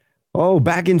Oh,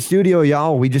 back in studio,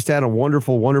 y'all. We just had a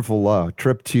wonderful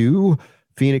trip to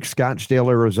Phoenix, Scottsdale,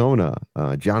 Arizona.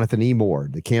 Jonathan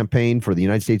Emord, the campaign for the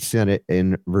United States Senate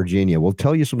in Virginia. We'll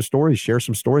tell you some stories, share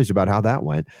some stories about how that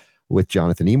went with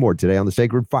Jonathan Emord today on the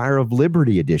Sacred Fire of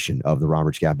Liberty edition of the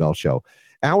Robert Scott Bell Show.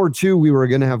 Hour two, we were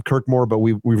going to have Kirk Moore, but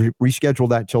we rescheduled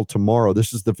that till tomorrow.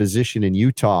 This is the physician in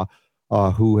Utah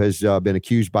who has been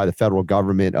accused by the federal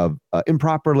government of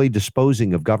improperly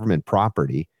disposing of government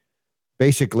property.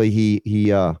 Basically, he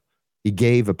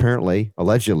gave, apparently,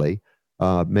 allegedly,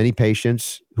 many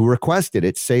patients who requested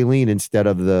it saline instead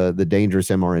of the dangerous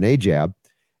mRNA jab,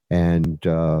 and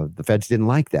the feds didn't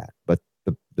like that. But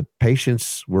the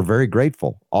patients were very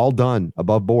grateful, all done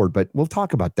above board. But we'll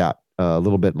talk about that a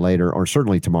little bit later, or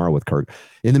certainly tomorrow with Kirk.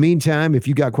 In the meantime, if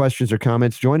you got questions or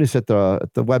comments, join us at the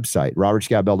website,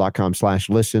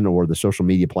 robertscottbell.com/listen, or the social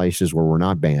media places where we're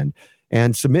not banned,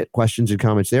 and submit questions and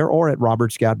comments there, or at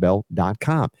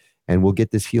robertscottbell.com. And we'll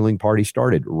get this healing party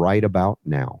started right about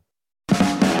now.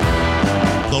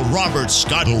 The Robert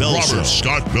Scott Bell Show.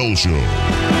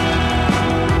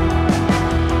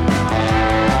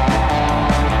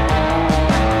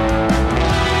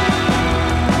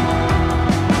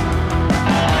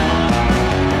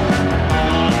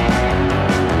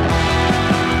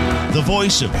 The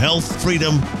voice of health,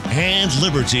 freedom, and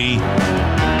liberty.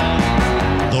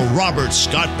 The Robert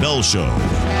Scott Bell Show.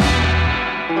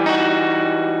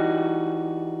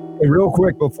 Hey, real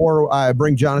quick, before I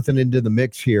bring Jonathan into the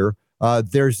mix here,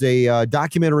 there's a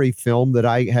documentary film that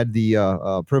I had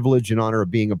the privilege and honor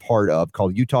of being a part of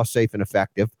called Utah Safe and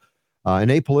Effective, an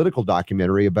apolitical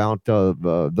documentary about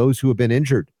those who have been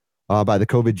injured by the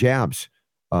COVID jabs.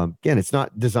 Again, it's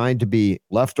not designed to be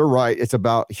left or right. It's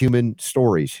about human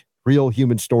stories, real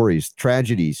human stories,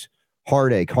 tragedies,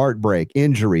 heartache, heartbreak,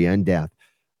 injury, and death.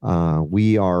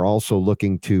 We are also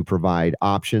looking to provide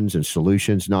options and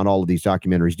solutions. Not all of these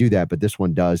documentaries do that, but this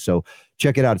one does. So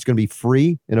check it out. It's going to be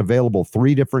free and available.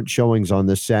 3 different showings on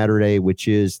this Saturday, which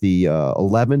is the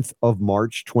 11th of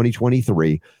March,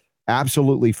 2023.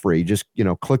 Absolutely free. Just,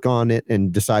 click on it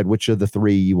and decide which of the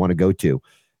 3 you want to go to.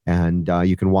 And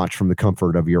you can watch from the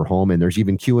comfort of your home. And there's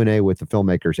even Q&A with the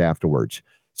filmmakers afterwards.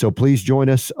 So please join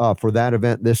us for that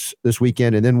event this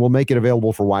weekend, and then we'll make it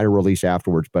available for wider release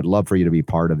afterwards. But love for you to be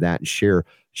part of that and share.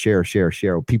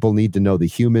 People need to know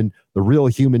the real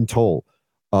human toll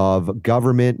of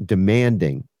government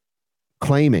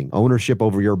claiming ownership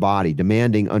over your body,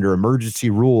 demanding under emergency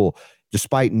rule,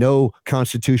 despite no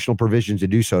constitutional provisions to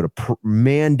do so, to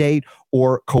mandate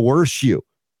or coerce you,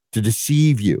 to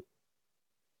deceive you,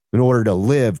 in order to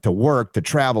live, to work, to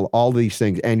travel, all these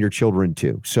things, and your children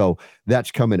too. So that's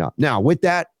coming up. Now, with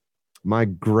that, my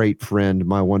great friend,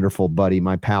 my wonderful buddy,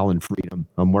 my pal in freedom,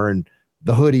 I'm wearing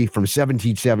the hoodie from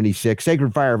 1776,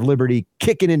 Sacred Fire of Liberty,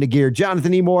 kicking into gear.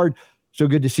 Jonathan Emord, so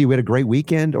good to see you. We had a great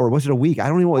weekend, or was it a week? I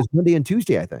don't even know. It was Monday and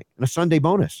Tuesday, I think, and a Sunday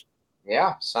bonus.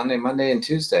 Yeah, Sunday, Monday, and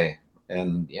Tuesday.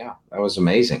 And yeah, that was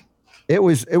amazing. It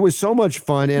was so much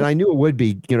fun, and I knew it would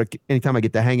be. Anytime I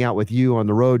get to hang out with you on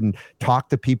the road and talk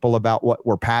to people about what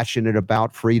we're passionate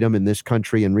about, freedom in this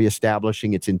country and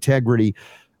reestablishing its integrity.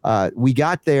 We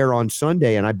got there on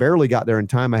Sunday, and I barely got there in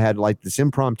time. I had this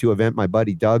impromptu event my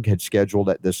buddy Doug had scheduled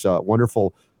at this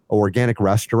wonderful organic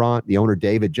restaurant. The owner,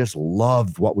 David, just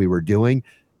loved what we were doing.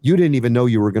 You didn't even know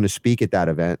you were going to speak at that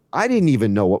event. I didn't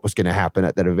even know what was going to happen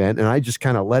at that event, and I just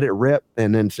kind of let it rip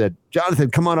and then said, Jonathan,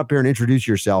 come on up here and introduce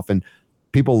yourself. And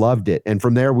people loved it. And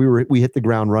from there, we hit the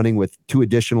ground running with 2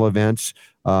 additional events,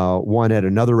 one at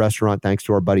another restaurant, thanks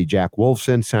to our buddy Jack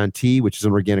Wolfson, Santee, which is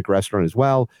an organic restaurant as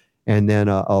well, and then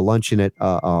a luncheon at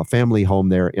a family home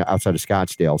there outside of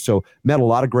Scottsdale. So met a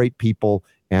lot of great people,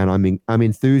 and I'm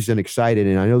enthused and excited.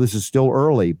 And I know this is still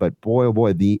early, but boy, oh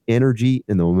boy, the energy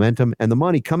and the momentum and the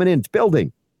money coming in, it's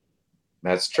building.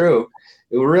 That's true.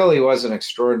 It really was an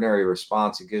extraordinary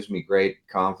response. It gives me great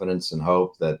confidence and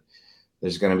hope that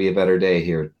there's going to be a better day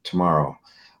here tomorrow.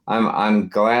 I'm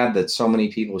glad that so many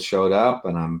people showed up,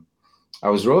 and I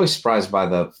was really surprised by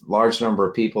the large number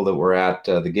of people that were at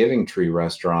the Giving Tree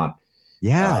restaurant.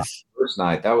 Yes. First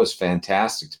night. That was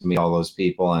fantastic to meet all those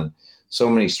people, and so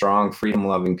many strong,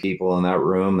 freedom-loving people in that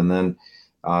room. And then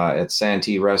at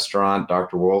Santee Restaurant,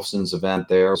 Dr. Wolfson's event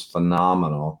there was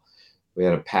phenomenal. We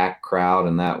had a packed crowd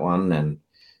in that one, and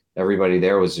everybody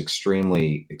there was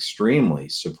extremely, extremely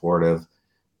supportive.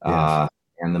 Yes.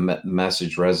 And the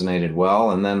message resonated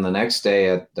well. And then the next day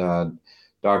at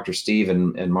Dr. Steve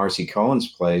and Marcy Cohen's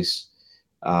place,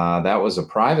 that was a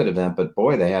private event, but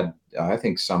boy, they had, I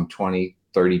think, some 20,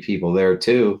 30 people there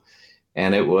too.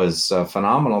 And it was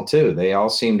phenomenal too. They all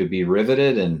seemed to be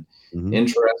riveted and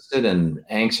interested and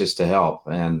anxious to help.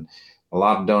 And a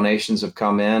lot of donations have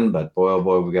come in, but boy, oh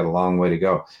boy, we've got a long way to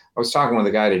go. I was talking with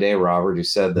a guy today, Robert, who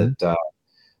said that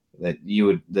that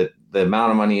the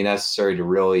amount of money necessary to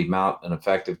really mount an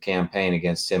effective campaign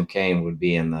against Tim Kaine would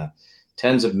be in the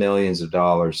tens of millions of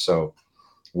dollars. So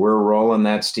we're rolling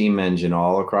that steam engine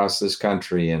all across this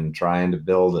country and trying to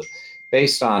build it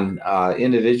based on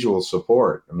individual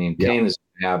support. I mean, Kaine is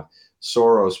going to have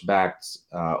Soros-backed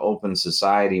open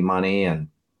society money, and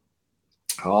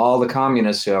all the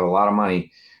communists who have a lot of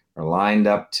money are lined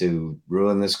up to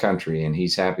ruin this country, and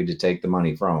he's happy to take the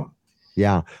money from them.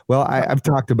 Yeah. Well, I've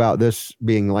talked about this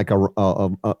being like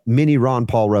a mini Ron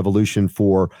Paul revolution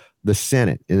for the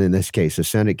Senate. And in this case, a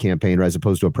Senate campaign, as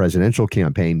opposed to a presidential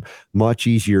campaign, much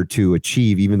easier to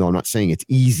achieve, even though I'm not saying it's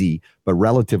easy, but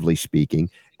relatively speaking.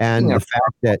 And the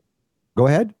fact that, go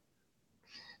ahead.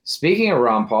 Speaking of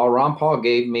Ron Paul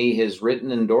gave me his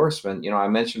written endorsement. I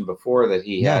mentioned before that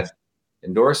he had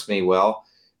endorsed me. Well,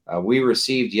 we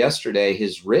received yesterday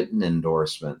his written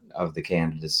endorsement of the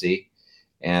candidacy,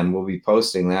 and we'll be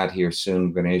posting that here soon.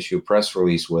 We're going to issue a press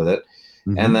release with it.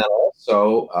 Mm-hmm. And then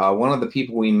also one of the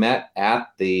people we met at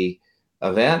the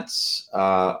events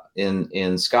in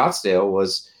Scottsdale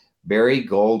was Barry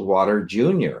Goldwater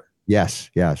Jr. Yes,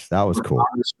 that was cool.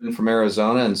 Congressman from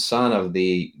Arizona and son of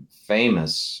the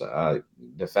famous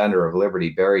defender of liberty,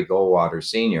 Barry Goldwater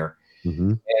Sr.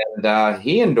 Mm-hmm. And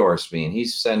he endorsed me, and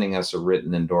he's sending us a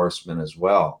written endorsement as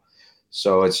well.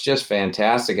 So it's just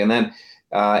fantastic. And then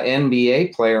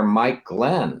NBA player Mike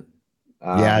Glenn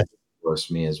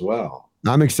endorsed me as well.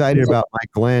 I'm excited about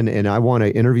Mike Glenn, and I want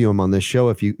to interview him on this show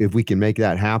if we can make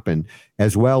that happen.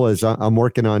 As well as I'm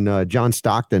working on John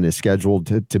Stockton is scheduled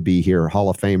to be here, Hall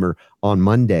of Famer, on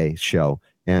Monday's show.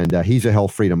 And he's a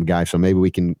health freedom guy, so maybe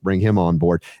we can bring him on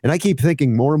board. And I keep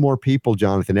thinking more and more people,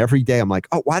 Jonathan, every day. I'm like,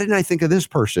 oh, why didn't I think of this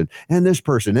person and this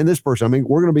person and this person? I mean,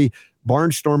 we're going to be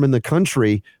barnstorming the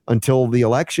country until the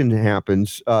election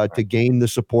happens to gain the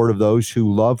support of those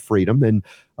who love freedom. And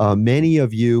many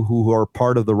of you who are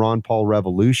part of the Ron Paul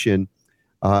revolution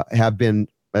have been,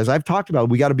 as I've talked about,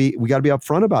 we got to be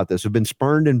upfront about this, have been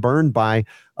spurned and burned by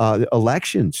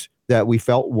elections that we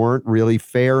felt weren't really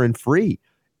fair and free.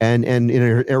 And in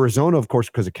Arizona, of course,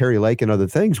 because of Kerry Lake and other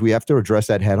things, we have to address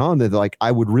that head on. They're like,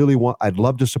 I'd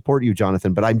love to support you,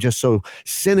 Jonathan, but I'm just so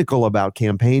cynical about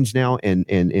campaigns now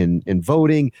and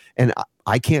voting. And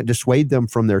I can't dissuade them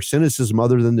from their cynicism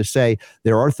other than to say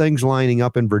there are things lining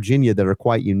up in Virginia that are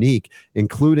quite unique,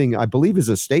 including, I believe, is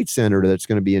a state senator that's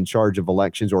going to be in charge of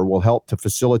elections or will help to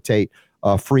facilitate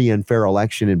a free and fair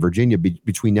election in Virginia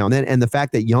between now and then. And the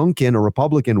fact that Youngkin, a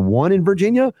Republican, won in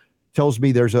Virginia tells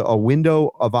me there's a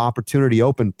window of opportunity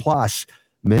open. Plus,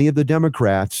 many of the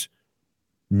Democrats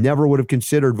never would have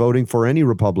considered voting for any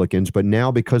Republicans, but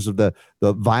now because of the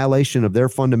violation of their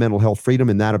fundamental health freedom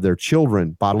and that of their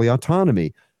children, bodily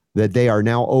autonomy, that they are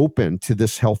now open to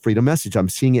this health freedom message. I'm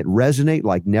seeing it resonate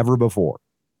like never before.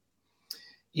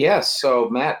 Yes. So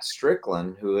Matt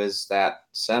Strickland, who is that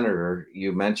senator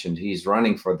you mentioned, he's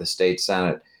running for the state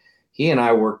Senate. He and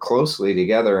I work closely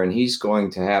together, and he's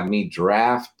going to have me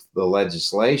draft the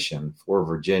legislation for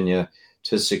Virginia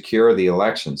to secure the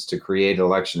elections, to create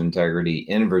election integrity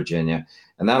in Virginia.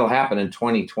 And that'll happen in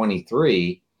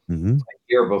 2023, a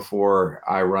year before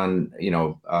I run,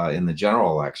 in the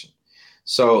general election.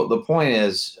 So the point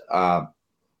is,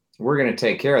 we're going to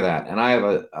take care of that. And I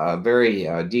have a very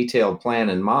detailed plan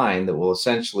in mind that will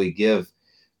essentially give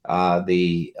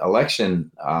the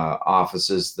election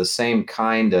offices the same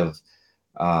kind of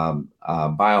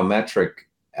biometric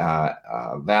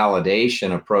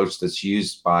validation approach that's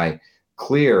used by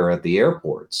Clear at the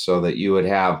airports, so that you would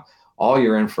have all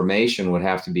your information would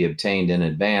have to be obtained in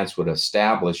advance, would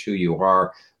establish who you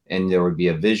are, and there would be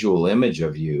a visual image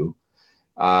of you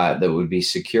that would be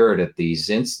secured at these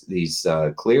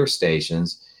Clear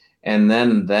stations. And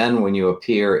then when you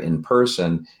appear in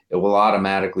person, it will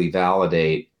automatically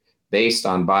validate based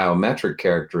on biometric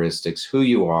characteristics who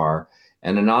you are,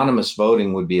 and anonymous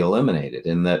voting would be eliminated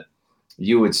in that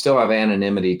you would still have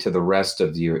anonymity to the rest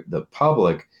of the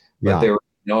public, but there would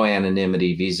be no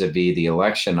anonymity vis-a-vis the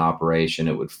election operation.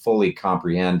 It would fully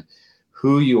comprehend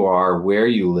who you are, where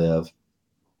you live,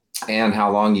 and how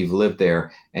long you've lived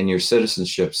there, and your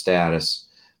citizenship status.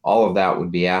 All of that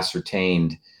would be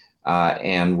ascertained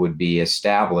and would be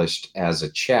established as a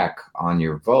check on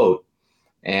your vote.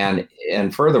 And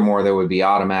furthermore, there would be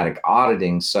automatic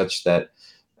auditing such that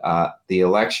the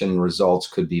election results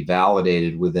could be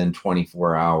validated within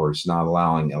 24 hours, not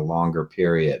allowing a longer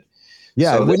period.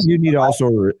 Yeah, So wouldn't this you need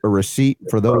also a receipt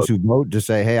for those who vote to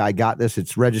say, hey, I got this,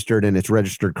 it's registered and it's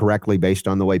registered correctly based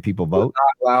on the way people vote?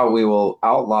 we will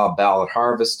outlaw ballot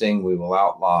harvesting. We will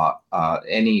outlaw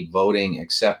any voting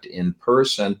except in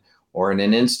person or in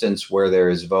an instance where there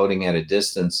is voting at a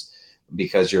distance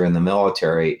because you're in the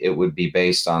military. It would be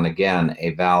based on, again,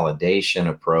 a validation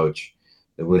approach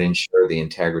that would ensure the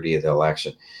integrity of the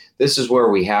election. This is where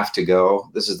we have to go.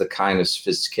 This is the kind of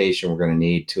sophistication we're going to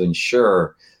need to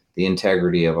ensure the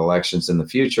integrity of elections in the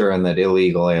future, and that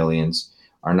illegal aliens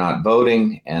are not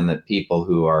voting, and that people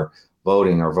who are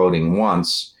voting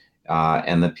once,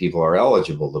 and that people are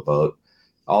eligible to vote.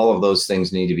 All of those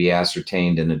things need to be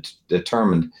ascertained and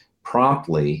determined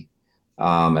promptly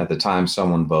at the time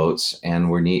someone votes,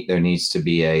 and there needs to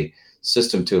be a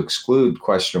system to exclude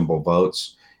questionable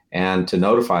votes and to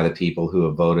notify the people who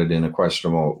have voted in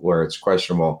where it's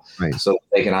questionable, Right. so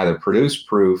that they can either produce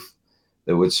proof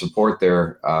that would support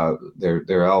their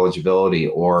eligibility,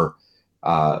 or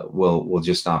will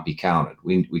just not be counted.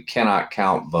 We cannot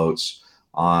count votes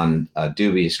on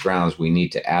dubious grounds. We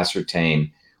need to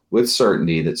ascertain with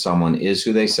certainty that someone is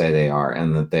who they say they are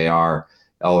and that they are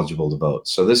eligible to vote.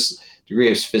 So this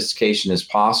degree of sophistication is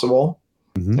possible.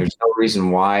 Mm-hmm. There's no reason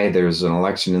why there's an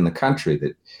election in the country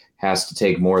that has to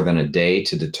take more than a day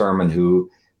to determine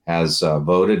who has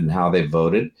voted and how they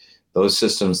voted. Those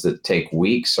systems that take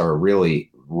weeks are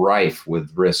really rife with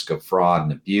risk of fraud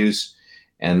and abuse.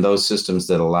 And those systems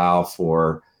that allow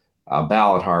for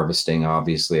ballot harvesting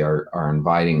obviously are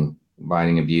inviting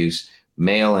abuse.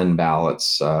 Mail-in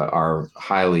ballots are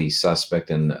highly suspect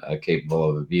and capable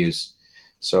of abuse.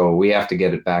 So we have to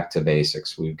get it back to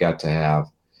basics. We've got to have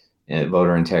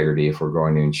voter integrity if we're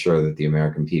going to ensure that the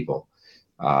American people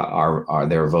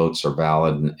their votes are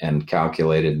valid and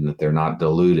calculated, and that they're not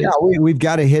diluted. Yeah, we've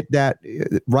got to hit that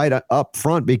right up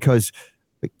front, because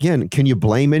again, can you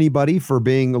blame anybody for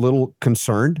being a little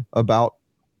concerned about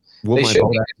they should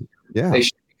be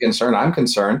concerned. I'm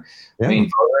concerned. Yeah. I mean,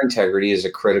 voter integrity is a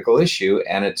critical issue,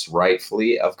 and it's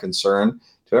rightfully of concern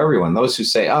to everyone. Those who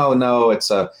say, "Oh no,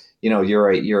 it's you're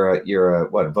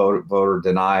a voter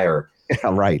denier."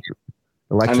 Yeah, right.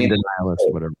 Election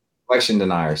denialist, whatever. Election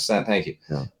deniers. Thank you.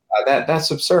 Yeah.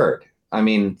 That's absurd. I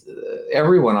mean,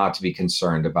 everyone ought to be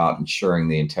concerned about ensuring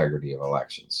the integrity of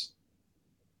elections.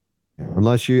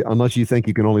 Unless you think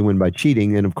you can only win by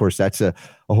cheating, and of course that's a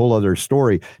whole other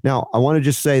story. Now, I want to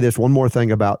just say this one more thing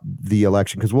about the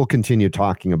election, because we'll continue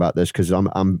talking about this, because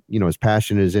I'm as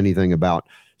passionate as anything about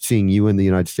seeing you in the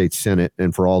United States Senate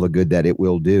and for all the good that it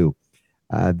will do.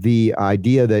 The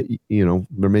idea that there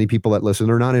are many people that listen,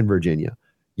 they're not in Virginia.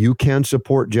 You can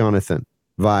support Jonathan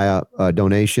via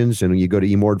donations, and you go to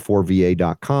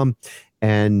emord4va.com.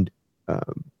 And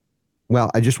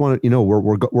I just want to,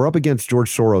 we're up against George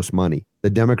Soros money, the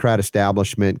Democrat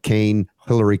establishment, Kane,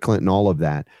 Hillary Clinton, all of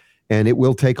that. And it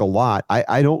will take a lot.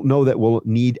 I don't know that we'll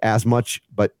need as much,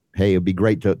 but hey, it'd be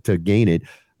great to gain it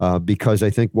because I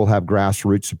think we'll have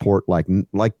grassroots support, like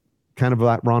kind of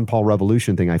that Ron Paul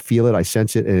revolution thing. I feel it, I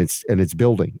sense it, and it's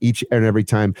building each and every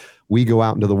time we go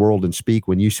out into the world and speak.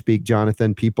 When you speak,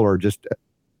 Jonathan, people are just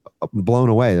blown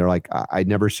away. They're like, I'd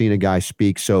never seen a guy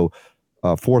speak so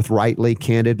forthrightly,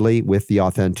 candidly, with the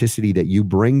authenticity that you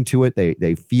bring to it.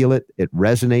 They feel it. It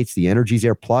resonates. The energy's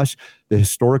there. Plus the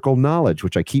historical knowledge,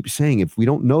 which I keep saying, if we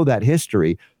don't know that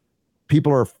history,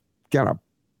 people are kind of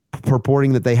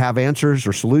purporting that they have answers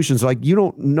or solutions. Like, you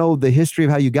don't know the history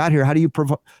of how you got here. How do you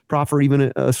proffer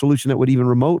even a solution that would even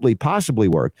remotely possibly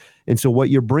work? And so what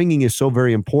you're bringing is so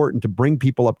very important to bring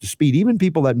people up to speed. Even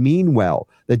people that mean well,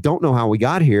 that don't know how we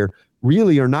got here,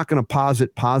 really are not going to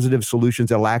posit positive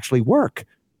solutions that'll actually work,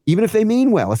 even if they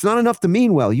mean well. It's not enough to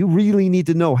mean well. You really need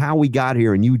to know how we got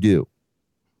here, and you do.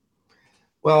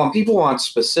 Well, people want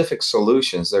specific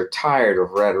solutions. They're tired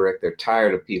of rhetoric. They're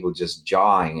tired of people just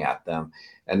jawing at them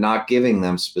and not giving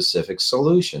them specific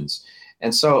solutions.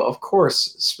 And so, of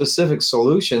course, specific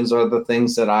solutions are the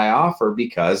things that I offer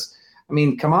because, I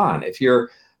mean, come on, if you're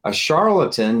a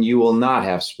charlatan, you will not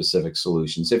have specific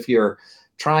solutions. If you're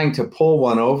trying to pull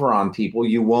one over on people,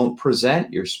 you won't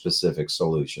present your specific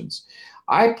solutions.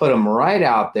 I put them right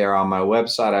out there on my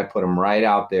website. I put them right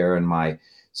out there in my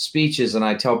speeches, and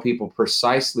I tell people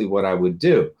precisely what I would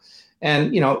do.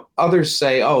 And, others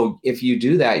say, oh, if you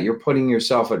do that, you're putting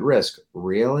yourself at risk.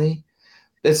 Really?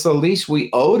 It's the least we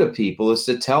owe to people is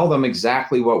to tell them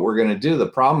exactly what we're going to do. The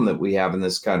problem that we have in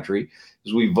this country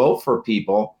is we vote for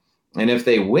people, and if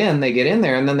they win, they get in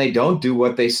there, and then they don't do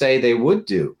what they say they would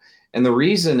do. And the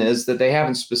reason is that they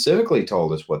haven't specifically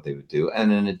told us what they would do.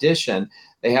 And in addition,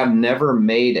 they have never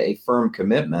made a firm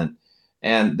commitment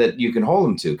and that you can hold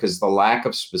them to, because the lack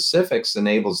of specifics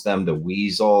enables them to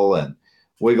weasel and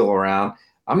wiggle around.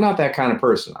 I'm not that kind of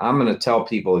person. I'm going to tell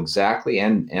people exactly,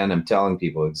 and I'm telling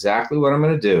people exactly what I'm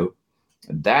going to do.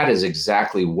 That is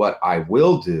exactly what I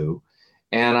will do.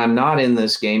 And I'm not in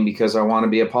this game because I want to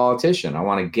be a politician. I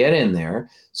want to get in there,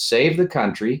 save the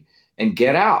country, and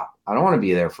get out. I don't want to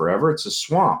be there forever. It's a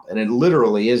swamp, and it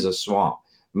literally is a swamp.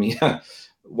 I mean,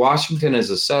 Washington is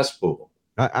a cesspool.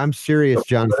 I'm serious,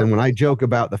 Jonathan, when I joke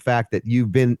about the fact that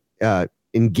you've been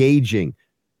engaging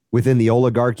within the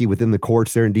oligarchy, within the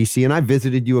courts there in D.C., and I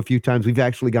visited you a few times. We've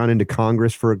actually gone into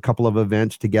Congress for a couple of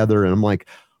events together, and I'm like,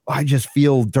 oh, I just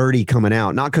feel dirty coming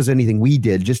out. Not because anything we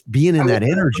did, just being in that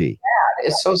energy.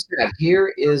 It's so sad.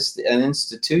 Here is an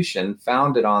institution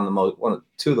founded on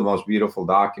two of the most beautiful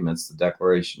documents, the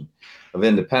Declaration of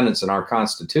Independence and our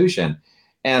Constitution.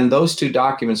 And those two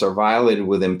documents are violated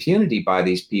with impunity by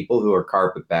these people who are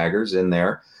carpetbaggers in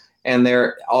there. And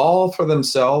they're all for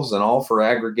themselves and all for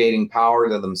aggregating power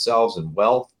to themselves and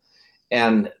wealth.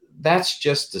 And that's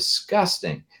just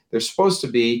disgusting. They're supposed to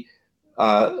be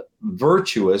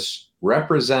virtuous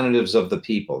representatives of the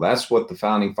people. That's what the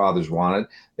founding fathers wanted.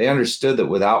 They understood that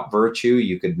without virtue,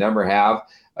 you could never have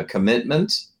a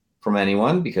commitment from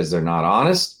anyone because they're not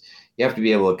honest. You have to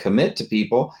be able to commit to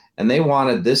people. And they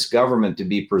wanted this government to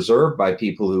be preserved by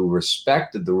people who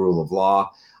respected the rule of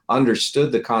law,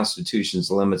 understood the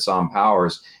Constitution's limits on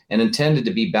powers, and intended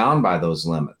to be bound by those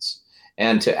limits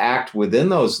and to act within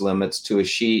those limits to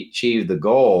achieve the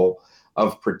goal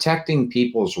of protecting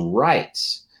people's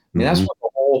rights. I mean, that's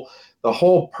what the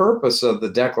whole purpose of the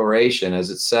Declaration, as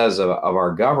it says of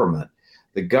our government.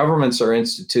 The governments are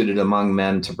instituted among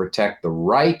men to protect the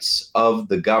rights of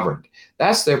the governed.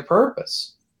 That's their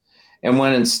purpose. And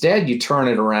when instead you turn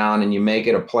it around and you make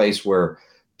it a place where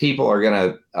people are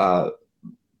going to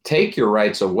take your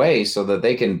rights away so that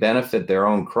they can benefit their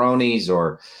own cronies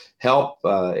or help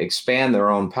expand their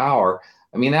own power,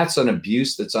 I mean, that's an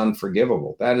abuse that's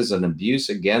unforgivable. That is an abuse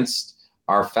against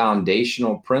our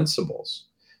foundational principles.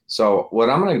 So what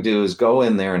I'm going to do is go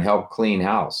in there and help clean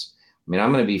house. I mean,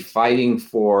 I'm going to be fighting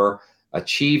for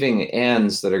achieving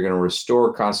ends that are going to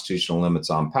restore constitutional limits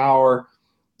on power,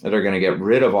 that are going to get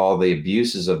rid of all the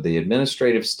abuses of the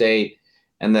administrative state,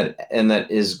 and that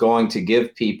is going to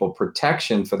give people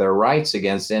protection for their rights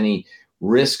against any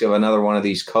risk of another one of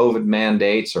these COVID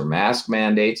mandates or mask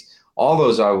mandates. All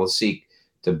those I will seek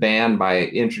to ban by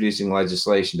introducing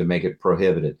legislation to make it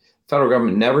prohibited. Federal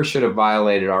government never should have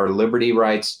violated our liberty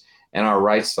rights and our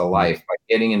rights to life by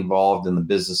getting involved in the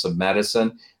business of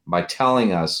medicine, by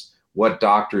telling us what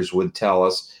doctors would tell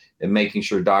us and making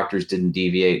sure doctors didn't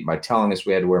deviate, by telling us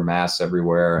we had to wear masks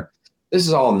everywhere. This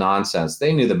is all nonsense.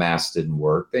 They knew the masks didn't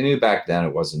work. They knew back then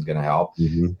it wasn't going to help.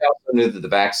 Mm-hmm. They also knew that the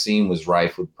vaccine was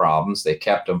rife with problems. They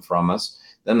kept them from us.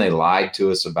 Then they lied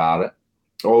to us about it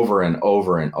over and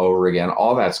over and over again.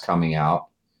 All that's coming out.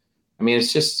 I mean,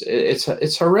 it's just,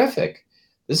 it's horrific.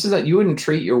 This is that you wouldn't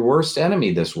treat your worst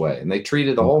enemy this way. And they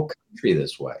treated the whole country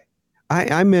this way.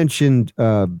 I mentioned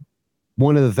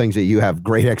one of the things that you have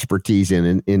great expertise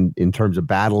in terms of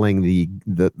battling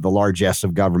the largesse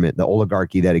of government, the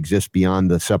oligarchy that exists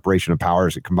beyond the separation of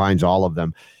powers. It combines all of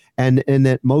them. And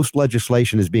that most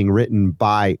legislation is being written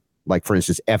by, like, for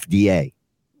instance, FDA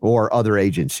or other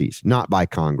agencies, not by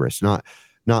Congress, not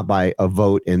by a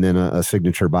vote and then a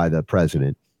signature by the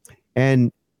president.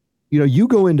 And, you know, you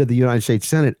go into the United States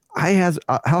Senate.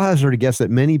 I'll hazard a guess that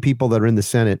many people that are in the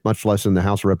Senate, much less in the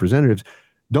House of Representatives,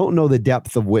 don't know the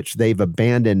depth of which they've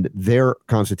abandoned their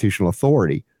constitutional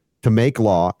authority to make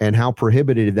law and how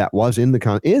prohibited that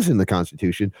is in the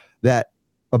Constitution, that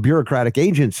a bureaucratic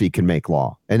agency can make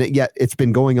law. And yet it's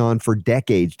been going on for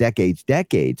decades.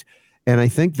 And I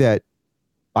think that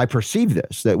I perceive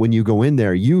this, that when you go in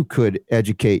there, you could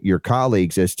educate your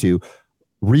colleagues as to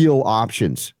real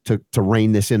options to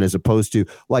rein this in, as opposed to,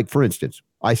 like, for instance,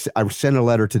 I sent a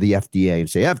letter to the FDA and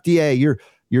say, FDA,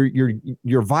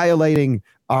 you're violating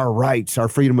our rights, our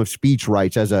freedom of speech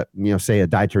rights as a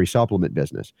dietary supplement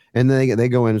business. And they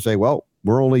go in and say, well,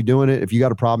 we're only doing it if you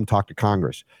got a problem, talk to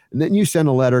Congress. And then you send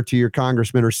a letter to your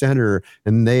congressman or senator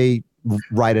and they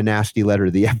write a nasty letter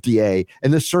to the FDA,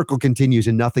 and the circle continues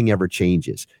and nothing ever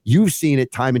changes. You've seen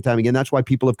it time and time again. That's why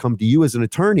people have come to you as an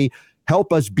attorney.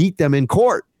 Help us beat them in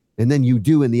court. And then you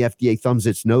do, and the FDA thumbs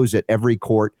its nose at every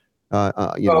court.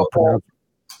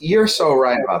 You're so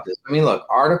right about this. I mean, look,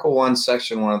 Article 1,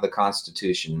 Section 1 of the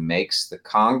Constitution makes the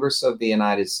Congress of the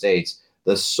United States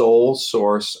the sole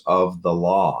source of the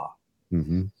law.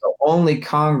 Mm-hmm. So only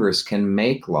Congress can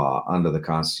make law under the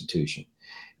Constitution.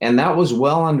 And that was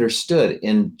well understood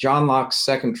in John Locke's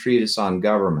second treatise on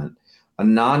government. a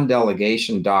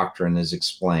non-delegation doctrine is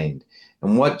explained.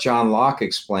 And what John Locke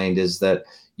explained is that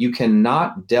you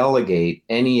cannot delegate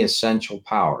any essential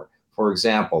power. For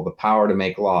example, the power to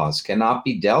make laws cannot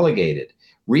be delegated,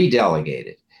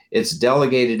 redelegated. It's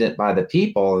delegated by the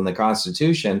people in the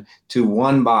Constitution to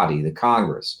one body, the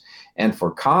Congress. And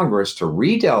for Congress to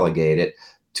redelegate it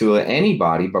to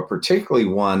anybody, but particularly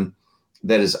one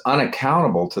that is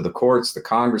unaccountable to the courts, the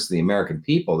Congress, the American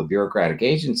people, the bureaucratic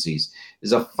agencies,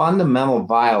 is a fundamental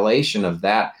violation of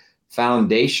that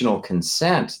foundational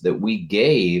consent that we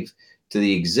gave to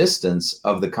the existence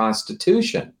of the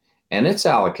Constitution and its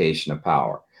allocation of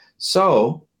power.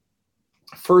 So,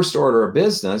 first order of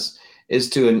business is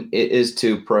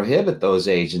to prohibit those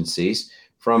agencies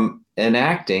from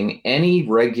enacting any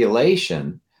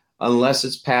regulation unless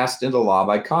it's passed into law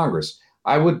by Congress.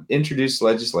 I would introduce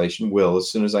legislation, as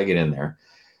soon as I get in there,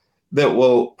 that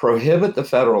will prohibit the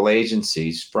federal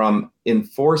agencies from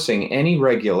enforcing any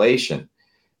regulation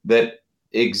that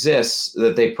exists,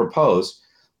 that they propose,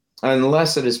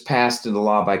 unless it is passed into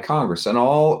law by Congress. And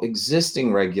all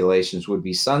existing regulations would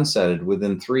be sunsetted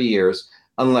within 3 years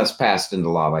unless passed into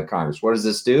law by Congress. What does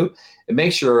this do? It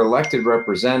makes your elected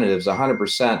representatives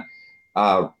 100%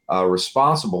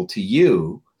 responsible to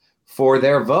you for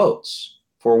their votes,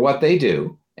 for what they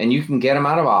do, and you can get them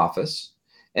out of office.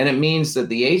 And it means that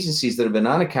the agencies that have been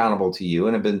unaccountable to you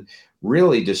and have been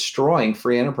really destroying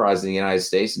free enterprise in the United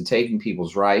States and taking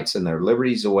people's rights and their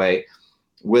liberties away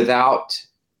without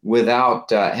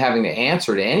having to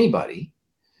answer to anybody,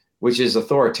 which is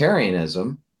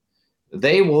authoritarianism,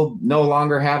 they will no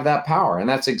longer have that power. And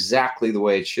that's exactly the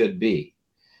way it should be.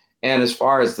 And as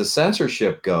far as the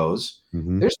censorship goes,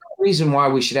 there's no reason why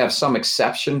we should have some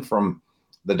exception from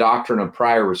the doctrine of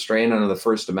prior restraint under the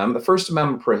First Amendment. The First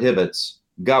Amendment prohibits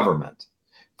government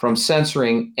from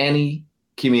censoring any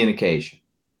communication.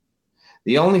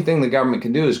 The only thing the government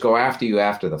can do is go after you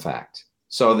after the fact.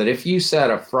 So that if you said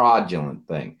a fraudulent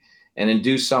thing and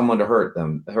induce someone to hurt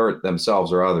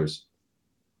themselves or others,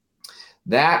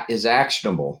 that is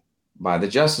actionable by the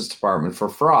Justice Department for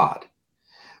fraud.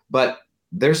 But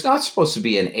there's not supposed to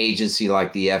be an agency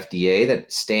like the FDA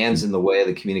that stands in the way of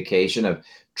the communication of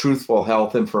truthful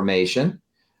health information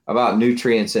about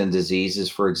nutrients and diseases,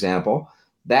 for example.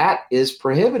 That is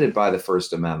prohibited by the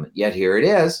First Amendment, yet here it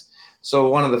is. So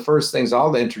one of the first things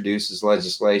I'll introduce is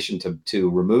legislation to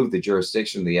remove the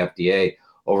jurisdiction of the FDA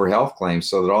over health claims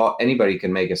so that anybody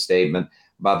can make a statement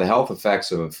about the health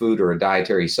effects of a food or a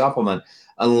dietary supplement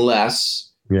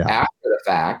unless after the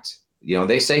fact,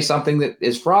 they say something that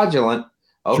is fraudulent.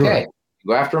 Okay,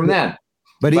 go after them then.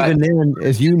 But even then,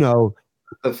 as you know,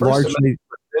 the First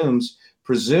Amendment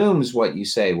presumes what you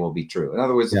say will be true. In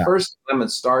other words, the First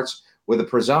Amendment starts with a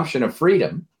presumption of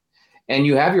freedom, and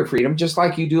you have your freedom just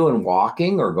like you do in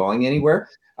walking or going anywhere.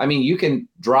 I mean, you can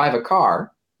drive a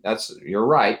car. You're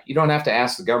right. You don't have to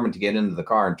ask the government to get into the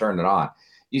car and turn it on.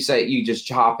 You just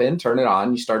hop in, turn it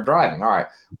on, you start driving. All right.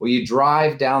 Well, you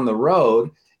drive down the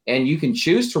road and you can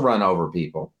choose to run over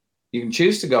people. You can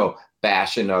choose to go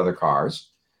bash into other cars.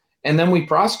 And then we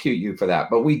prosecute you for that.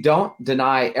 But we don't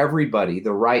deny everybody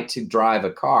the right to drive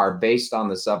a car based on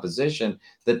the supposition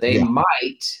that they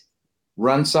might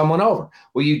run someone over.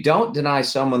 Well, you don't deny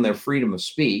someone their freedom of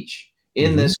speech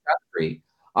in this country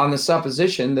on the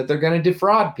supposition that they're going to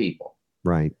defraud people.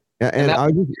 Right. And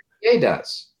that's what the FDA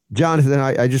does. Jonathan,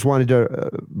 I just wanted to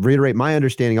reiterate my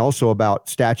understanding also about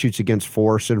statutes against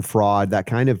force and fraud, that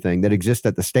kind of thing that exist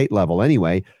at the state level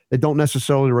anyway, that don't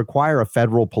necessarily require a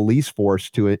federal police force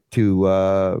to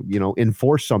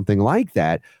enforce something like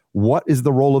that. What is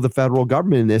the role of the federal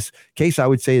government in this case? I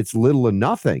would say it's little or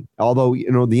nothing. Although,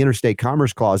 the Interstate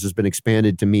Commerce Clause has been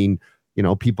expanded to mean,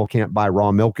 people can't buy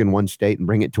raw milk in one state and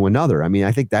bring it to another. I mean,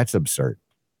 I think that's absurd.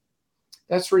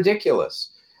 That's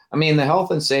ridiculous. I mean, the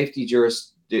health and safety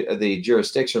the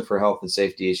jurisdiction for health and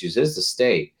safety issues is the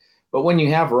state. But when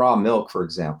you have raw milk, for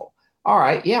example, all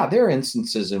right, there are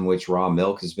instances in which raw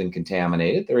milk has been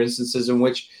contaminated. There are instances in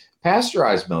which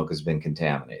pasteurized milk has been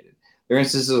contaminated. There are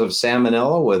instances of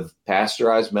salmonella with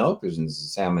pasteurized milk. There's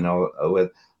instances of salmonella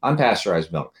with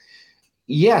unpasteurized milk.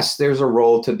 Yes, there's a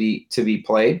role to be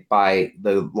played by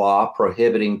the law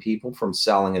prohibiting people from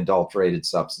selling adulterated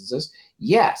substances.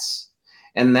 Yes.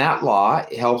 And that law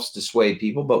helps dissuade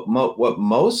people, but what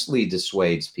mostly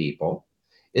dissuades people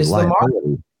is the market.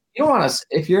 You don't want to,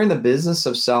 if you're in the business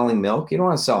of selling milk, you don't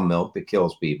want to sell milk that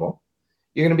kills people.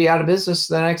 You're going to be out of business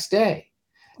the next day.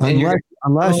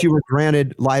 Unless you were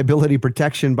granted liability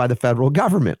protection by the federal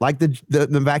government, like the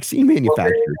vaccine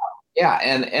manufacturer.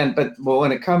 But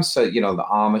when it comes to, the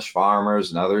Amish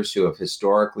farmers and others who have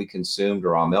historically consumed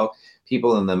raw milk,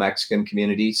 people in the Mexican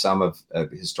community, some have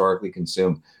historically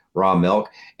consumed raw milk,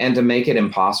 and to make it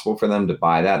impossible for them to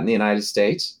buy that in the United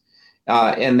States.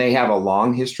 And they have a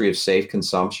long history of safe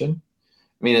consumption.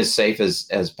 I mean, as safe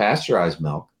as pasteurized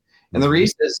milk. And the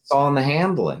reason is it's all in the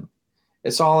handling.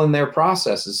 It's all in their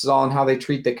process. It's all in how they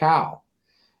treat the cow.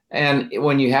 And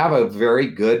when you have a very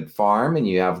good farm and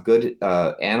you have good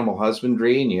animal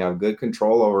husbandry and you have good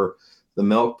control over the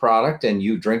milk product and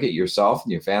you drink it yourself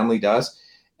and your family does,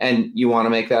 and you want to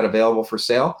make that available for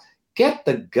sale, get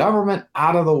the government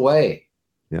out of the way.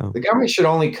 Yeah. The government should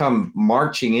only come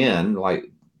marching in, like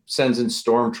sends in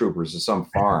stormtroopers to some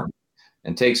farm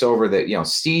and takes over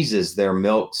seizes their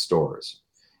milk stores.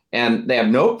 And they have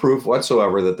no proof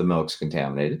whatsoever that the milk's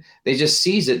contaminated. They just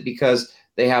seize it because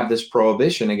they have this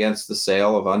prohibition against the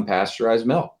sale of unpasteurized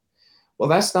milk. Well,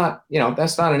 that's not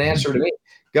an answer to me.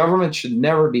 Government should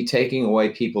never be taking away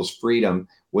people's freedom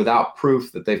without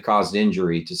proof that they've caused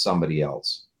injury to somebody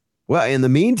else. Well, in the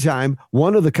meantime,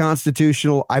 one of the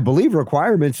constitutional, I believe,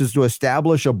 requirements is to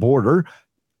establish a border.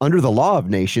 Under the law of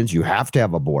nations, you have to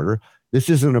have a border. This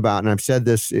isn't about, and I've said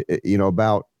this,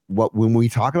 about when we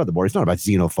talk about the border, it's not about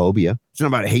xenophobia. It's not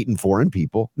about hating foreign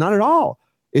people. Not at all.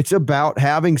 It's about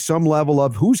having some level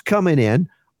of who's coming in.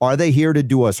 Are they here to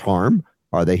do us harm?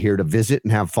 Are they here to visit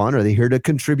and have fun? Are they here to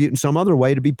contribute in some other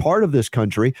way to be part of this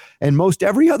country? And most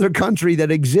every other country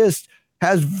that exists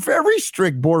has very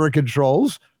strict border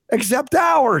controls, except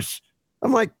ours.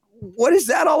 I'm like, what is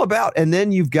that all about? And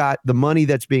then you've got the money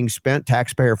that's being spent,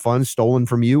 taxpayer funds stolen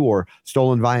from you or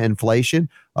stolen via inflation.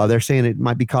 They're saying it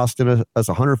might be costing us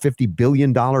 $150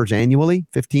 billion annually,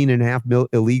 15.5 million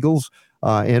illegals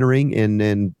entering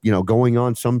and going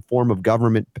on some form of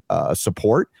government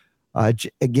support.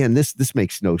 Again, this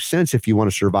makes no sense if you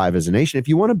want to survive as a nation, if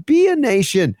you want to be a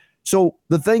nation. So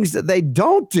the things that they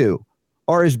don't do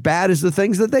are as bad as the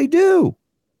things that they do.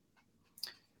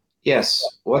 Yes,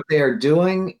 what they are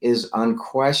doing is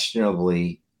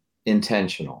unquestionably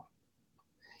intentional.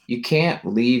 You can't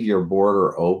leave your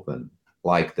border open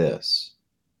like this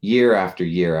year after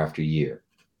year after year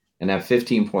and have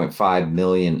 15.5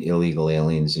 million illegal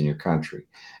aliens in your country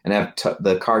and have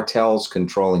the cartels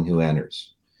controlling who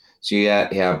enters. So you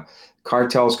have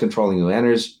cartels controlling who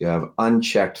enters. You have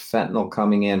unchecked fentanyl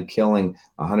coming in, killing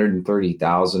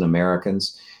 130,000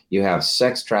 Americans. You have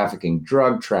sex trafficking,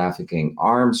 drug trafficking,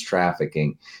 arms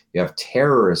trafficking. You have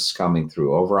terrorists coming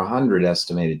through. Over 100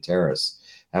 estimated terrorists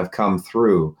have come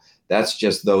through. That's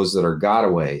just those that are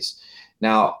gotaways.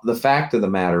 Now, the fact of the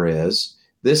matter is,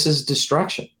 this is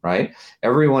destruction, right?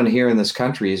 Everyone here in this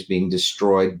country is being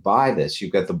destroyed by this.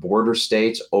 You've got the border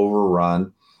states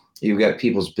overrun. You've got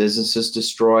people's businesses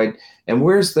destroyed. And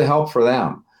where's the help for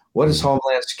them? What is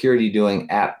Homeland Security doing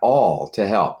at all to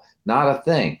help? Not a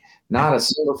thing. Not a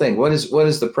single thing. What is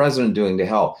the president doing to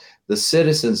help the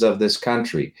citizens of this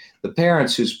country, the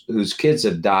parents whose kids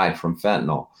have died from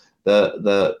fentanyl,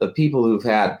 the people who've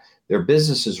had their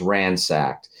businesses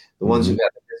ransacked, the ones who've had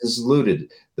their businesses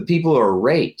looted, the people who are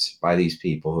raped by these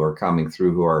people who are coming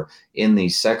through, who are in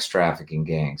these sex trafficking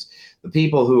gangs, the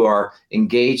people who are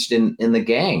engaged in the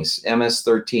gangs,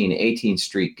 MS-13, 18th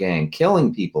Street gang,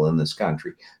 killing people in this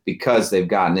country because they've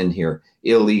gotten in here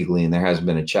illegally and there hasn't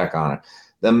been a check on it.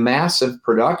 The massive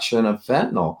production of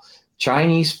fentanyl,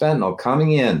 Chinese fentanyl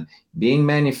coming in, being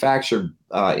manufactured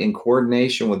in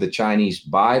coordination with the Chinese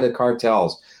by the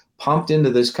cartels, pumped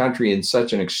into this country in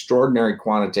such an extraordinary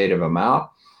quantitative amount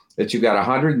that you've got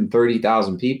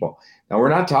 130,000 people. Now, we're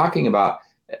not talking about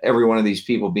every one of these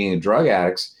people being drug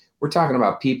addicts. We're talking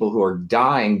about people who are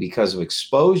dying because of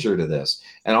exposure to this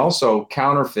and also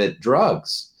counterfeit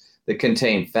drugs that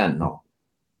contain fentanyl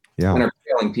and are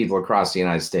killing people across the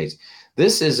United States.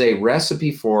 This is a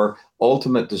recipe for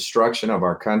ultimate destruction of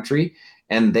our country,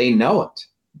 and they know it.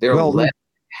 They're letting it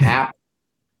happen.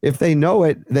 If they know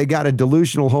it, they got a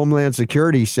delusional Homeland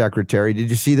Security secretary. Did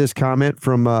you see this comment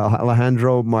from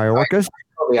Alejandro Mayorkas?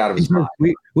 Totally out of his mind.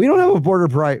 We don't have a border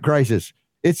crisis.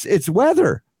 It's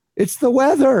weather. It's the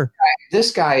weather.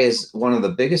 This guy is one of the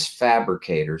biggest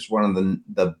fabricators, one of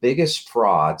the biggest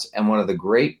frauds, and one of the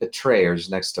great betrayers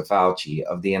next to Fauci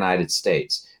of the United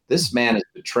States. This man is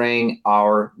betraying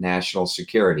our national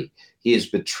security. He is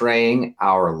betraying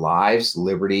our lives,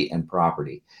 liberty, and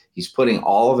property. He's putting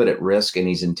all of it at risk, and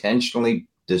he's intentionally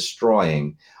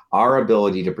destroying our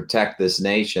ability to protect this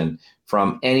nation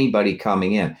from anybody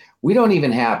coming in. We don't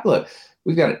even have, look,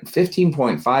 we've got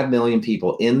 15.5 million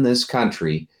people in this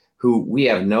country who we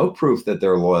have no proof that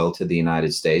they're loyal to the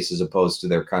United States as opposed to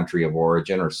their country of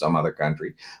origin or some other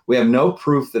country. We have no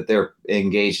proof that they're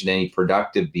engaged in any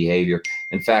productive behavior.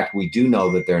 In fact, we do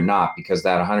know that they're not, because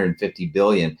that 150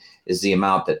 billion is the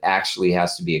amount that actually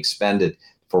has to be expended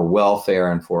for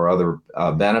welfare and for other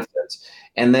benefits.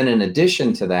 And then in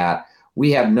addition to that, we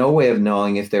have no way of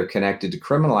knowing if they're connected to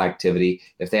criminal activity,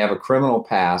 if they have a criminal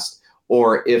past,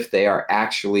 or if they are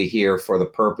actually here for the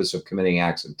purpose of committing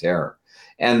acts of terror.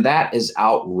 And that is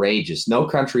outrageous. No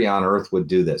country on earth would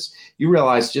do this. You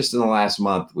realize just in the last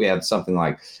month, we had something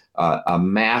like a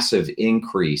massive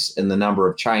increase in the number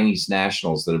of Chinese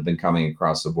nationals that have been coming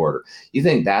across the border. You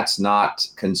think that's not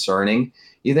concerning?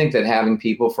 You think that having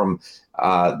people from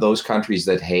those countries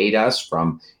that hate us,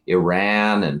 from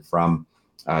Iran and from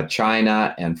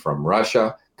China and from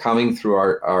Russia, coming through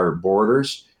our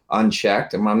borders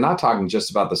unchecked, and I'm not talking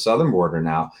just about the southern border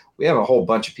now, we have a whole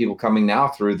bunch of people coming now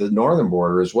through the northern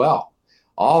border as well,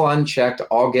 all unchecked,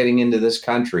 all getting into this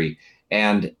country.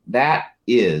 And that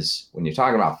is, when you're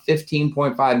talking about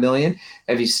 15.5 million,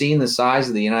 have you seen the size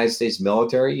of the United States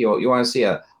military? You want to see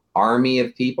an army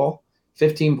of people?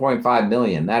 15.5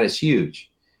 million, that is huge.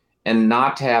 And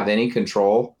not to have any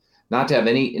control, not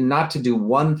to do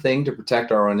one thing to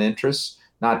protect our own interests,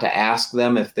 not to ask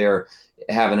them if they're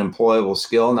have an employable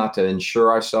skill, not to ensure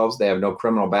ourselves they have no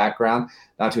criminal background,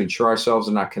 not to ensure ourselves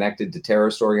they're not connected to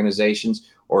terrorist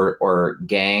organizations or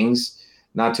gangs,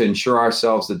 not to ensure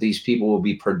ourselves that these people will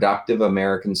be productive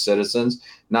American citizens,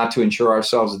 not to ensure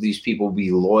ourselves that these people will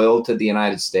be loyal to the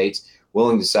United States,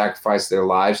 willing to sacrifice their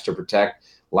lives to protect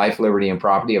life, liberty, and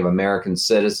property of American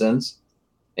citizens.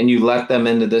 And you let them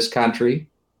into this country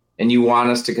and you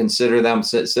want us to consider them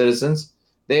citizens?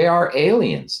 They are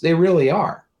aliens. They really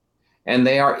are. And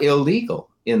they are illegal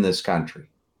in this country.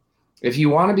 If you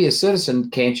want to be a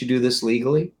citizen, can't you do this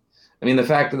legally? I mean, the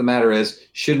fact of the matter is,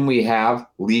 shouldn't we have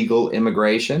legal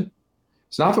immigration?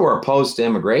 It's not that we're opposed to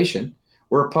immigration.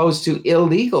 We're opposed to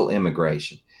illegal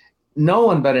immigration. No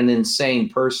one but an insane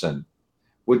person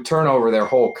would turn over their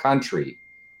whole country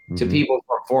to people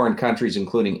from foreign countries,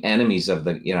 including enemies of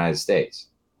the United States.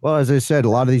 Well, as I said, a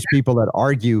lot of these people that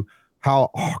argue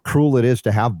how cruel it is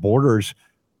to have borders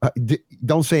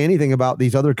don't say anything about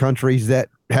these other countries that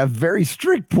have very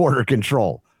strict border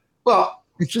control. Well,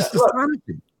 it's just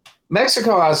astonishing.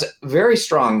 Mexico has very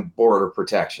strong border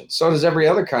protection. So does every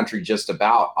other country just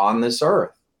about on this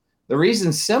earth. The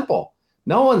reason's simple.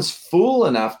 No one's fool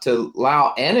enough to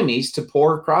allow enemies to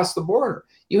pour across the border.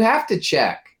 You have to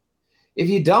check. If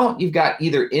you don't, you've got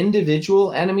either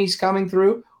individual enemies coming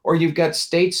through or you've got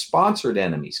state-sponsored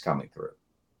enemies coming through.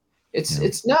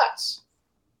 It's nuts.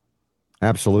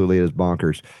 Absolutely, it is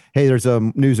bonkers. Hey, there's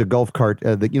news of Gulf talk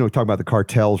about the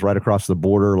cartels right across the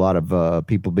border. A lot of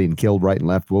people being killed right and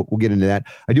left. We'll get into that.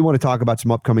 I do want to talk about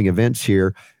some upcoming events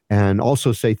here and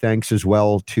also say thanks as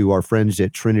well to our friends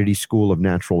at Trinity School of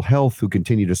Natural Health who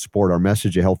continue to support our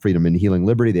message of health, freedom, and healing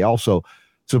liberty. They also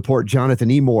support Jonathan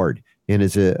Emord in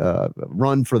his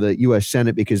run for the U.S.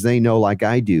 Senate because they know, like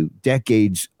I do,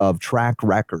 decades of track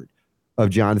record of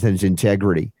Jonathan's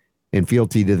integrity and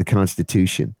fealty to the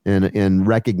Constitution and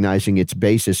recognizing its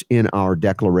basis in our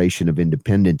Declaration of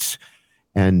Independence.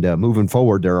 And moving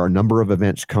forward, there are a number of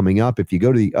events coming up. If you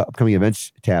go to the upcoming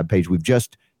events tab page, we've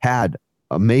just had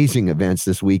amazing events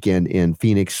this weekend in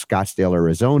Phoenix, Scottsdale,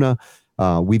 Arizona.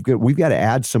 We've got to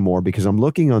add some more because I'm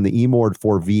looking on the Emord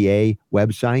for VA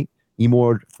website,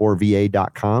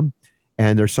 emord4va.com.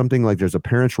 And there's something like there's a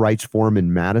parents' rights forum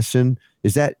in Madison.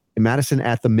 Is that Madison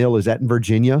at the Mill? Is that in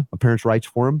Virginia? A parents' rights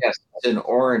forum? Yes, it's in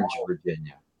Orange,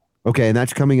 Virginia. Okay, and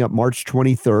that's coming up March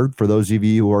 23rd for those of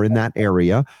you who are in that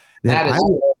area. That is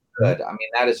good. I mean,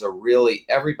 that is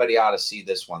everybody ought to see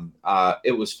this one.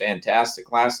 It was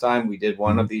fantastic. Last time we did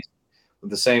one of these with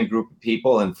the same group of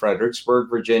people in Fredericksburg,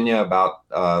 Virginia,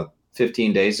 about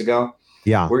 15 days ago.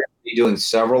 Yeah. We're going to be doing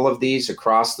several of these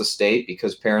across the state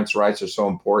because parents' rights are so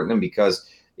important. And because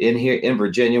in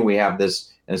Virginia, we have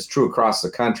this, and it's true across the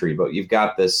country, but you've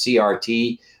got the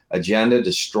CRT agenda,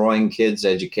 destroying kids'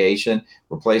 education,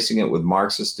 replacing it with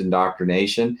Marxist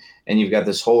indoctrination. And you've got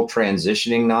this whole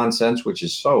transitioning nonsense, which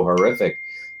is so horrific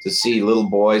to see little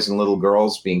boys and little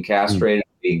girls being castrated,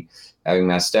 having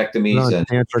mastectomies and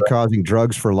cancer-causing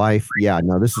drugs for life. Yeah,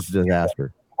 no, this is a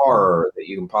disaster. Horror that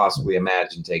you can possibly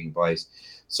imagine taking place.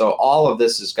 So all of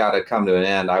this has got to come to an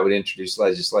end. I would introduce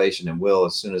legislation and will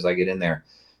as soon as I get in there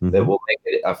that will make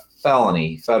it a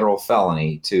felony, federal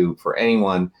felony for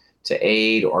anyone to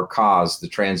aid or cause the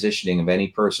transitioning of any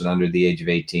person under the age of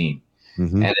 18.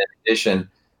 And in addition,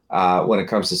 when it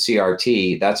comes to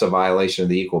CRT, that's a violation of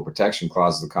the Equal Protection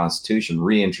Clause of the Constitution,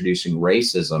 reintroducing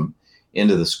racism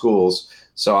into the schools.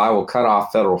 So I will cut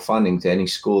off federal funding to any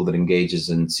school that engages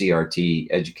in CRT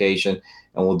education,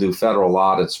 and we'll do federal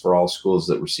audits for all schools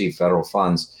that receive federal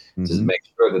funds to make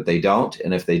sure that they don't.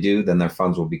 And if they do, then their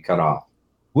funds will be cut off.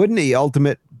 Wouldn't the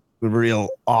ultimate real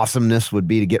awesomeness would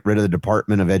be to get rid of the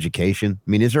Department of Education? I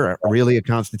mean, is there really a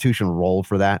constitutional role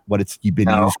for that? What you've been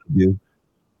used to do?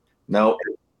 No.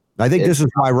 I think this is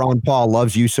why Ron Paul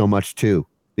loves you so much too,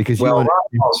 because Ron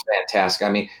Paul's fantastic.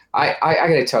 I mean, I got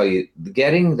to tell you,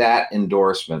 getting that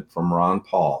endorsement from Ron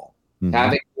Paul,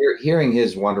 hearing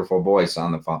his wonderful voice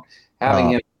on the phone,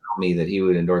 having him tell me that he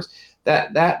would endorse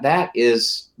that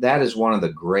is one of the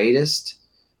greatest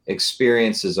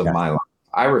experiences of my life.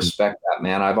 I respect that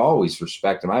man. I've always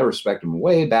respected him. I respect him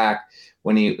way back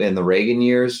when in the Reagan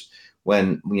years,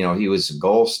 when he was a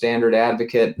gold standard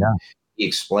advocate. Yeah. He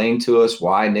explained to us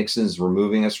why Nixon's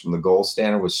removing us from the gold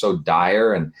standard was so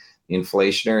dire, and the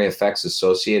inflationary effects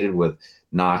associated with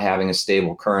not having a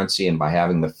stable currency and by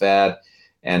having the Fed.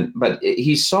 But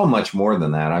he's so much more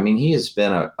than that. I mean, he has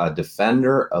been a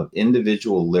defender of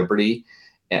individual liberty,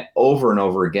 and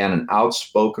over again, an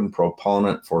outspoken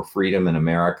proponent for freedom in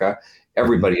America.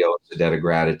 Everybody owes a debt of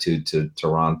gratitude to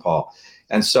Ron Paul.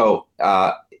 And so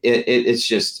it's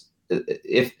just,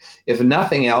 if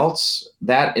nothing else,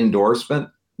 that endorsement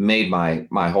made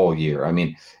my whole year. I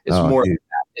mean, it's more than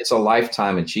that. It's a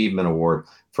lifetime achievement award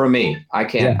for me. I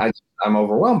can't, I'm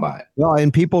overwhelmed by it. Well,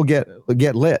 and people get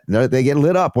lit. They get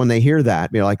lit up when they hear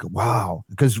that. You're like, wow,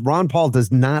 because Ron Paul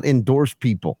does not endorse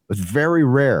people. It's very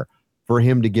rare for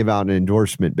him to give out an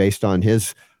endorsement based on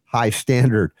his high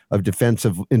standard of defense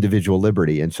of individual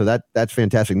liberty. And so that's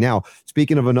fantastic. Now,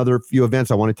 speaking of another few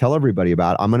events I want to tell everybody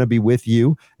about, I'm going to be with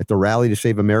you at the Rally to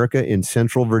Save America in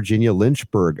Central Virginia,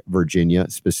 Lynchburg, Virginia,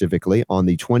 specifically on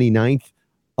the 29th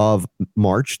of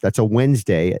March. That's a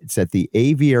Wednesday. It's at the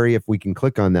Aviary. If we can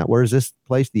click on that. Where is this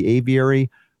place? The Aviary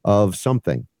of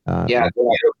something.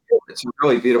 It's a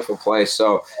really beautiful place.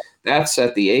 So that's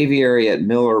at the Aviary at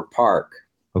Miller Park.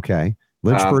 Okay.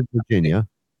 Lynchburg, Virginia.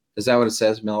 Is that what it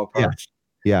says, Miller Park?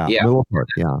 Yeah. Miller Park,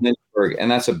 yeah. Lynchburg,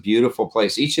 and that's a beautiful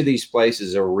place. Each of these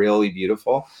places are really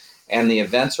beautiful, and the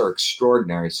events are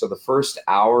extraordinary. So the first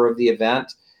hour of the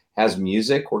event has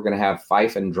music. We're going to have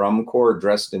fife and drum corps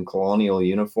dressed in colonial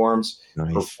uniforms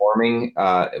performing.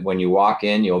 When you walk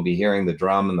in, you'll be hearing the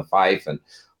drum and the fife and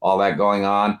all that going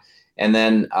on. And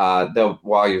then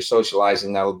while you're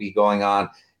socializing, that'll be going on.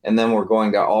 And then we're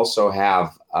going to also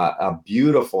have a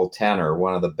beautiful tenor,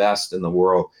 one of the best in the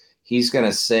world. He's going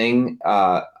to sing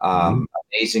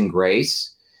Amazing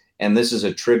Grace. And this is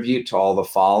a tribute to all the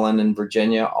fallen in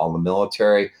Virginia, all the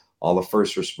military, all the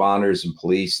first responders and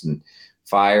police and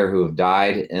fire who have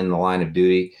died in the line of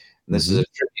duty. And this is a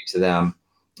tribute to them.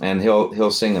 And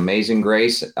he'll sing Amazing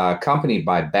Grace, accompanied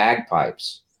by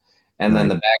bagpipes. And then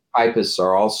the bagpipists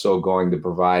are also going to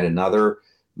provide another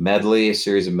medley, a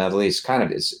series of medleys. I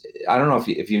don't know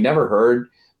if you've never heard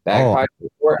bagpipes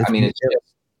before. I mean, it's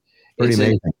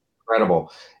amazing.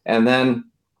 Incredible. And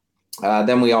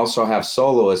then we also have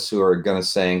soloists who are going to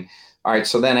sing. All right.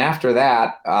 So then after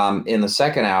that, in the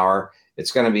second hour,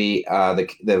 it's going to be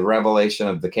the revelation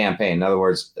of the campaign. In other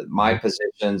words, my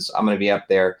positions. I'm going to be up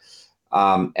there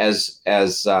as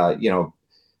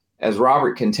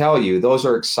Robert can tell you. Those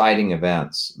are exciting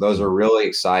events. Those are really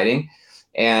exciting.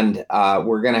 And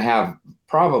we're going to have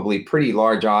probably pretty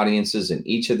large audiences in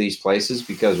each of these places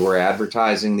because we're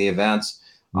advertising the events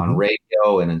on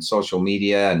radio and in social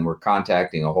media, and we're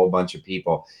contacting a whole bunch of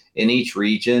people in each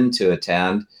region to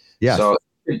attend. Yes. So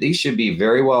these should be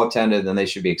very well attended, and they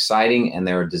should be exciting, and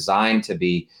they're designed to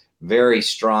be very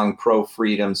strong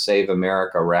pro-freedom, Save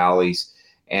America rallies,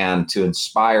 and to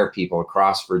inspire people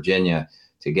across Virginia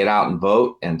to get out and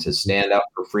vote and to stand up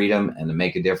for freedom and to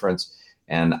make a difference.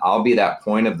 And I'll be that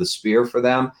point of the spear for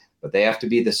them, but they have to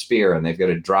be the spear, and they've got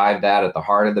to drive that at the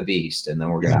heart of the beast. And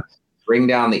then we're going to bring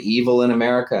down the evil in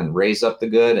America and raise up the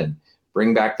good and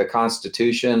bring back the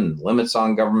Constitution, limits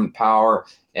on government power,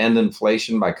 end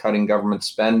inflation by cutting government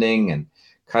spending and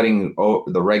cutting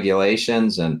the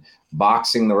regulations and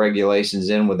boxing the regulations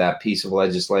in with that piece of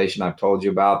legislation I've told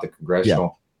you about, the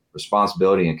Congressional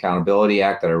Responsibility and Accountability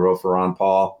Act that I wrote for Ron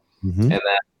Paul. And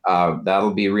then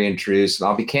that'll be reintroduced. And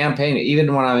I'll be campaigning.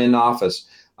 Even when I'm in office,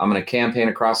 I'm going to campaign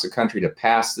across the country to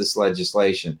pass this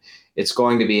legislation. It's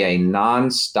going to be a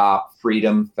nonstop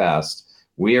freedom fest.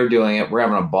 We are doing it. We're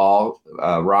having a ball.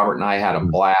 Robert and I had a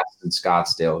blast in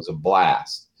Scottsdale. It was a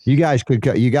blast. You guys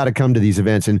you got to come to these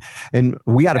events, and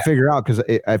we got to figure out, because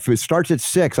if it starts at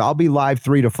 6, I'll be live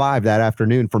 3 to 5 that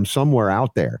afternoon from somewhere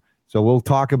out there. So we'll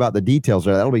talk about the details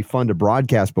there. That'll be fun to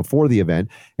broadcast before the event.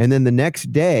 And then the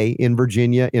next day in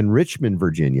Virginia, in Richmond,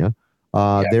 Virginia,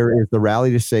 There is the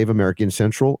Rally to Save America in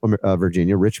Central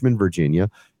Virginia, Richmond, Virginia,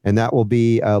 and that will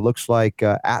be looks like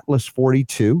Atlas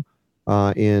 42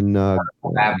 in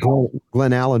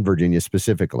Glen Allen, Virginia,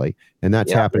 specifically, and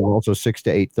that's happening also 6 to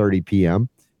 8:30 p.m.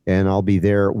 And I'll be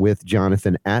there with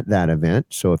Jonathan at that event.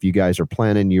 So if you guys are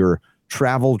planning your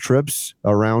travel trips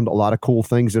around a lot of cool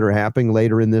things that are happening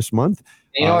later in this month,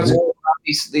 you know, it's all about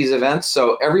these events.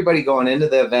 So everybody going into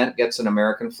the event gets an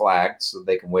American flag so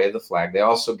they can wave the flag. They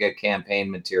also get campaign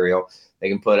material. They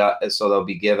can put up, so they'll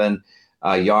be given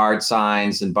yard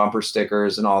signs and bumper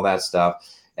stickers and all that stuff.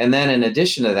 And then in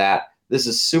addition to that, this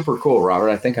is super cool, Robert.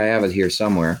 I think I have it here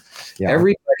somewhere. Yeah.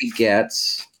 Everybody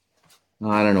gets,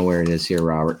 I don't know where it is here,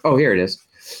 Robert. Oh, here it is.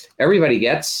 Everybody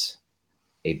gets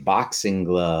a boxing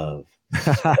glove.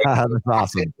 That's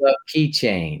awesome.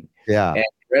 Keychain. Yeah. And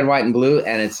red, white, and blue,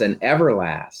 and it's an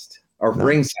Everlast or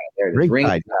ringside. There it is.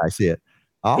 Ringside. I see it.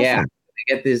 Awesome. Yeah.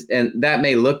 Get this, and that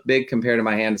may look big compared to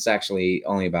my hand. It's actually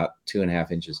only about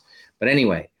 2.5 inches. But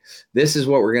anyway, this is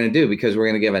what we're going to do, because we're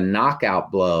going to give a knockout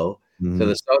blow to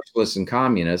the socialists and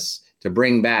communists to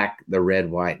bring back the red,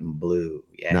 white, and blue.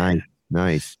 Yeah.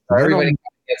 Nice. So everybody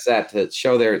gets that to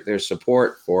show their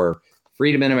support for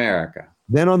freedom in America.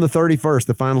 Then on the 31st,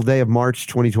 the final day of March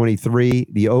 2023,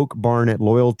 the Oak Barn at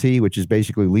Loyalty, which is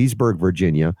basically Leesburg,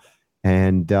 Virginia.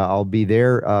 And I'll be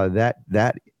there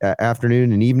that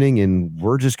afternoon and evening, and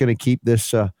we're just going to keep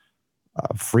this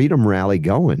freedom rally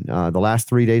going the last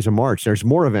 3 days of March. There's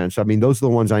more events. I mean, those are the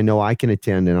ones I know I can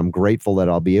attend, and I'm grateful that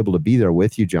I'll be able to be there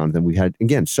with you, Jonathan. We had,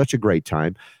 again, such a great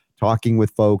time talking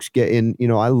with folks.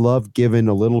 I love giving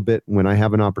a little bit when I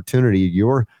have an opportunity,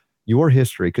 your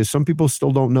history, because some people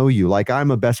still don't know you. Like,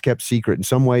 I'm a best kept secret. In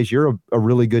some ways, you're a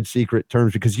really good secret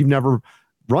terms, because you've never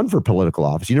run for political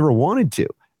office. You never wanted to.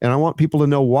 And I want people to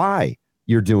know why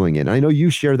you're doing it. And I know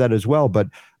you share that as well, but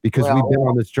because we've been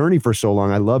on this journey for so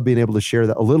long, I love being able to share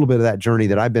a little bit of that journey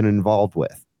that I've been involved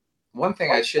with. One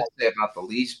thing I should say about the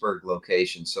Leesburg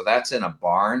location, so that's in a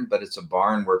barn, but it's a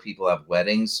barn where people have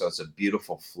weddings. So it's a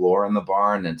beautiful floor in the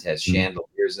barn, and it has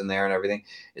chandeliers in there and everything.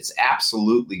 It's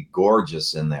absolutely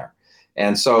gorgeous in there.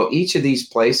 And so each of these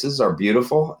places are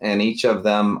beautiful, and each of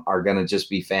them are going to just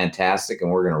be fantastic,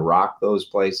 and we're going to rock those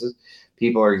places.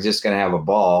 People are just going to have a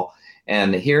ball.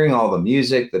 And hearing all the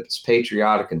music that's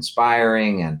patriotic,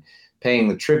 inspiring, and paying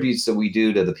the tributes that we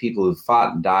do to the people who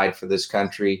fought and died for this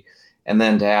country, and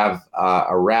then to have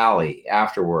a rally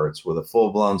afterwards with a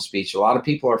full-blown speech. A lot of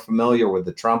people are familiar with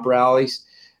the Trump rallies,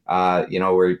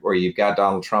 where you've got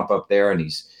Donald Trump up there and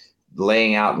he's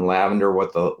laying out in lavender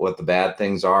what the bad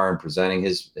things are and presenting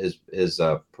his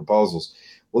proposals.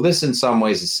 Well, this in some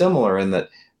ways is similar in that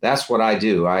that's what I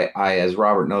do. I, as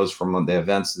Robert knows from the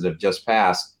events that have just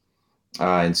passed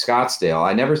in Scottsdale,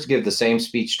 I never give the same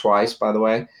speech twice, by the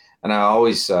way. And I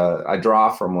always I draw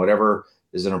from whatever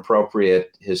is an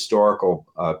appropriate historical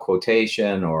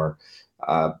quotation or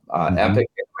epic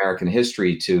in American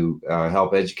history to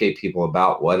help educate people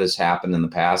about what has happened in the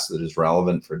past that is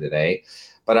relevant for today.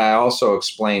 But I also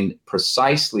explain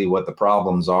precisely what the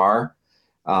problems are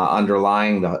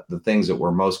underlying the things that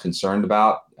we're most concerned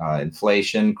about: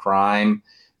 inflation, crime,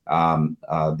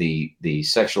 the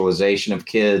sexualization of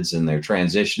kids and their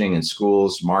transitioning in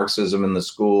schools, Marxism in the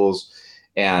schools,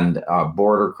 and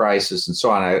border crisis, and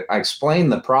so on. I explain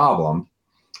the problem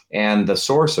and the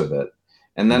source of it,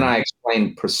 and then I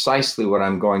explain precisely what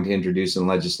I'm going to introduce in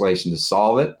legislation to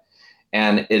solve it.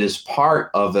 And it is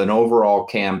part of an overall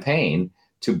campaign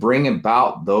to bring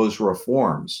about those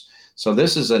reforms. So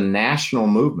this is a national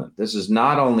movement. This is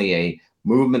not only a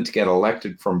movement to get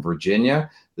elected from Virginia.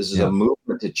 This is a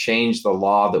movement to change the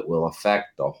law that will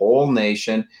affect the whole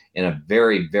nation in a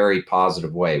very, very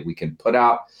positive way. We can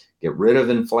get rid of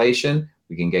inflation.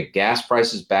 We can get gas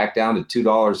prices back down to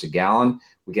 $2 a gallon.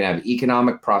 We can have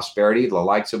economic prosperity, the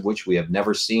likes of which we have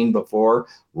never seen before,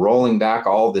 rolling back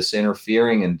all this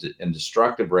interfering and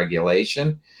destructive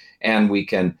regulation. And we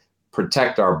can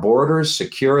protect our borders,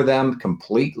 secure them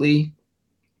completely.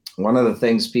 One of the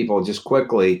things, people, just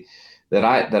quickly, that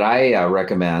I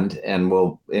recommend and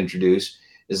will introduce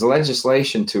is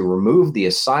legislation to remove the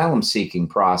asylum-seeking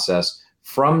process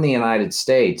from the United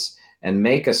States and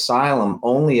make asylum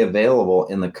only available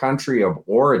in the country of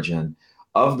origin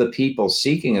of the people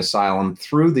seeking asylum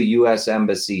through the U.S.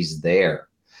 embassies there.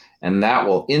 And that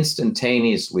will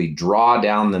instantaneously draw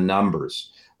down the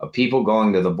numbers of people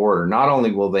going to the border. Not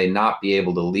only will they not be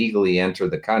able to legally enter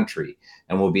the country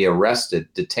and will be arrested,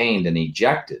 detained, and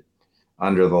ejected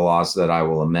under the laws that I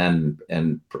will amend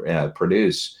and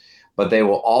produce, but they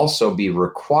will also be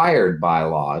required by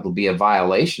law. It'll be a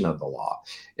violation of the law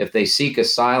if they seek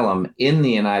asylum in the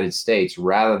United States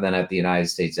rather than at the United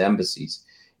States embassies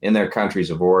in their countries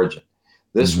of origin.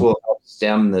 This will help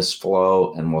stem this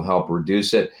flow and will help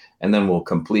reduce it. And then we'll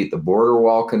complete the border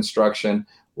wall construction.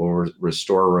 We'll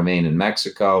restore remain in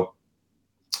Mexico.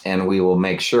 And we will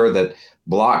make sure that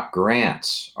block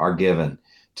grants are given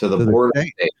to the border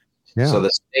states. Yeah. So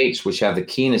the states which have the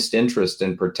keenest interest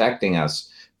in protecting us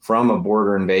from a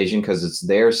border invasion, because it's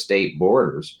their state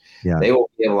borders, they will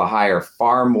be able to hire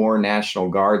far more National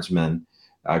Guardsmen,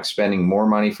 expending more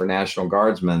money for National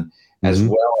Guardsmen, as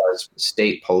well as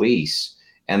state police.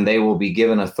 And they will be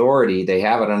given authority. They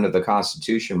have it under the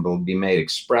Constitution, but will be made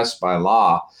express by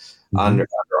law under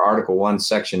Article 1,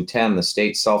 Section 10, the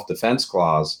State Self-Defense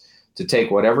Clause, to take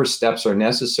whatever steps are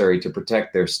necessary to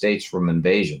protect their states from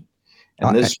invasion.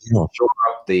 And this will shore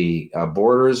up the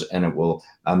borders, and it will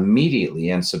immediately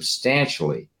and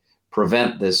substantially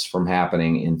prevent this from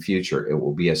happening in future. It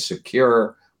will be a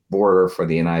secure border for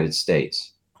the United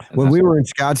States. And when we were in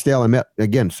Scottsdale, I met,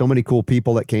 again, so many cool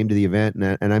people that came to the event,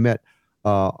 and I met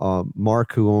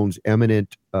Mark, who owns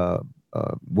Eminent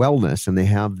Wellness, and they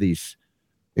have these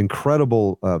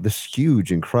incredible, this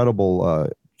huge, incredible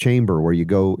chamber where you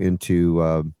go into,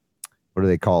 what do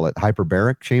they call it?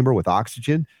 Hyperbaric chamber with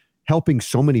oxygen, helping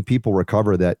so many people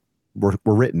recover that were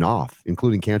written off,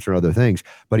 including cancer and other things.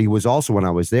 But he was also, when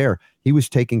I was there, he was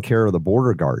taking care of the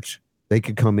border guards. They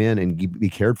could come in and be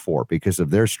cared for because of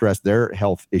their stress, their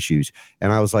health issues.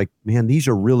 And I was like, man, these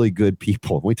are really good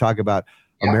people. We talk about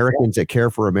Americans that care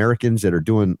for Americans that are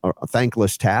doing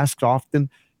thankless tasks often.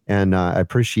 And I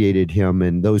appreciated him.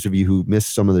 And those of you who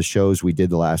missed some of the shows we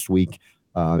did the last week,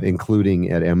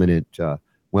 including at Eminent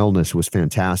Wellness, was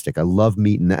fantastic. I love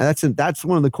meeting that. That's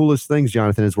one of the coolest things,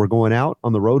 Jonathan, is we're going out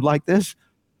on the road like this.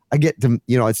 I get to,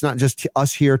 it's not just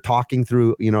us here talking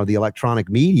through, the electronic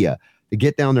media, to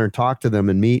get down there and talk to them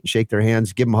and meet, shake their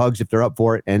hands, give them hugs if they're up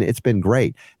for it. And it's been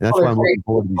great. And that's why I'm looking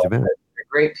forward to these events. They're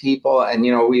great people. And,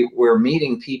 we're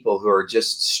meeting people who are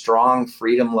just strong,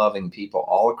 freedom-loving people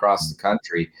all across the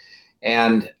country.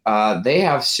 And they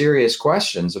have serious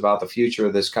questions about the future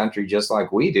of this country, just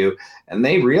like we do. And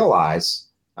they realize,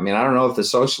 I don't know if the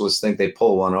socialists think they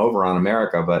pull one over on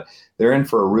America, but they're in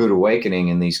for a rude awakening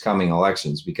in these coming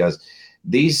elections, because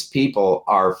these people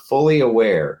are fully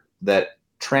aware that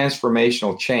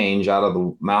transformational change out of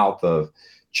the mouth of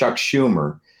Chuck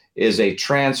Schumer is a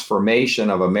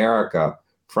transformation of America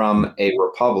from a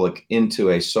republic into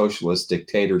a socialist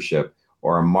dictatorship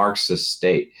or a Marxist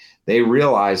state. They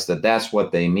realize that that's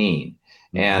what they mean.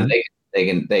 And they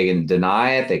can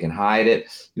deny it, they can hide it.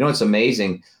 It's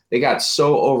amazing. They got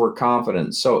so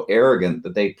overconfident, so arrogant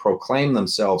that they proclaim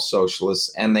themselves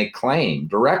socialists, and they claim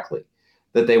directly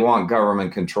that they want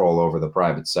government control over the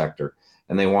private sector,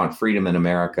 and they want freedom in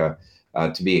America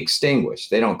to be extinguished.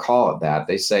 They don't call it that.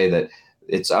 They say that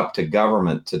it's up to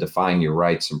government to define your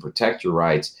rights and protect your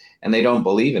rights, and they don't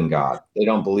believe in God. They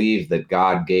don't believe that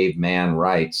God gave man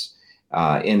rights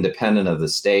independent of the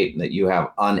state, and that you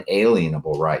have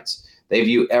unalienable rights. They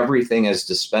view everything as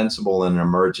dispensable in an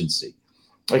emergency.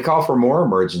 They call for more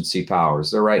emergency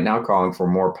powers. They're right now calling for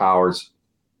more powers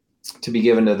to be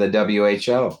given to the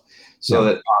WHO, so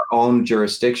that our own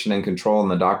jurisdiction and control in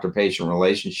the doctor-patient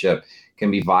relationship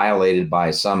can be violated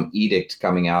by some edict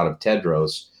coming out of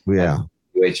Tedros.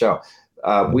 WHO.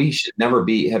 We should never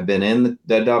have been in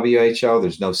the WHO.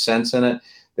 There's no sense in it.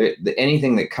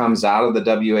 Anything that comes out of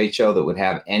the WHO that would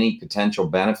have any potential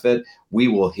benefit, we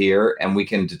will hear, and we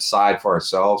can decide for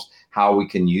ourselves how we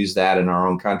can use that in our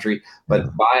own country.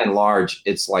 But by and large,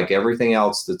 it's like everything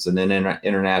else that's an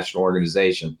international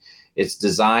organization. It's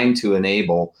designed to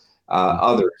enable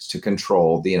others to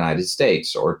control the United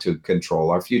States or to control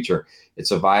our future.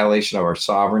 It's a violation of our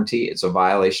sovereignty. It's a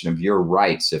violation of your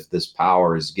rights if this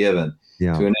power is given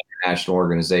to an international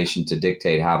organization to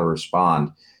dictate how to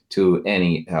respond to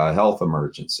any health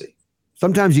emergency.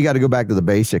 Sometimes you got to go back to the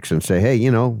basics and say, hey,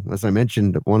 as I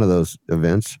mentioned at one of those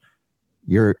events,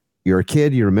 you're a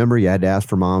kid. You remember you had to ask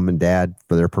for mom and dad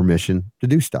for their permission to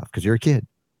do stuff because you're a kid.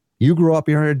 You grew up,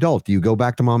 you're an adult. You go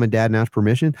back to mom and dad and ask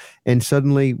permission. And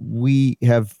suddenly we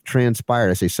have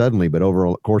transpired, I say suddenly, but over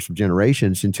a course of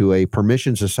generations, into a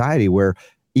permission society where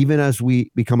even as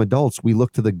we become adults, we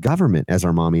look to the government as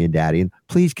our mommy and daddy. And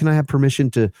please, can I have permission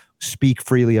to speak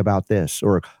freely about this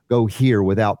or go here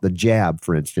without the jab,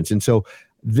 for instance? And so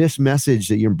this message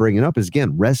that you're bringing up is,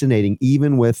 again, resonating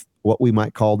even with what we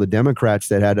might call the Democrats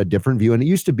that had a different view. And it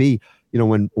used to be,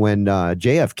 when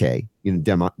JFK,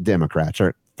 Democrats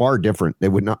are far different. They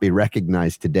would not be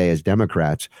recognized today as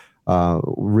Democrats,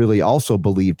 really also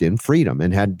believed in freedom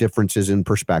and had differences in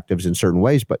perspectives in certain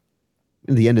ways. But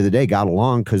at the end of the day, got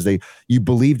along because you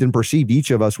believed and perceived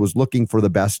each of us was looking for the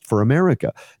best for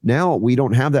America. Now we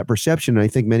don't have that perception. And I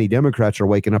think many Democrats are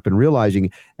waking up and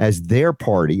realizing, as their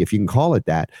party, if you can call it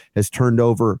that, has turned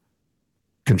over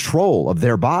control of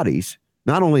their bodies,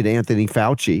 not only to Anthony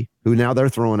Fauci, who now they're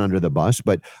throwing under the bus,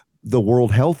 but the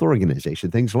World Health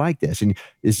Organization, things like this. And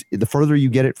the further you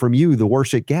get it from you, the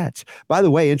worse it gets. By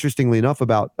the way, interestingly enough,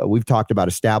 we've talked about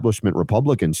establishment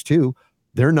Republicans too.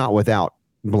 They're not without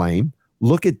blame.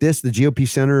 Look at this. The GOP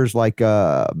senators like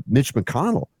Mitch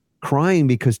McConnell crying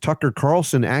because Tucker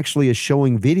Carlson actually is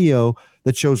showing video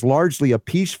that shows largely a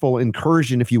peaceful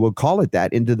incursion, if you would call it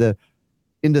that, into the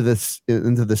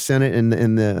Senate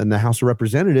and the House of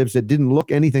Representatives that didn't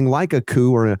look anything like a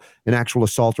coup or an actual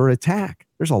assault or attack.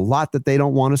 There's a lot that they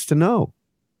don't want us to know.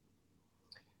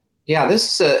 Yeah,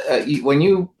 this is when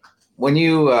you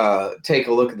take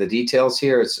a look at the details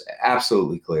here, it's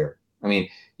absolutely clear. I mean,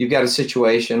 you've got a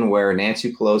situation where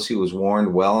Nancy Pelosi was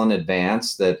warned well in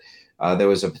advance that there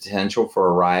was a potential for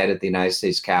a riot at the United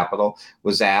States Capitol,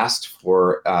 was asked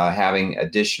for having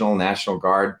additional National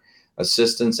Guard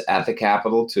assistance at the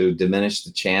Capitol to diminish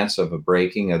the chance of a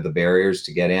breaking of the barriers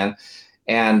to get in.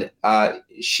 And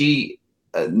she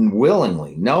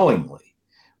willingly, knowingly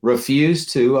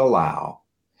refused to allow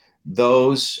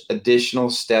those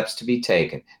additional steps to be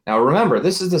taken. Now, remember,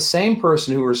 this is the same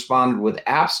person who responded with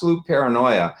absolute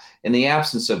paranoia in the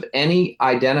absence of any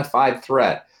identified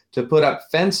threat to put up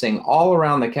fencing all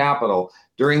around the Capitol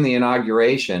during the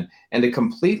inauguration and to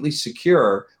completely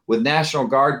secure with National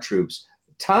Guard troops,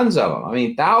 tons of them, I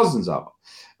mean, thousands of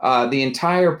them, the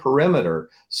entire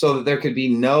perimeter so that there could be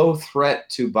no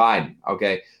threat to Biden.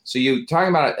 Okay, so you're talking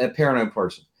about a paranoid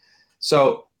person.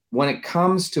 So when it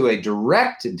comes to a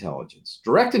direct intelligence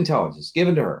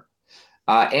given to her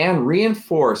and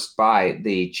reinforced by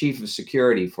the chief of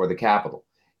security for the Capitol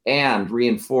and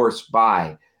reinforced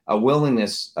by a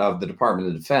willingness of the Department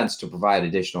of Defense to provide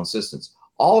additional assistance,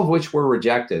 all of which were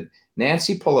rejected,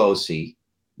 Nancy Pelosi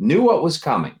knew what was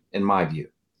coming, in my view.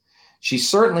 She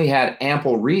certainly had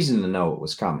ample reason to know it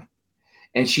was coming.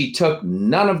 And she took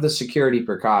none of the security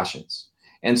precautions.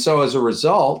 And so as a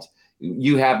result,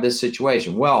 you have this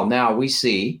situation. Well, now we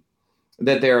see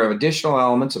that there are additional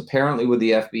elements, apparently with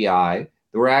the FBI,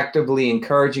 that were actively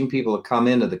encouraging people to come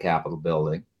into the Capitol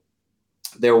building.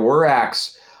 There were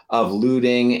acts of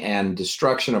looting and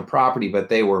destruction of property, but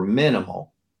they were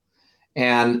minimal.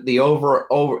 And the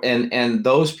and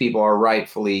those people are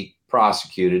rightfully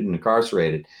prosecuted and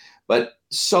incarcerated. But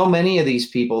so many of these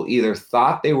people either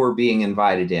thought they were being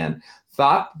invited in,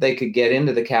 thought they could get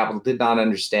into the Capitol, did not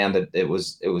understand that it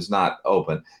was not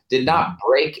open, did not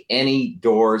break any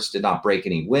doors, did not break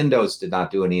any windows, did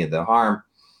not do any of the harm.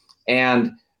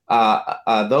 And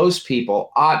those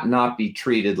people ought not be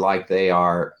treated like they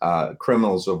are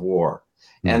criminals of war.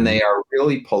 Mm-hmm. And they are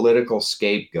really political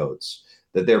scapegoats,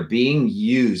 that they're being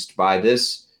used by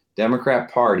this Democrat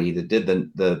Party that did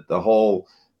the whole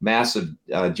massive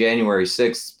January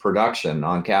 6th production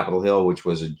on Capitol Hill, which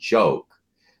was a joke.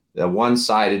 The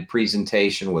one-sided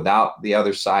presentation without the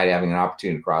other side having an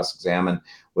opportunity to cross-examine,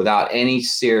 without any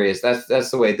serious, that's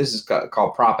the way this is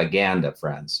called propaganda,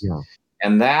 friends. Yeah.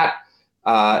 And that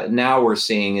now we're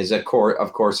seeing is, of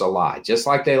course, a lie. Just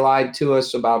like they lied to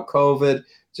us about COVID,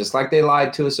 just like they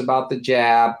lied to us about the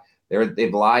jab,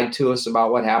 they've lied to us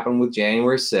about what happened with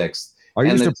January 6th. Are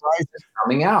you surprised it's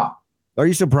coming out? Are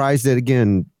you surprised that,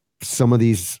 again, some of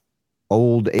these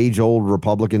age-old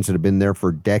Republicans that have been there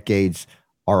for decades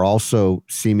are also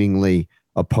seemingly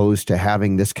opposed to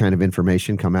having this kind of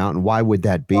information come out? And why would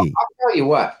that be? Well, I'll tell you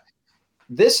what,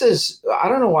 I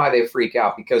don't know why they freak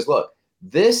out, because look,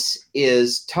 this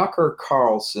is Tucker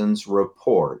Carlson's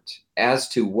report as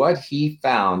to what he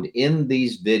found in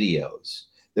these videos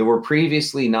that were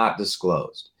previously not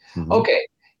disclosed. Mm-hmm. Okay,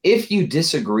 if you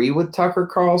disagree with Tucker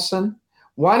Carlson,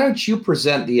 why don't you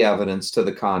present the evidence to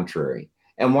the contrary?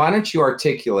 And why don't you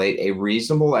articulate a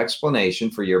reasonable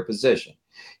explanation for your position?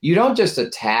 You don't just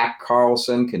attack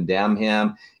Carlson, condemn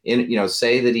him,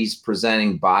 say that he's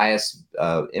presenting biased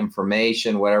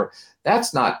information, whatever.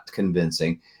 That's not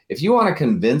convincing. If you want to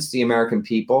convince the American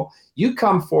people, you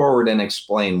come forward and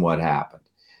explain what happened.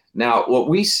 Now, what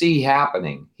we see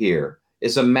happening here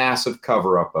is a massive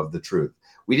cover-up of the truth.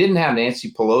 We didn't have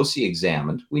Nancy Pelosi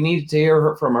examined. We needed to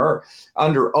hear from her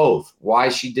under oath why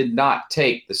she did not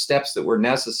take the steps that were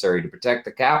necessary to protect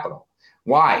the Capitol,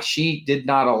 why she did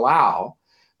not allow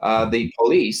the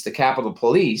police, the Capitol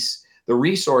Police, the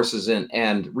resources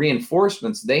and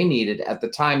reinforcements they needed at the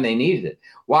time they needed it,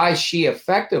 why she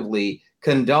effectively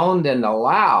condoned and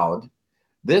allowed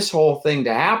this whole thing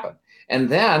to happen. And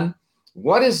then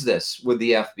What is this with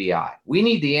the FBI? We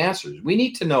need the answers. We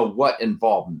need to know what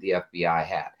involvement the FBI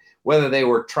had, whether they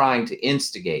were trying to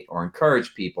instigate or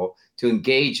encourage people to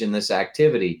engage in this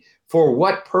activity. For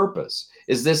what purpose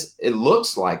is this? It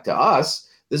looks like to us,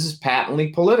 this is patently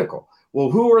political. Well,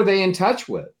 who are they in touch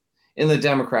with in the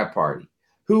Democrat Party?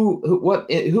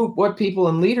 What people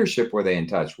in leadership were they in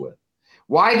touch with?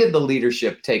 Why did the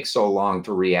leadership take so long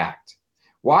to react?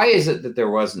 Why is it that there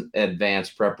wasn't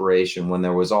advanced preparation when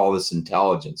there was all this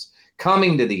intelligence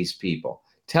coming to these people,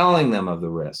 telling them of the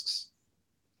risks?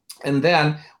 And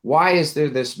then why is there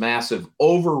this massive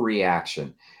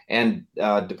overreaction and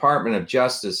Department of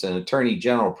Justice and Attorney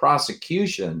General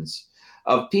prosecutions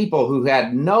of people who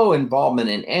had no involvement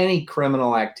in any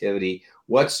criminal activity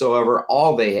whatsoever?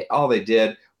 All they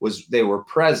did was they were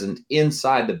present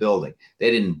inside the building.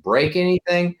 They didn't break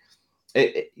anything.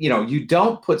 You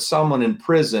don't put someone in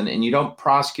prison and you don't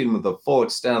prosecute them with the full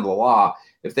extent of the law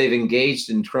if they've engaged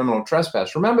in criminal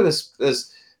trespass. Remember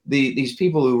these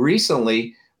people who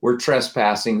recently were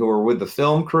trespassing, who were with the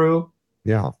film crew.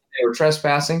 Yeah, they were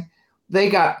trespassing. They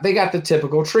got the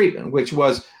typical treatment, which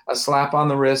was a slap on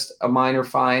the wrist, a minor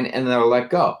fine, and they're let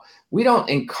go. We don't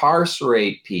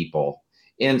incarcerate people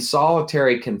in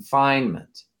solitary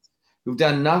confinement who've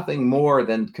done nothing more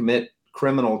than commit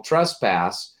criminal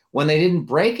trespass when they didn't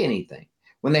break anything,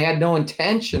 when they had no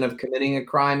intention of committing a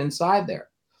crime inside there.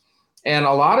 And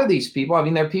a lot of these people, I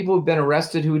mean, there are people who've been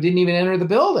arrested who didn't even enter the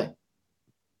building.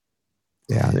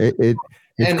 Yeah,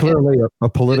 it's clearly a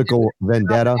political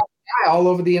vendetta. All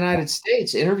over the United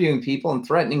States, interviewing people and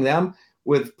threatening them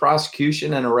with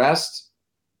prosecution and arrest.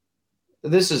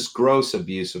 This is gross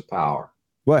abuse of power.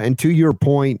 Well, and to your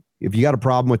point, if you got a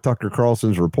problem with Tucker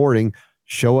Carlson's reporting,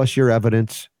 show us your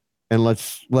evidence. And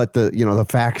let's let the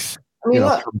facts. I mean,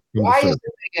 look, why is it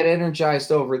they get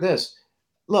energized over this?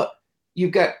 Look,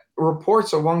 you've got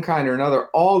reports of one kind or another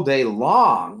all day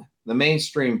long, the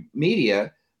mainstream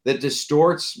media, that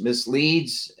distorts,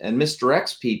 misleads, and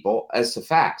misdirects people as to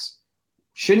facts.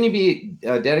 Shouldn't you be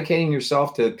dedicating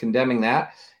yourself to condemning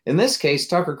that? In this case,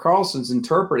 Tucker Carlson's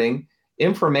interpreting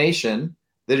information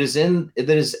that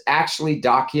is actually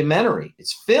documentary.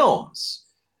 It's films.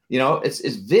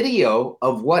 It's video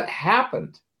of what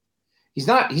happened. He's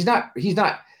not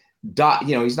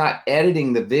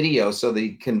editing the video so that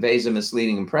he conveys a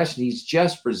misleading impression. He's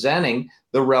just presenting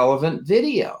the relevant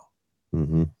video.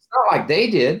 Mm-hmm. It's not like they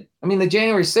did. I mean, the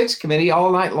January 6th committee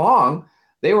all night long,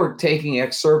 they were taking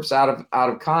excerpts out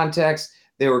of context.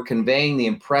 They were conveying the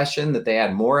impression that they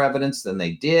had more evidence than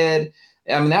they did.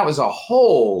 I mean, that was a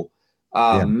whole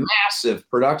massive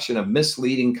production of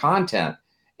misleading content.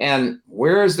 And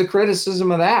where is the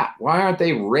criticism of that? Why aren't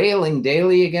they railing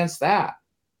daily against that?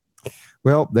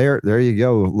 Well, there you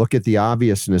go. Look at the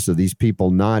obviousness of these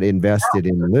people not invested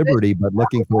in liberty, but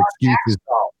looking for excuses.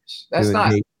 That's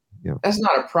not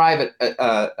a private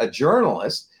a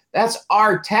journalist. That's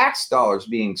our tax dollars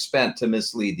being spent to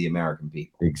mislead the American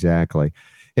people. Exactly.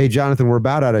 Hey, Jonathan, we're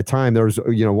about out of time. There was,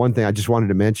 one thing I just wanted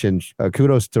to mention.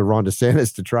 Kudos to Ron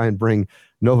DeSantis to try and bring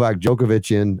Novak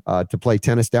Djokovic in to play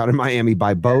tennis down in Miami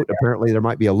by boat. Apparently, there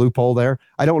might be a loophole there.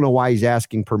 I don't know why he's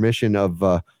asking permission of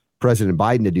President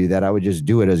Biden to do that. I would just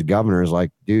do it as governor. It's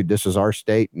like, dude, this is our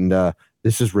state, and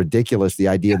this is ridiculous. The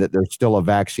idea that there's still a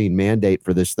vaccine mandate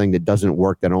for this thing that doesn't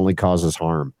work, that only causes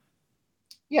harm.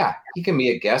 Yeah, he can be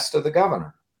a guest of the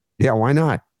governor. Yeah, why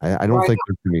not? I don't think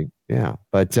there's going to be. Yeah.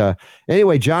 But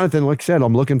anyway, Jonathan, like I said,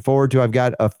 I'm looking forward to, I've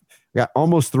got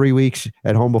almost 3 weeks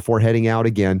at home before heading out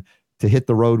again to hit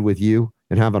the road with you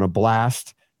and having a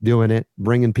blast doing it,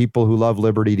 bringing people who love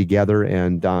liberty together.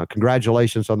 And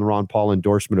congratulations on the Ron Paul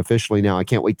endorsement officially now. I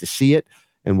can't wait to see it,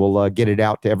 and we'll get it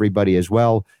out to everybody as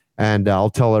well. And I'll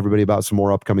tell everybody about some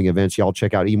more upcoming events. Y'all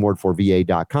check out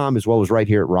emord4va.com as well as right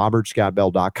here at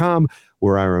robertscottbell.com,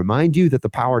 where I remind you that the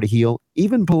power to heal,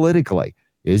 even politically,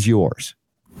 is yours.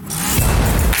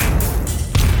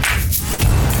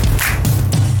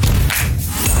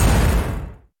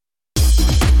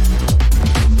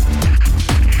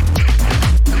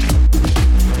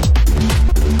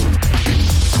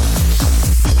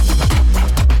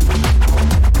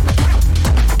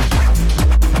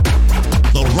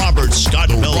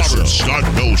 Scott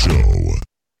Bell Show.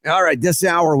 All right, this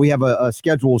hour we have a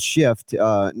scheduled shift,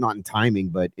 not in timing,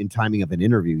 but in timing of an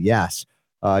interview. Yes,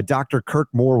 Dr. Kirk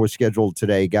Moore was scheduled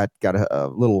today. Got a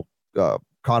little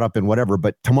caught up in whatever,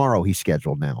 but tomorrow he's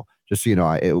scheduled now. Just so you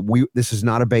know, this is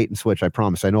not a bait and switch. I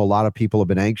promise. I know a lot of people have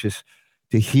been anxious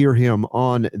to hear him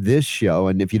on this show,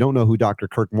 and if you don't know who Dr.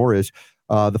 Kirk Moore is,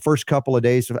 the first couple of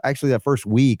days, actually that first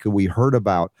week, we heard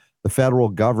about the federal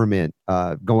government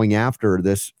going after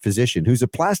this physician who's a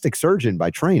plastic surgeon by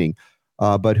training,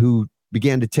 but who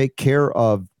began to take care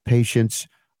of patients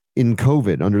in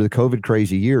COVID, under the COVID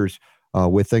crazy years,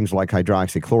 with things like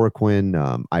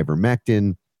hydroxychloroquine,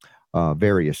 ivermectin,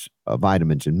 various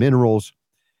vitamins and minerals.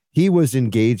 He was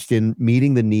engaged in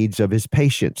meeting the needs of his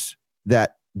patients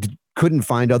that couldn't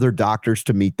find other doctors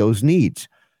to meet those needs.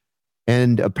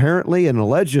 And apparently and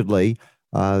allegedly,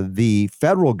 the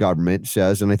federal government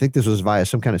says, and I think this was via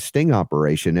some kind of sting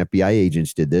operation, FBI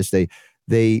agents did this,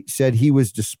 they said he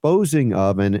was disposing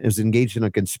of and is engaged in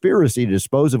a conspiracy to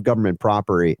dispose of government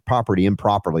property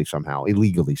improperly somehow,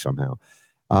 illegally somehow,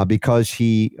 because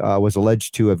he was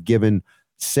alleged to have given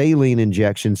saline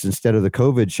injections instead of the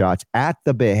COVID shots at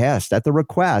the behest, at the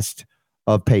request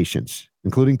of patients,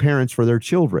 including parents for their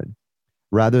children,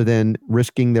 rather than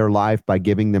risking their life by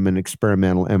giving them an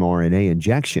experimental mRNA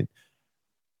injection.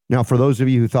 Now, for those of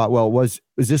you who thought, well, was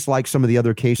this like some of the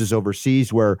other cases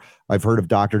overseas where I've heard of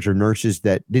doctors or nurses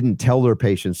that didn't tell their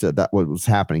patients that what was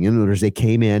happening? In other words, they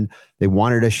came in, they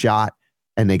wanted a shot,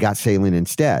 and they got saline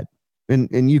instead.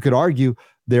 And you could argue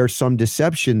there's some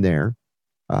deception there,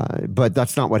 but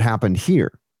that's not what happened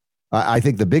here. I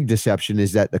think the big deception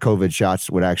is that the COVID shots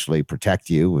would actually protect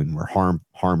you and were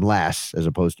harmless as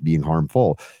opposed to being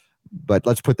harmful. But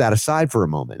let's put that aside for a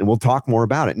moment, and we'll talk more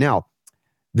about it. Now,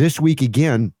 this week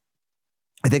again,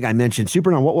 I think I mentioned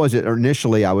Supernon. What was it?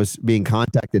 Initially, I was being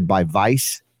contacted by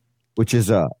Vice, which is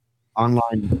a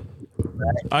online.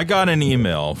 I got an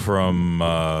email from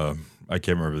I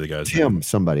can't remember the guy's name.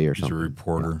 Somebody or He's something. a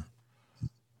reporter.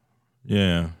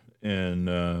 Yeah,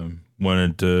 and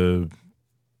wanted to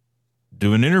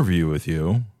do an interview with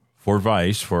you for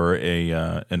Vice for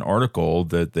an article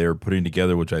that they're putting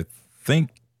together, which I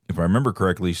think, if I remember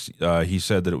correctly, he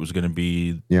said that it was going to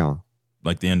be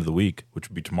like the end of the week, which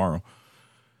would be tomorrow,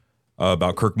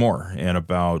 about Kirk Moore and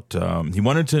about he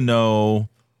wanted to know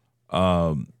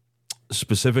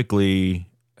specifically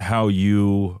how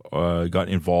you got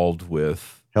involved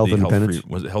with Health Independence.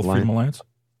 Was it Health Freedom Alliance?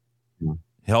 Yeah.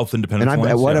 Health Independence and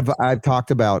Alliance. I've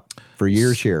talked about for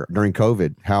years here during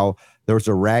COVID, how there was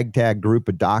a ragtag group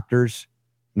of doctors,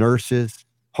 nurses,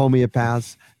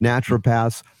 homeopaths,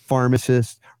 naturopaths,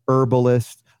 pharmacists,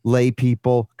 herbalists, lay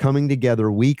people coming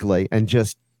together weekly and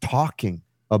just talking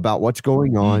about what's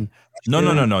going on.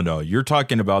 No. You're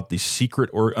talking about the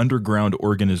secret or underground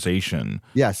organization.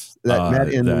 Yes, that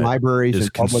met in that libraries is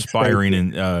and public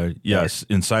conspiring spaces.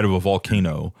 inside of a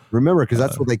volcano. Remember, because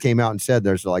that's what they came out and said.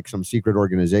 There's like some secret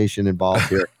organization involved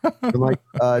here. I'm like,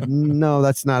 no,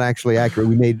 that's not actually accurate.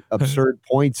 We made absurd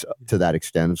points to that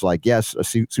extent. It's like, yes, a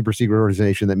super secret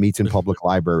organization that meets in public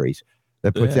libraries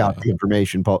that puts out the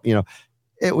information.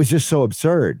 It was just so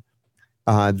absurd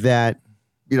that,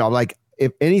 like,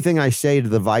 if anything I say to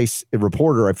the Vice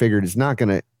reporter, I figured it's not going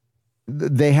to,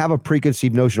 they have a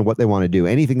preconceived notion of what they want to do.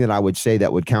 Anything that I would say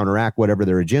that would counteract whatever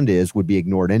their agenda is would be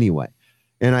ignored anyway.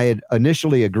 And I had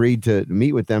initially agreed to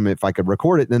meet with them if I could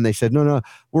record it. Then they said, no,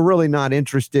 we're really not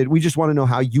interested. We just want to know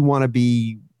how you want to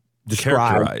be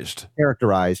described,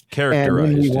 characterized. And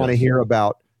then we want to hear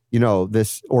about,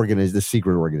 this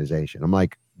secret organization. I'm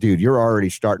like, dude, you're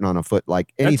already starting on a foot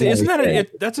like anything.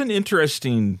 That's an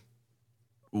interesting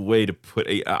way to put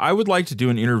it. I would like to do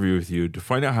an interview with you to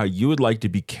find out how you would like to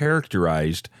be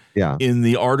characterized in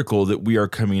the article that we are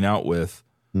coming out with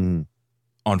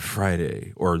on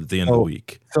Friday or at the end of the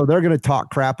week. So they're going to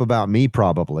talk crap about me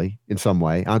probably in some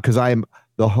way because I am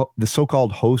the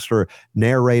so-called host or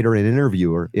narrator and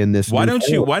interviewer in this. Why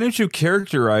don't you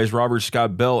characterize Robert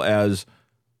Scott Bell as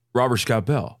Robert Scott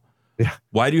Bell? Yeah.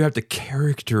 Why do you have to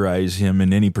characterize him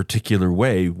in any particular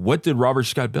way? What did Robert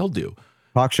Scott Bell do?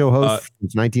 Talk show host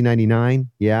since 1999.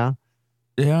 Yeah.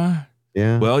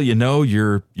 Well,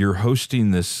 you're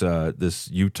hosting this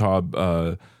Utah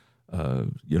documentary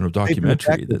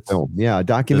that's documentary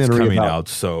that's coming out.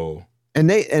 So and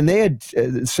they had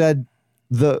said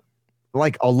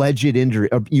alleged injury.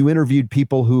 You interviewed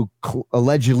people who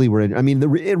allegedly were in. I mean,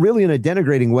 really in a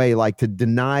denigrating way, like to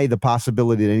deny the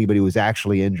possibility that anybody was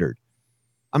actually injured.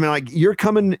 I mean, like you're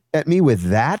coming at me with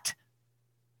that.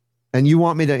 And you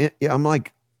want me to, I'm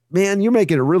like, man, you're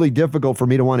making it really difficult for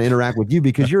me to want to interact with you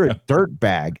because you're a dirt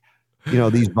bag.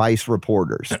 These Vice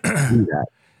reporters do that.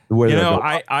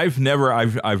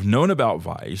 I've known about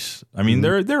Vice. I mean,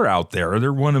 they're out there.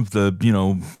 They're one of the,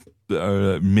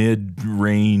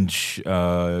 mid-range,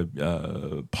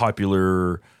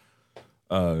 popular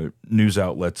news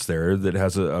outlets there that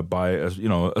has a bias,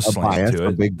 a slant to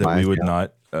it that we would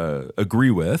not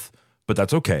agree with, but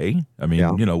that's okay. I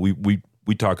mean,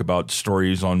 we talk about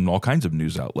stories on all kinds of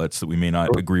news outlets that we may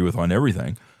not agree with on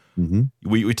everything. Mm-hmm.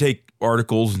 We take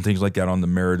articles and things like that on the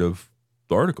merit of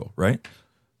the article, right?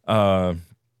 But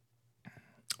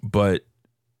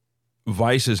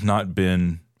Vice has not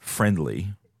been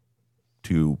friendly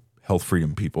to health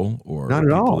freedom people or Not at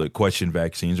people all. that question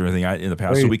vaccines or anything in the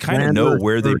past. Very So we kind of know slanderous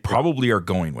where they version. probably are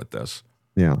going with this,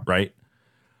 Yeah. right?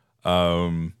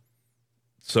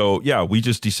 So yeah, we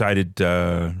just decided,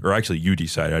 or actually you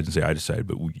decided, I didn't say I decided,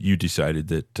 but you decided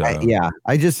that,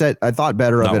 I just said, I thought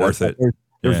better of not it. worth it.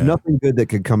 There's Yeah. nothing good that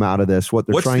could come out of this. What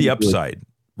they're what's trying the to do is- upside?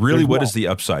 Really, There's what no- is the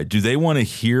upside? Do they want to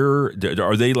hear?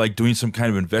 Are they like doing some kind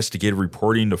of investigative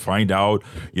reporting to find out,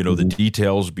 the Mm-hmm.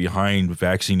 details behind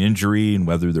vaccine injury and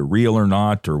whether they're real or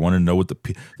not, or want to know what the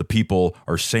people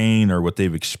are saying or what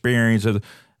they've experienced?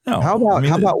 No. How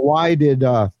about why did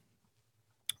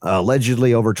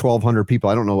allegedly over 1,200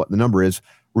 people, I don't know what the number is,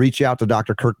 reach out to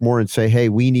Dr. Kirk Moore and say, hey,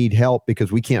 we need help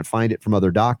because we can't find it from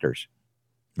other doctors?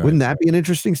 Right. Wouldn't that be an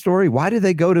interesting story? Why did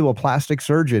they go to a plastic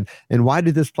surgeon? And why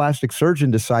did this plastic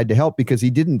surgeon decide to help? Because he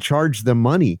didn't charge them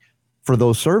money for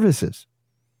those services.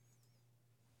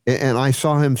 And I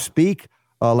saw him speak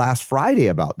last Friday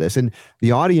about this. And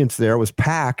the audience there was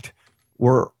packed,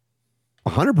 were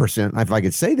 100%, if I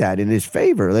could say that, in his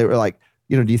favor. They were like,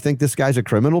 do you think this guy's a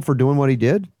criminal for doing what he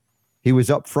did? He was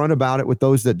upfront about it with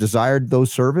those that desired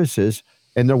those services.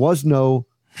 And there was no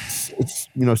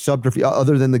subterfuge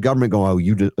other than the government going, oh,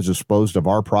 you disposed of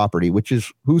our property, which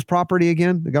is whose property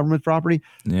again? The government's property.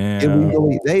 Yeah,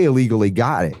 they illegally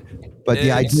got it. But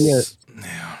the idea,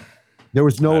 there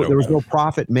was no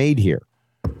profit made here.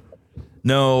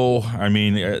 No, I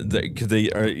mean, could they?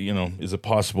 Is it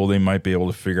possible they might be able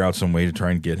to figure out some way to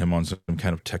try and get him on some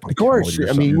kind of technicality? Of course, or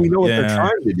I mean, we know what they're Yeah.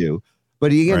 trying to do.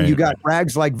 But again, Right. you got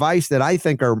rags like Vice that I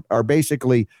think are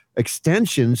basically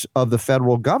extensions of the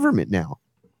federal government now.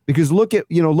 Because look at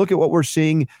what we're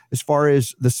seeing as far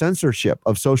as the censorship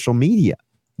of social media.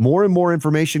 More and more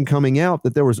information coming out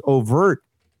that there was overt.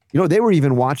 They were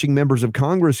even watching members of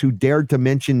Congress who dared to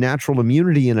mention natural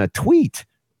immunity in a tweet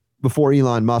before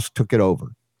Elon Musk took it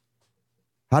over.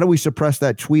 How do we suppress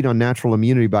that tweet on natural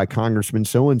immunity by Congressman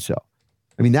so-and-so?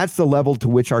 I mean, that's the level to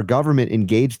which our government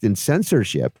engaged in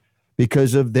censorship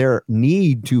because of their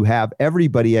need to have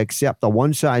everybody accept the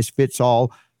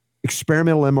one-size-fits-all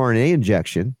experimental mRNA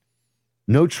injection,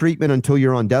 no treatment until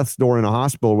you're on death's door in a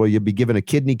hospital where you'll be given a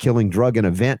kidney-killing drug, an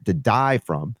event to die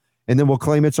from, and then we'll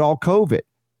claim it's all COVID.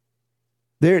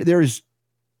 There's,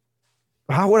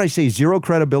 how would I say, zero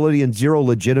credibility and zero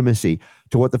legitimacy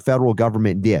to what the federal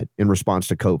government did in response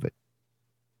to COVID.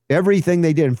 Everything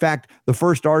they did. In fact, the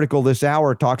first article this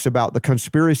hour talks about the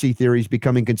conspiracy theories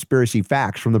becoming conspiracy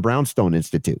facts from the Brownstone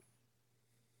Institute.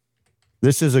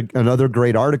 This is another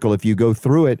great article. If you go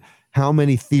through it, how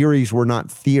many theories were not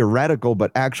theoretical,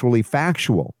 but actually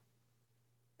factual.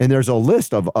 And there's a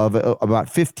list of about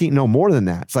 15, no more than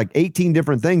that. It's like 18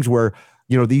 different things where,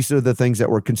 these are the things that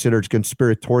were considered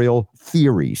conspiratorial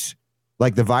theories.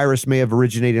 Like the virus may have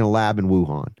originated in a lab in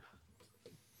Wuhan.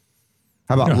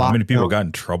 How about how many people got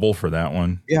in trouble for that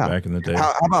one back in the day?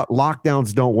 How about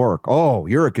lockdowns don't work? Oh,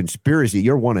 you're a conspiracy.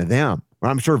 You're one of them.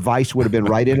 I'm sure Vice would have been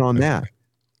right in on that.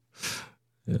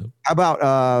 Yeah. How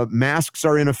about masks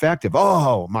are ineffective?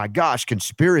 Oh, my gosh,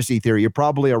 conspiracy theory. You're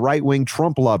probably a right-wing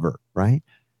Trump lover, right?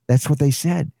 That's what they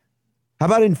said. How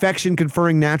about infection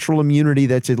conferring natural immunity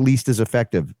that's at least as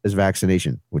effective as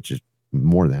vaccination, which is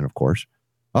more than, of course.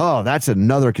 Oh, that's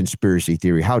another conspiracy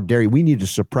theory. How dare you? We need to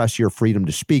suppress your freedom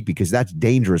to speak because that's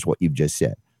dangerous what you've just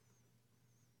said.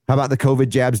 How about the COVID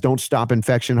jabs don't stop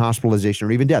infection, hospitalization,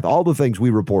 or even death? All the things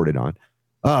we reported on.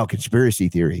 Oh, conspiracy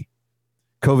theory.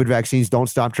 COVID vaccines don't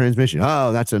stop transmission.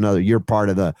 Oh, that's another. You're part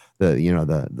of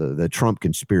the Trump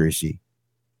conspiracy.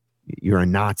 You're a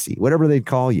Nazi, whatever they'd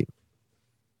call you.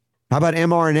 How about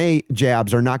mRNA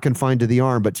jabs are not confined to the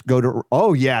arm, but go to,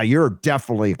 oh yeah, you're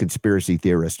definitely a conspiracy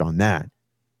theorist on that.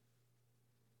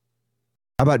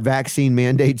 How about vaccine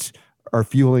mandates are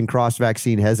fueling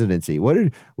cross-vaccine hesitancy? What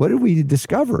did we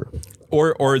discover?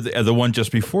 Or the one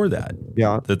just before that.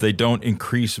 Yeah. That they don't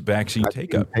increase vaccine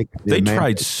take-up. They mandate.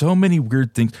 tried so many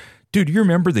weird things. Dude, you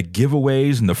remember the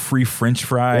giveaways and the free French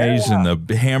fries and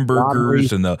the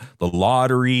hamburgers and the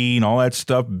lottery and all that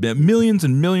stuff? Millions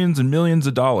and millions and millions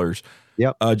of dollars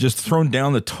just thrown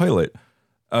down the toilet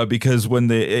because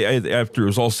when after it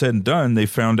was all said and done, they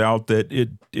found out that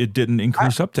it didn't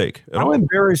increase uptake at all. How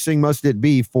embarrassing must it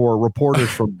be for reporters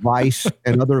from Vice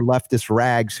and other leftist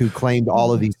rags who claimed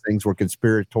all of these things were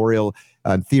conspiratorial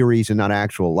theories and not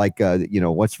actual, like,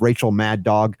 what's Rachel Mad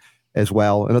Dog as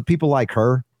well. And people like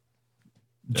her.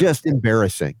 Just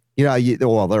embarrassing.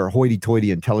 They're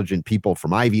hoity-toity intelligent people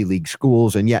from Ivy League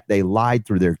schools, and yet they lied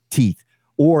through their teeth,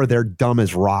 or they're dumb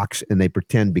as rocks, and they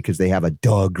pretend because they have a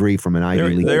degree from an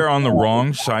Ivy League. They're on the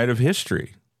wrong side of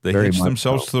history. They Very hitched much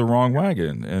themselves so. to the wrong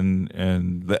wagon,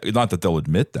 and not that they'll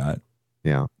admit that.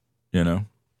 Yeah. You know,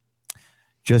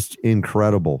 just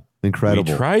incredible.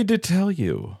 Incredible. We tried to tell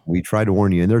you. We tried to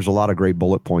warn you. And there's a lot of great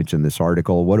bullet points in this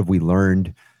article. What have we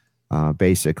learned?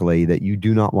 Basically, that you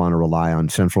do not want to rely on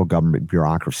central government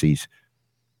bureaucracies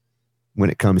when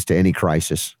it comes to any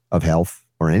crisis of health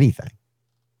or anything.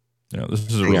 Yeah, this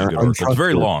is a really good article. It's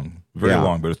very long,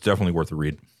 but it's definitely worth a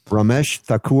read. Ramesh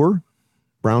Thakur,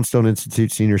 Brownstone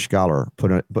Institute senior scholar,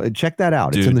 but check that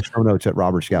out. Dude, it's in the show notes at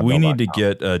Robert Scott. We need to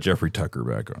get Jeffrey Tucker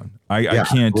back on. I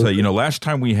can't tell you. Last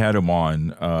time we had him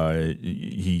on,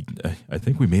 I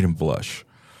think we made him blush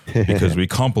because we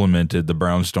complimented the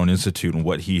Brownstone Institute and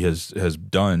what he has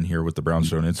done here with the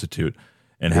Brownstone Institute,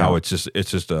 and how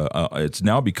it's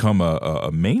now become a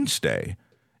mainstay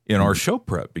in our show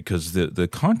prep because the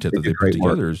content that they put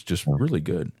together is just really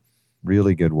good.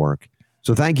 Really good work.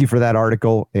 So thank you for that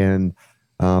article, and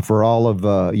for all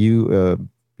of you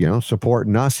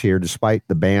supporting us here despite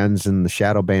the bans and the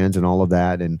shadow bans and all of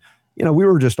that. And we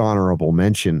were just honorable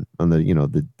mention on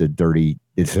the dirty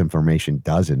disinformation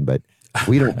dozen, but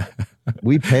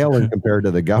we pale in compared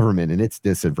to the government and its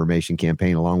disinformation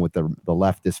campaign, along with the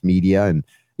leftist media, and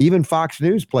even Fox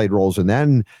News played roles in that.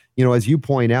 And as you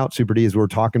point out, Super D, as we were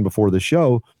talking before the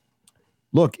show,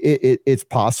 look, it's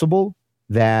possible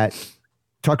that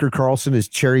Tucker Carlson is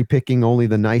cherry picking only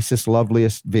the nicest,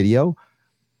 loveliest video,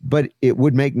 but it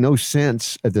would make no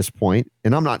sense at this point.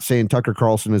 And I'm not saying Tucker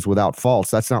Carlson is without faults.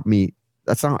 That's not me.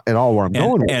 That's not at all where I'm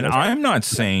going with and this. I'm not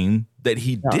saying that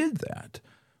he did that.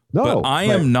 No, but I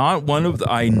am not one of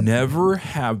I never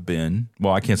have been.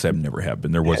 Well, I can't say I never have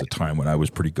been. There was a time when I was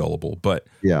pretty gullible, but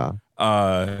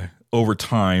over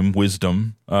time,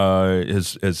 wisdom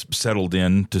has settled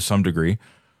in to some degree.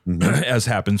 Mm-hmm. As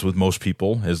happens with most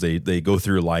people, as they go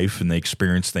through life and they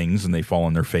experience things and they fall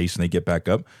on their face and they get back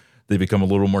up, they become a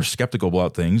little more skeptical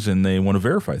about things and they want to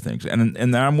verify things.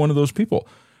 And I'm one of those people.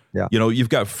 Yeah. You've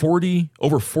got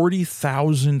over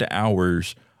 40,000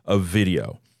 hours of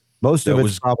video. Most of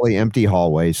it's probably empty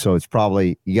hallways, so it's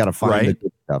probably you got to find the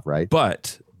good stuff, right?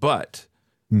 But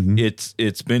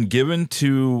it's been given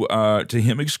to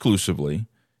him exclusively.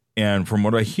 And from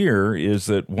what I hear is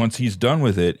that once he's done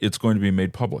with it, it's going to be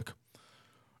made public.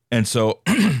 And so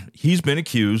he's been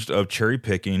accused of cherry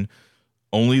picking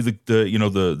only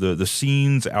the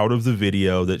scenes out of the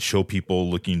video that show people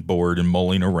looking bored and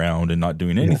mulling around and not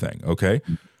doing anything. Okay.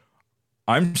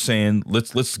 I'm saying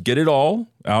let's get it all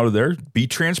out of there. Be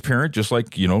transparent, just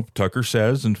like Tucker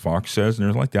says and Fox says and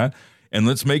everything like that. And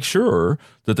let's make sure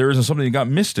that there isn't something that got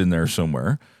missed in there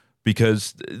somewhere.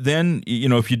 Because then,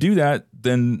 if you do that,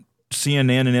 then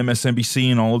CNN and MSNBC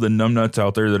and all of the numbnuts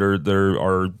out there that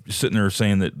are sitting there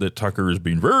saying that Tucker is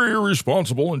being very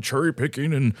irresponsible and cherry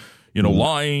picking and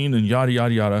lying and yada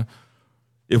yada yada.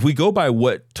 If we go by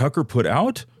what Tucker put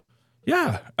out,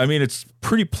 it's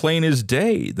pretty plain as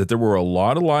day that there were a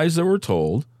lot of lies that were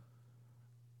told.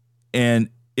 And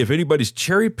if anybody's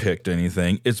cherry picked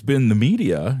anything, it's been the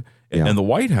media and the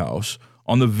White House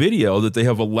on the video that they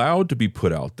have allowed to be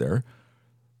put out there.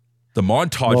 The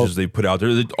montages they put out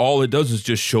there, all it does is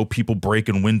just show people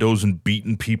breaking windows and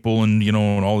beating people and, and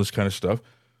all this kind of stuff.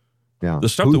 Yeah. The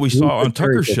stuff that we saw on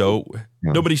Tucker's show,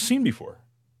 nobody's seen before.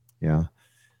 Yeah.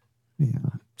 Yeah.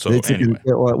 So anyway.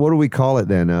 What do we call it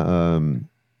then? Some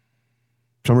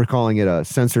are calling it a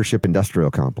censorship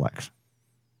industrial complex.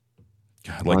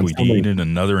 God, like we needed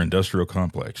another industrial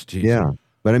complex. Jeez. Yeah.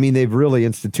 But they've really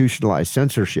institutionalized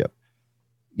censorship.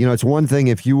 It's one thing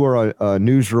if you were a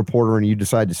news reporter and you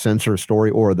decide to censor a story,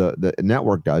 or the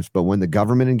network does, but when the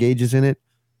government engages in it,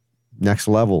 next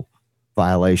level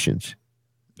violations.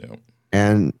 Yep.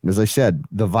 And as I said,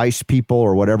 the vice people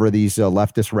or whatever these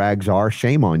leftist rags are,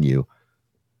 shame on you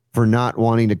for not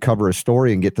wanting to cover a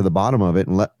story and get to the bottom of it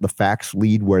and let the facts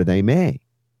lead where they may.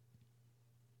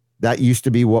 That used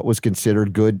to be what was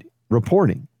considered good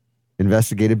reporting,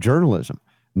 investigative journalism.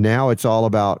 Now it's all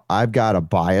about, I've got a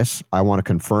bias. I want to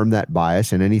confirm that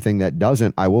bias, and anything that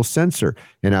doesn't, I will censor,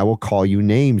 and I will call you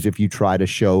names if you try to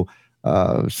show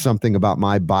something about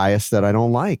my bias that I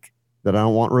don't like, that I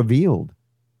don't want revealed.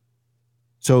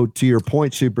 So to your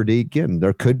point, Super D, again,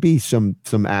 there could be some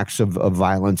acts of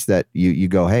violence that you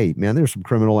go, hey, man, there's some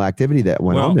criminal activity that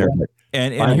went on there. But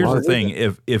and here's the thing: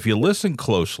 if you listen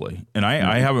closely, and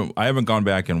I haven't gone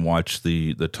back and watched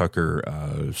the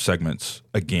Tucker segments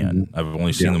again. Mm-hmm. I've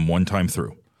only seen them one time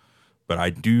through, but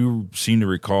I do seem to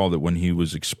recall that when he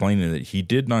was explaining it, he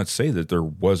did not say that there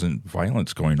wasn't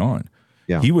violence going on.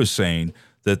 Yeah. He was saying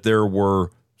that there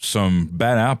were some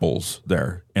bad apples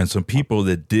there and some people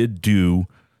that did do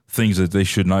things that they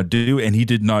should not do, and he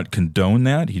did not condone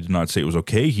that. He did not say it was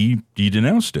okay. He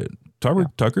denounced it.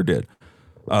 Tucker did.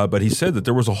 But he said that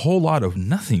there was a whole lot of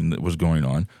nothing that was going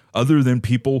on other than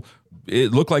people.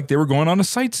 It looked like they were going on a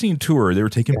sightseeing tour. They were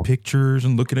taking pictures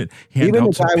and looking at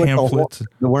handouts and pamphlets.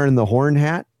 Wearing the horn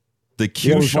hat. The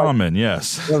Q shaman,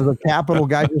 yes. There was a Capitol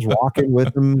guy just walking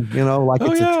with him, like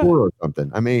it's a tour or something.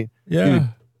 I mean, dude,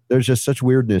 there's just such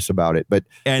weirdness about it. But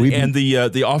and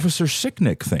the Officer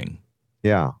Sicknick thing.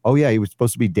 Yeah. Oh yeah, he was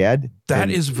supposed to be dead. That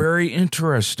is very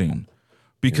interesting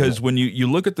because when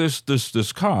you look at this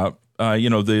cop,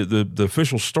 the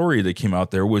official story that came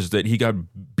out there was that he got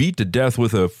beat to death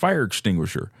with a fire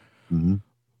extinguisher. Mm-hmm.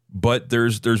 But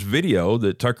there's video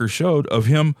that Tucker showed of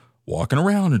him walking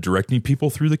around and directing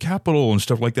people through the Capitol and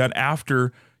stuff like that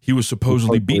after he was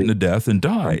supposedly beaten to death and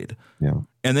died. Yeah.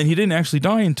 And then he didn't actually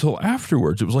die until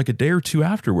afterwards. It was like a day or two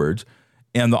afterwards.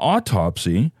 And the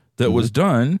autopsy that was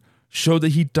done showed that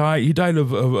he died. He died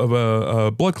of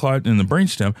a blood clot in the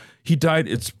brainstem. He died.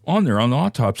 It's on there on the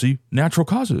autopsy, natural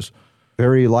causes.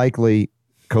 Very likely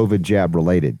COVID jab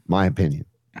related, my opinion.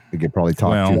 We could probably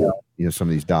talk to some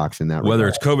of these docs in that whether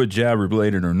regard. It's COVID jab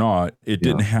related or not, it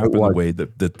didn't happen the way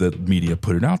that the media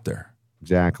put it out there.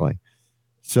 Exactly.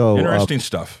 So interesting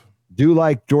stuff. Do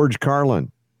like George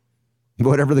Carlin.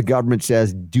 Whatever the government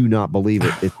says, do not believe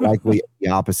it. It's likely the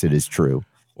opposite is true.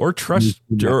 Or trust,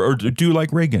 or do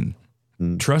like Reagan.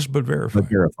 Trust but verify. But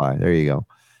verify. There you go.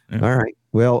 Yeah. All right.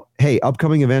 Well, hey,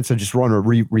 upcoming events. I just want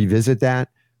to revisit that.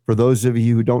 For those of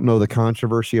you who don't know the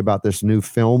controversy about this new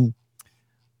film,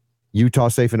 Utah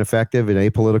Safe and Effective, an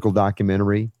apolitical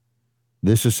documentary.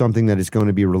 This is something that is going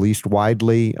to be released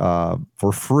widely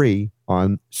for free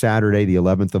on Saturday, the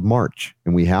 11th of March.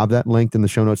 And we have that linked in the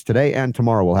show notes today and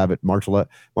tomorrow. We'll have it March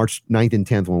 9th and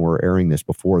 10th when we're airing this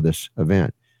before this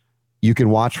event. You can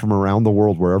watch from around the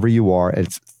world wherever you are.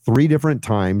 It's 3 different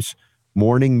times,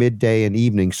 morning, midday, and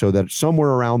evening, so that somewhere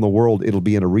around the world, it'll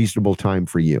be in a reasonable time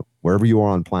for you, wherever you are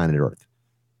on planet Earth.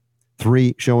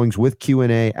 3 showings with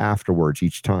Q&A afterwards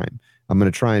each time. I'm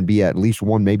going to try and be at least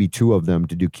 1, maybe 2 of them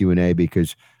to do Q&A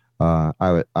because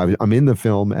I'm in the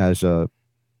film as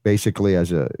basically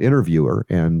as a interviewer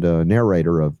and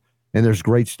narrator and there's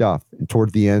great stuff. And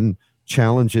toward the end,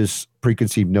 challenges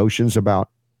preconceived notions about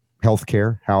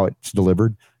healthcare, how it's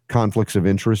delivered, conflicts of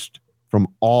interest from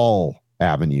all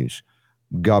avenues,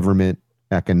 government,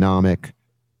 economic,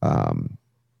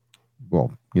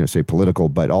 say political,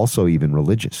 but also even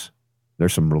religious.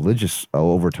 There's some religious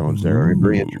overtones there.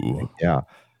 Very interesting. Yeah.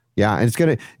 Yeah.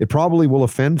 And it probably will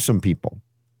offend some people,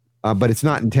 but it's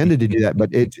not intended to do that. But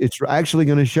it's actually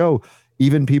going to show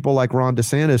even people like Ron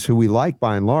DeSantis, who we like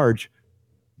by and large,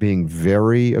 being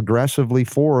very aggressively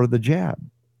for the jab.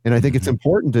 And I think it's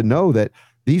important to know that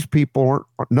these people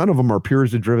none of them are pure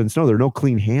as the driven snow. There are no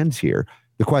clean hands here.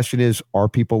 The question is, are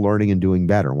people learning and doing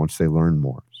better once they learn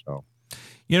more? So,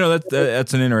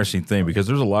 that's an interesting thing because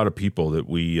there's a lot of people that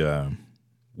we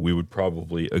would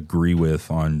probably agree with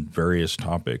on various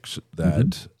topics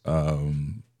that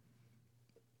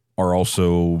are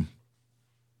also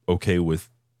okay with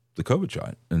the COVID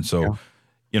shot. And so,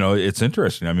 it's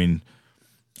interesting. I mean,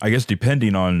 I guess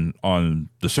depending on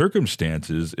the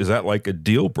circumstances, is that like a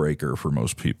deal breaker for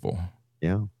most people?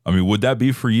 Yeah. I mean, would that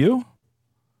be for you?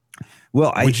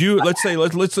 Well, let's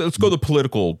go the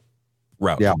political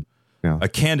route. Yeah. A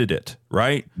candidate,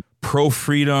 right?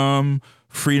 Pro-freedom,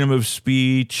 freedom of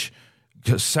speech,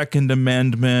 Second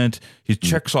Amendment. He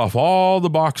checks off all the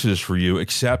boxes for you,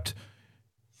 except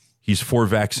he's for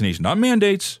vaccination, not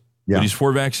mandates, but he's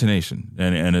for vaccination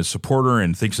and a supporter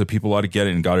and thinks that people ought to get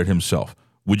it and got it himself.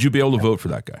 Would you be able to vote for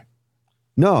that guy?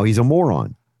 No, he's a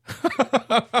moron.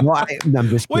 I'm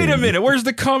just Wait a minute. Where's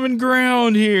the common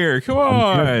ground here? Come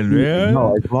on, man.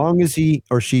 No, as long as he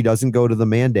or she doesn't go to the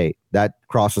mandate, that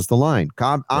crosses the line.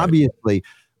 Obviously,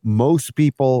 most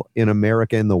people in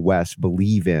America and the West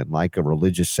believe in like a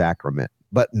religious sacrament,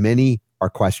 but many are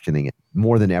questioning it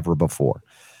more than ever before.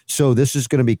 So this is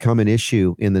going to become an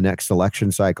issue in the next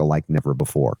election cycle like never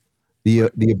before. The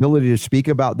ability to speak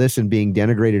about this and being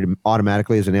denigrated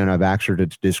automatically as an anti-vaxxer to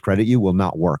discredit you will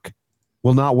not work.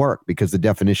 Will not work because the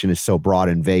definition is so broad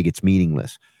and vague, it's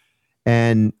meaningless.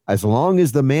 And as long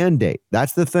as the mandate,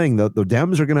 that's the thing, the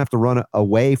Dems are going to have to run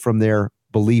away from their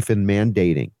belief in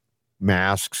mandating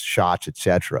masks, shots,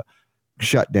 etc.,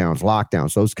 shutdowns,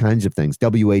 lockdowns, those kinds of things,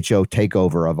 WHO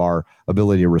takeover of our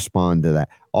ability to respond to that.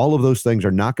 All of those things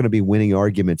are not going to be winning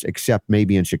arguments except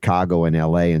maybe in Chicago and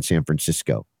LA and San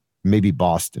Francisco, maybe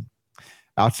Boston.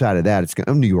 Outside of that, it's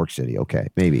New York City. Okay,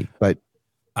 maybe. But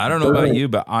I don't know about you,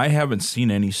 but I haven't seen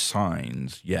any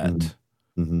signs yet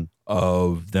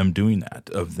of them doing that,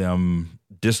 of them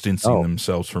distancing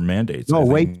themselves from mandates. No,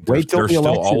 wait till they're the still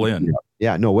election. all in.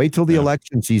 Yeah, no, wait till the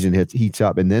election season heats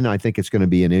up, and then I think it's going to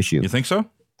be an issue. You think so?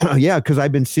 Yeah, because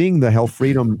I've been seeing the health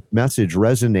freedom message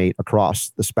resonate across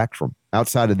the spectrum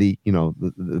outside of the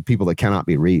people that cannot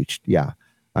be reached. Yeah,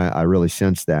 I really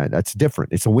sense that. That's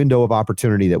different. It's a window of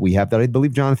opportunity that we have that I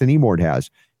believe Jonathan Emord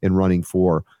has in running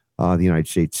for the United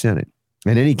States Senate.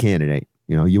 And any candidate,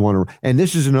 you want to. And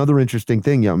this is another interesting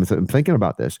thing. I'm thinking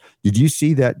about this. Did you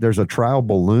see that there's a trial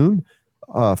balloon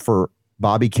for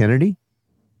Bobby Kennedy?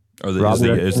 Is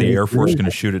the Air Force going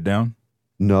to shoot it down?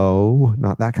 No,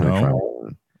 not that kind of trial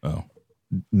balloon. Oh,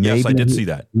 maybe yes, I did see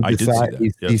that. I did see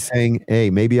that. He's saying, hey,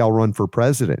 maybe I'll run for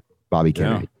president, Bobby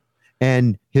Kennedy. Yeah.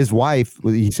 And his wife,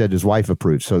 he said his wife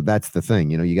approved. So that's the thing.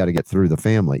 You got to get through the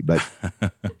family. But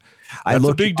I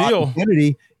look a big deal. Bobby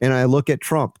Kennedy and I look at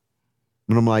Trump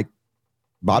and I'm like,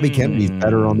 Bobby Kennedy's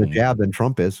better on the jab than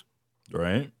Trump is.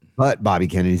 Right. But Bobby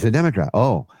Kennedy's a Democrat.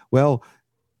 Oh, well,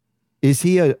 is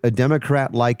he a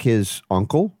Democrat like his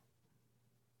uncle?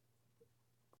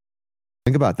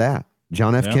 Think about that.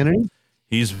 John F. Kennedy?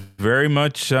 He's very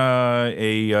much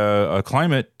a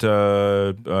climate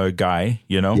guy,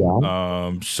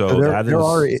 Yeah. So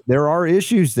there are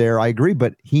issues there. I agree,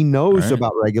 but he knows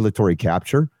about regulatory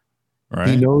capture. Right.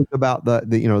 He knows about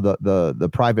the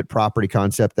private property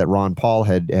concept that Ron Paul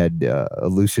had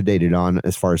elucidated on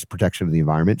as far as protection of the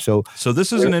environment. So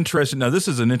this is an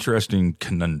interesting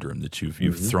conundrum that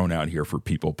you've thrown out here for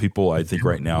people. People, I think,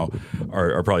 right now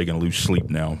are probably going to lose sleep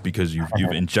now because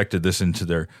you've injected this into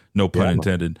their, no pun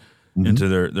intended, into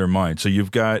their mind. So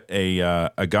you've got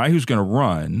a guy who's going to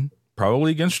run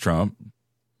probably against Trump,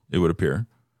 it would appear,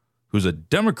 who's a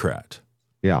Democrat.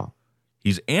 Yeah,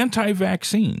 he's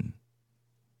anti-vaccine.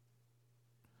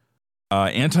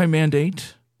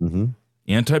 Anti-mandate,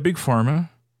 anti-big pharma,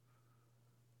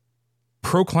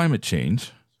 pro-climate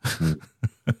change.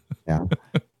 Yeah.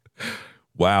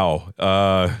 Wow.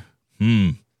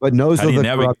 But knows of the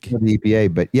corruption of the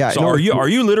EPA. But yeah. So are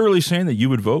you literally saying that you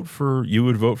would vote for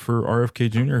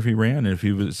RFK Jr. if he ran and if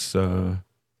he was?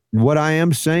 What I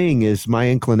am saying is my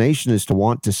inclination is to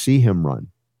want to see him run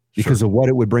because of what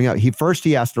it would bring out. He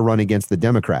has to run against the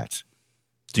Democrats.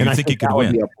 Do you think he could win?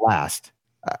 Would be a blast.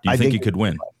 Do you think he could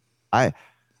win? I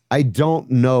don't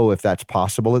know if that's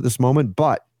possible at this moment,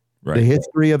 but the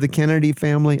history of the Kennedy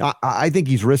family, I think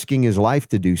he's risking his life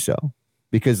to do so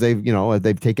because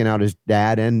they've taken out his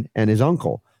dad and his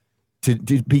uncle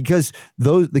because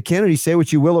the Kennedys, say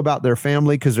what you will about their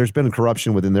family, because there's been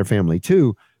corruption within their family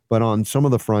too, but on some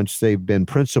of the fronts, they've been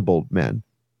principled men,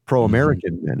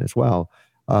 pro-American men as well,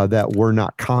 that were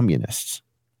not communists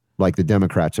like the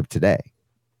Democrats of today.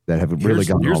 That have really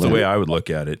gone. Here's the way I would look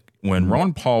at it. When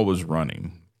Ron Paul was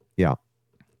running,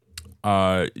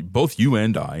 both you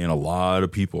and I and a lot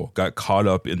of people got caught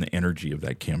up in the energy of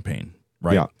that campaign,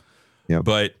 right? Yeah.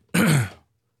 But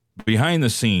behind the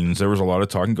scenes, there was a lot of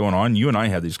talking going on. You and I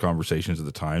had these conversations at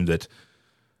the time that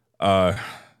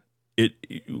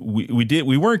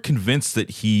we weren't convinced that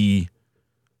he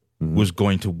was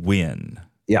going to win.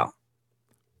 Yeah.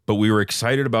 But we were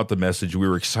excited about the message. We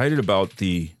were excited about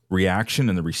the reaction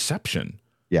and the reception.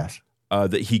 Yes.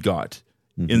 That he got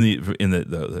in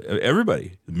the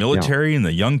everybody, the military and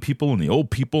the young people and the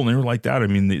old people, and they were like that. I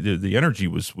mean, the energy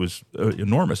was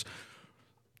enormous.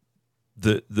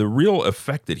 The real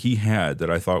effect that he had that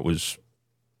I thought was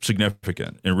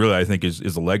significant, and really I think is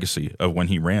the legacy of when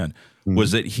he ran,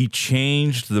 was that he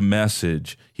changed the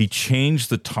message. He changed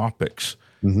the topics.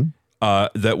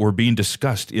 That were being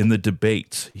discussed in the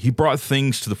debates. He brought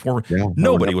things to the forefront. Yeah,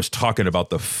 nobody was talking about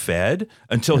the Fed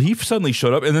until he suddenly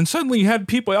showed up, and then suddenly you had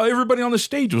everybody on the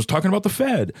stage was talking about the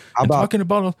Fed. How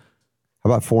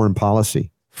about foreign policy?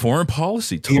 Foreign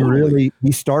policy, totally.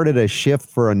 He started a shift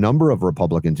for a number of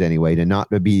Republicans anyway to not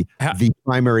be the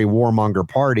primary warmonger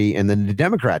party, and then the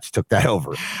Democrats took that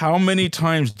over. How many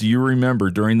times do you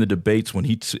remember during the debates when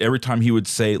every time he would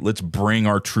say, "Let's bring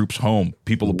our troops home,"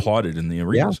 people applauded in the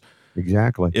arenas? Yeah.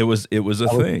 Exactly. It was a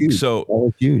thing. So that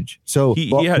was huge. So he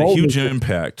had a huge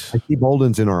impact. I see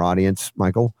Bolden's in our audience,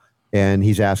 Michael, and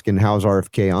he's asking, how's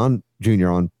RFK on Jr.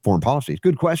 on foreign policy?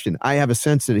 Good question. I have a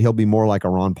sense that he'll be more like a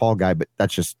Ron Paul guy, but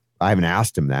that's just, I haven't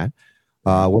asked him that.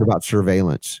 What about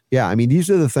surveillance? Yeah, I mean, these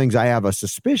are the things I have a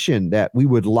suspicion that we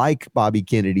would like Bobby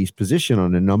Kennedy's position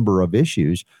on a number of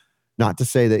issues. Not to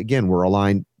say that, again, we're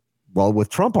aligned well with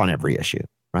Trump on every issue,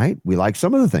 right? We like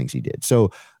some of the things he did.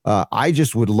 So I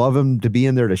just would love him to be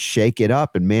in there to shake it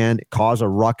up and, cause a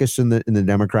ruckus in the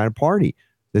Democratic Party,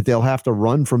 that they'll have to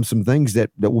run from some things that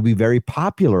will be very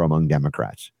popular among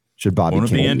Democrats. Should Bobby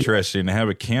Kennedy. Wouldn't it be interesting to have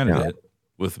a candidate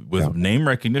with name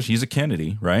recognition? He's a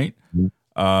Kennedy, right?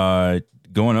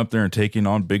 going up there and taking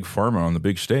on big pharma on the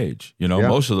big stage. You know,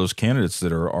 most of those candidates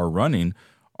that are running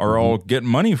are all getting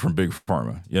money from big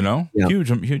pharma, you know, huge,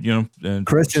 you know. And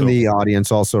Chris in the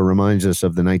audience also reminds us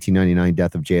of the 1999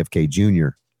 death of JFK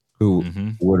Jr., who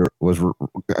was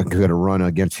going to run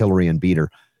against Hillary and beat her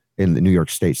in the New York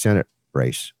State Senate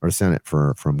race or Senate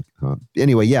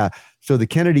anyway. Yeah. So the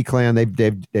Kennedy clan,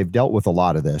 they've dealt with a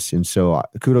lot of this. And so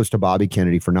kudos to Bobby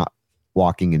Kennedy for not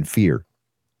walking in fear.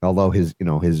 Although his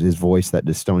voice, that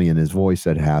Dystonian, his voice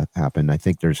that happened, I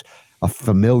think there's a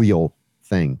familial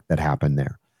thing that happened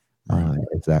there.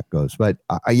 As that goes. But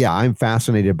I'm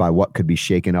fascinated by what could be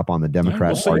shaken up on the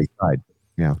Democrat Party side.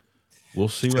 Yeah. We'll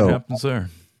see what happens there.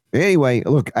 Anyway,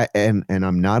 look, and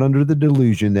I'm not under the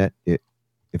delusion that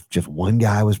if just one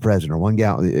guy was president or one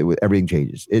gal, everything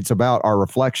changes. It's about our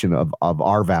reflection of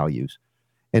our values.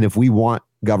 And if we want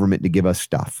government to give us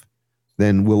stuff,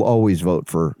 then we'll always vote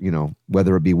for,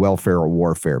 whether it be welfare or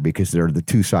warfare, because they're the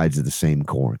two sides of the same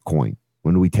coin.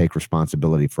 When we take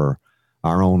responsibility for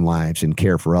our own lives and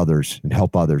care for others and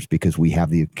help others, because we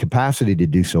have the capacity to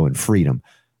do so in freedom,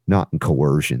 not in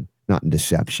coercion, not in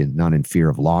deception, not in fear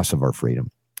of loss of our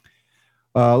freedom.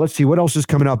 Let's see what else is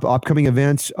coming up. Upcoming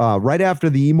events. Right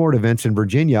after the Emord events in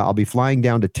Virginia, I'll be flying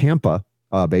down to Tampa,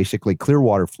 basically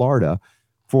Clearwater, Florida,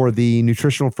 for the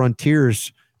Nutritional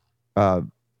Frontiers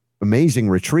amazing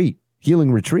retreat,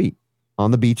 healing retreat on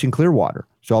the beach in Clearwater.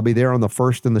 So I'll be there on the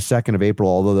 1st and the 2nd of April,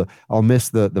 although I'll miss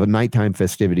the nighttime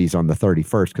festivities on the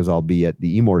 31st because I'll be at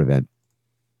the Emord event.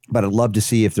 But I'd love to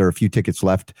see if there are a few tickets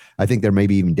left. I think there may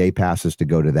be even day passes to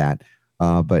go to that.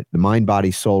 But the Mind, Body,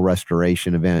 Soul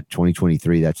Restoration event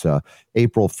 2023, that's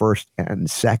April 1st and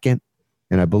 2nd.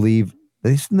 And I believe,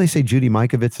 didn't they say Judy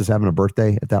Mikovits is having a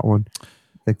birthday at that one? I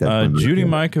think that's Judy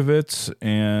Mikovits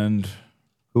and...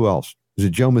 Who else? Is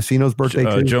it Joe Messino's birthday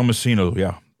too? Joe Messino,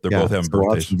 yeah. They're both having birthdays.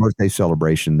 We'll have some birthday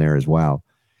celebration there as well.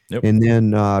 Yep. And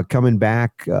then coming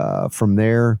back from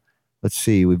there, let's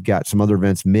see, we've got some other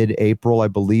events mid-April, I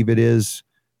believe it is.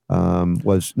 A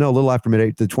little after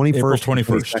mid-April, the 21st.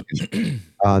 April 21st.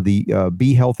 The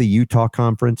Be Healthy Utah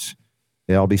Conference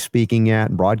that I'll be speaking at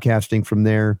and broadcasting from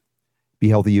there,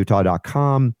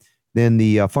 BeHealthyUtah.com. Then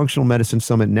the Functional Medicine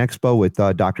Summit and Expo with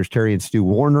Drs. Terry and Stu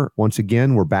Warner. Once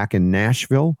again, we're back in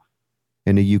Nashville.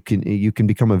 And you can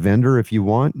become a vendor if you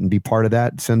want and be part of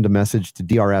that. Send a message to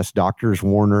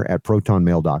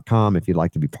drsdoctorswarner@protonmail.com if you'd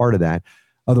like to be part of that.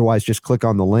 Otherwise, just click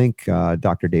on the link.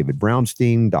 Dr. David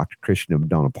Brownstein, Dr. Krishna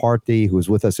Donaparthi, who was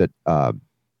with us at the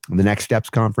Next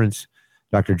Steps Conference,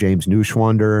 Dr. James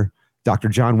Neuschwander, Dr.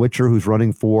 John Witcher, who's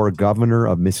running for governor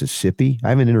of Mississippi. I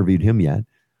haven't interviewed him yet.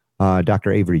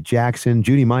 Dr. Avery Jackson,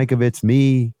 Judy Mikovits,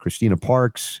 me, Christina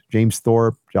Parks, James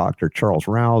Thorpe, Dr. Charles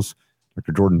Rouse,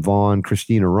 Dr. Jordan Vaughn,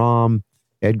 Christina Rahm,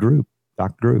 Ed Group,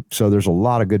 Dr. Group. So there's a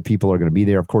lot of good people are going to be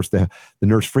there. Of course, the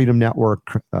Nurse Freedom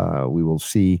Network, we will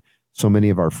see so many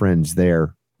of our friends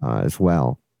there as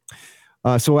well.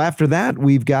 So after that,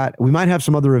 we might have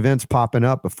some other events popping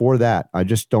up before that. I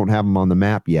just don't have them on the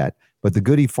map yet. But the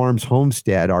Goody Farms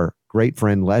Homestead, our great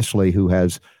friend Leslie, who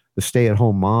has the Stay at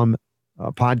Home Mom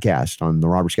podcast on the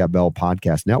Robert Scott Bell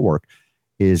Podcast Network,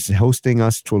 is hosting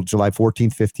us till July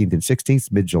 14th, 15th, and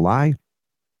 16th, mid-July.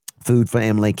 Food,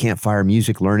 family, campfire,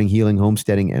 music, learning, healing,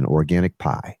 homesteading, and organic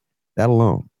pie. That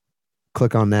alone.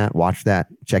 Click on that, watch that,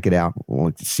 check it out. We'll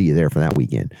like to see you there for that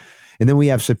weekend. And then we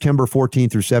have September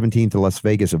 14th through 17th in Las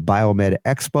Vegas of Biomed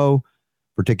Expo.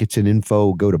 For tickets and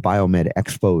info, go to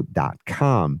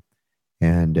biomedexpo.com.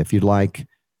 And if you'd like,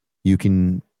 you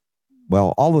can...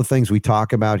 Well, all the things we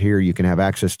talk about here, you can have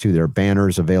access to. There are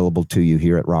banners available to you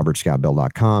here at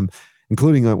robertscottbell.com,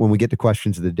 including when we get to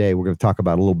questions of the day, we're going to talk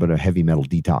about a little bit of heavy metal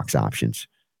detox options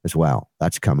as well.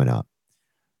 That's coming up.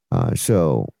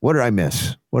 So what did I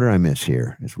miss? What did I miss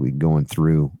here as we going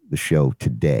through the show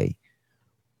today?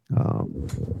 By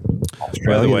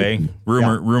the way,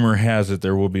 rumor has it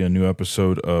there will be a new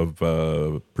episode of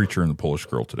Preacher and the Polish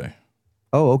Girl today.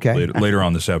 Oh, okay. Later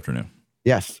on this afternoon.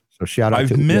 Yes. So shout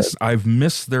out I've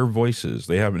missed their voices.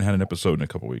 They haven't had an episode in a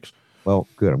couple weeks. Well,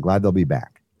 good. I'm glad they'll be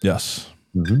back. Yes.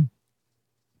 Mm-hmm.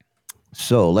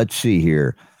 So let's see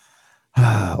here.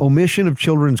 Omission of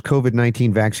children's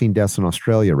COVID-19 vaccine deaths in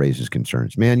Australia raises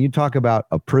concerns. Man, you talk about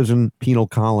a prison penal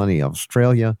colony of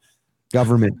Australia,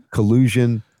 government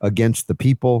collusion against the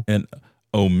people. And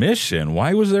omission?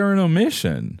 Why was there an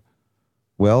omission?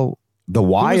 Well, the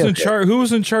why who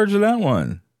was in charge of that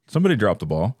one? Somebody dropped the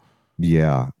ball.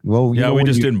 Yeah. Well, we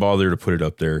just didn't bother to put it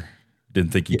up there.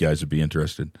 Didn't think you guys would be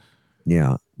interested.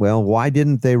 Yeah. Well, why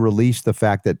didn't they release the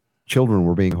fact that children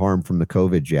were being harmed from the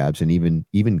COVID jabs and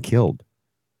even killed?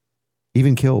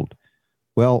 Even killed.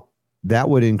 Well, that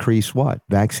would increase what?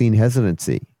 Vaccine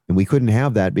hesitancy. And we couldn't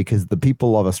have that because the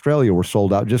people of Australia were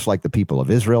sold out, just like the people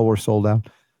of Israel were sold out.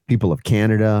 People of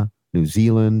Canada, New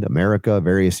Zealand, America,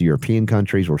 various European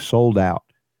countries were sold out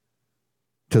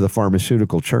to the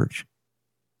pharmaceutical church.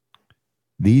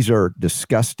 These are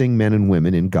disgusting men and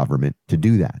women in government to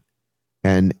do that.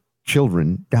 And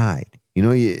children died. You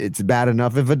know, it's bad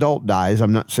enough if adult dies.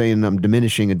 I'm not saying I'm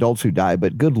diminishing adults who die,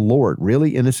 but good Lord,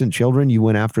 really innocent children, you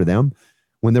went after them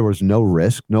when there was no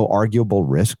risk, no arguable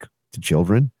risk to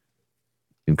children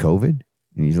in COVID?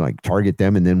 And you like target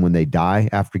them, and then when they die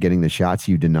after getting the shots,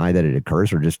 you deny that it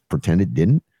occurs or just pretend it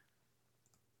didn't?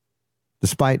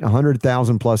 Despite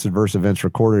 100,000 plus adverse events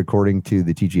recorded according to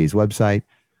the TGA's website,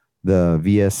 the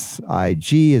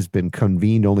VSIG has been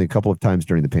convened only a couple of times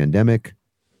during the pandemic.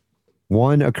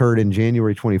 One occurred in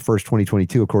January 21st,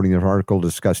 2022, according to the article,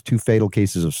 discussed 2 fatal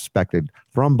cases of suspected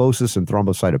thrombosis and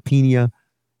thrombocytopenia.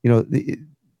 You know,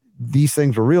 these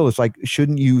things are real. It's like,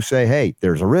 shouldn't you say, hey,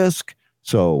 there's a risk,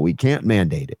 so we can't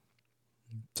mandate it?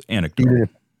 It's anecdotal.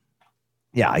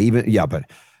 But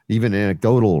even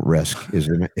anecdotal risk is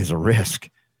a risk.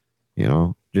 You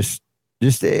know, just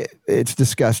it's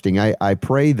disgusting. I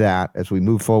pray that as we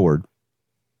move forward,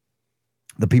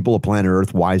 the people of planet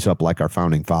Earth wise up like our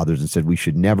founding fathers and said we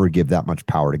should never give that much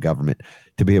power to government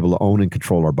to be able to own and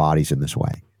control our bodies in this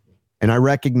way. And I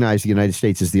recognize the United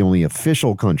States is the only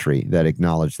official country that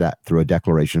acknowledged that through a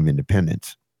Declaration of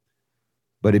Independence.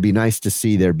 But it'd be nice to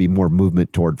see there be more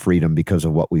movement toward freedom because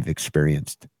of what we've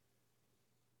experienced.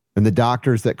 And the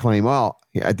doctors that claim, well,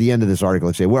 at the end of this article,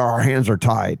 they say, well, our hands are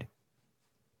tied.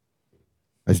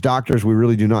 As doctors, we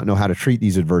really do not know how to treat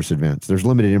these adverse events. There's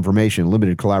limited information,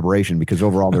 limited collaboration, because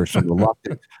overall there's some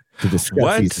reluctance to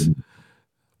discuss these.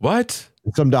 What?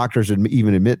 Some doctors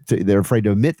even admit they're afraid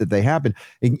to admit that they happen.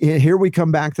 And here we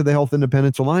come back to the Health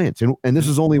Independence Alliance. And this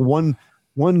is only one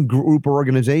group or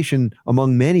organization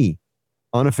among many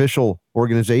unofficial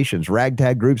organizations,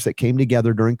 ragtag groups that came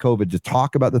together during COVID to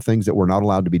talk about the things that were not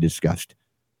allowed to be discussed.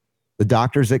 The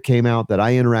doctors that came out that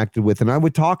I interacted with, and I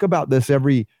would talk about this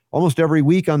almost every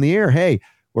week on the air. Hey,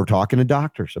 we're talking to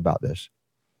doctors about this.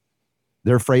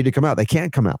 They're afraid to come out. They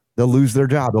can't come out. They'll lose their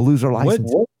job. They'll lose their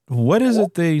license. What is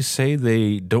it they say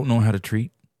they don't know how to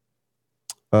treat?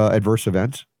 Adverse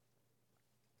events.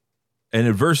 And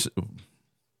adverse.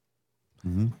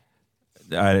 Mm-hmm.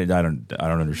 I don't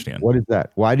understand. What is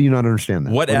that? Why do you not understand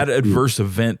that? What adverse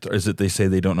event is it they say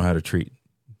they don't know how to treat?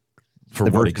 For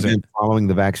what example? Following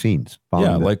the vaccines. I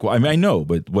know,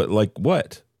 but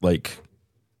what? Like,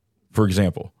 for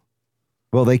example.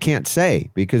 Well, they can't say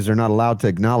because they're not allowed to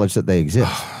acknowledge that they exist.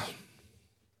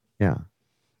 Yeah.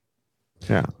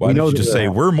 Why don't you just say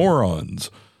we're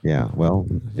morons? Yeah. Well,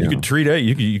 you could treat it.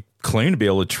 You claim to be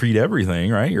able to treat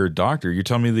everything, right? You're a doctor. You're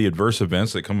telling me the adverse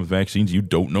events that come with vaccines you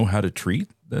don't know how to treat?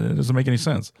 That doesn't make any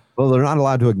sense. Well, they're not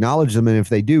allowed to acknowledge them. And if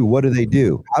they do, what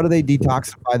do? How do they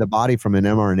detoxify the body from an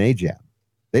mRNA jab?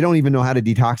 They don't even know how to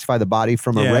detoxify the body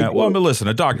from a regular. Well, but listen,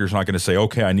 a doctor's not going to say,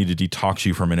 okay, I need to detox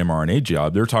you from an mRNA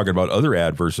jab. They're talking about other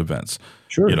adverse events,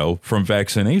 from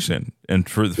vaccination. And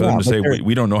for them to say,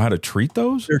 we don't know how to treat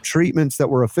those? Their treatments that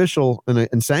were official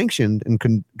and sanctioned and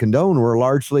condoned were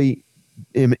largely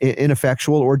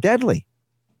ineffectual or deadly.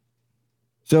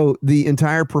 So the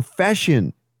entire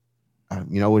profession,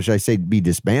 which I say be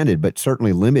disbanded, but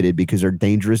certainly limited because they're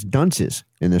dangerous dunces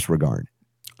in this regard.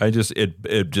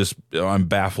 I'm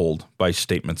baffled by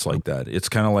statements like that. It's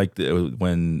kind of like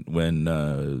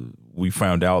when we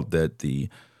found out that the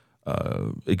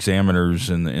examiners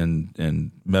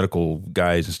and medical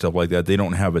guys and stuff like that, they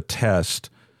don't have a test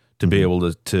to be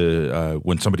able to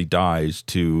when somebody dies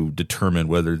to determine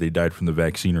whether they died from the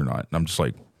vaccine or not. And I'm just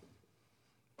like,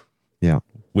 yeah.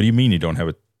 What do you mean you don't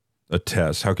have a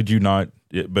test? How could you not?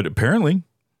 But apparently,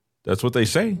 that's what they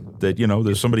say. That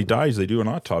there's somebody dies, they do an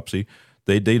autopsy.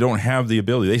 They don't have the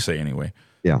ability, they say anyway,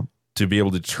 to be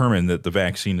able to determine that the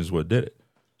vaccine is what did it.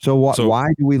 So why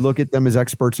do we look at them as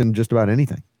experts in just about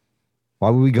anything? Why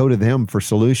would we go to them for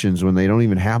solutions when they don't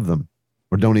even have them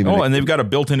or don't even? Oh, and they've got a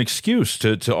built-in excuse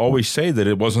to always say that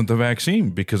it wasn't the vaccine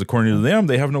because according to them,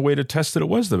 they have no way to test that it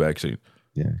was the vaccine.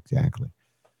 Yeah, exactly.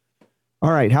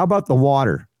 All right. How about the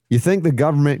water? You think the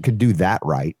government could do that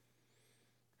right?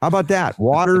 How about that?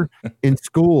 Water in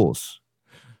schools.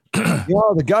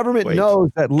 The government knows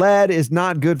that lead is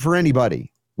not good for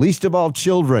anybody, least of all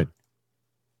children.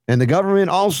 And the government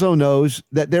also knows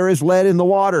that there is lead in the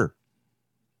water.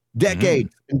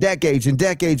 Decades and decades and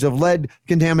decades of lead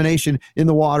contamination in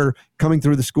the water coming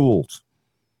through the schools.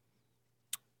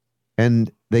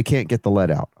 And they can't get the lead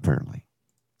out, apparently.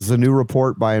 This is a new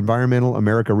report by Environmental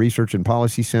America Research and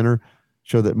Policy Center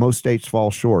show that most states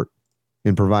fall short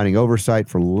in providing oversight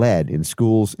for lead in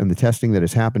schools, and the testing that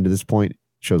has happened to this point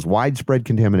shows widespread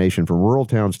contamination from rural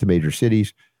towns to major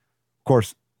cities. Of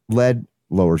course, lead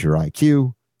lowers your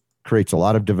IQ, creates a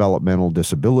lot of developmental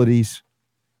disabilities.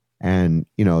 And,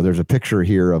 there's a picture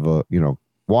here of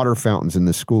water fountains in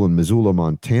this school in Missoula,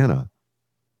 Montana,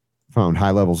 found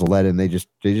high levels of lead, and they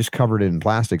just covered it in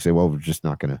plastic. Say, well, we're just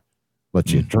not going to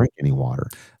let you drink any water.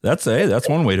 That's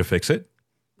one way to fix it,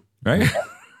 right?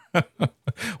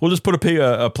 We'll just put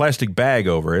a plastic bag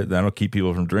over it. That'll keep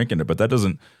people from drinking it. But that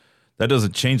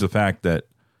doesn't change the fact that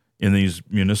in these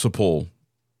municipal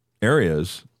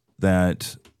areas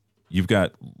that you've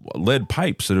got lead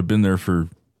pipes that have been there for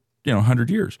 100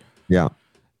 years. Yeah.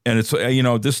 And it's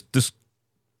this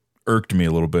irked me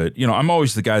a little bit. I'm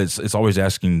always the guy that's always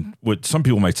asking what some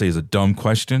people might say is a dumb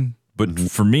question, but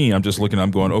for me, I'm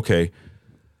going, okay,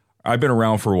 I've been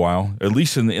around for a while, at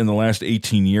least in the last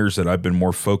 18 years that I've been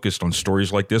more focused on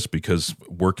stories like this because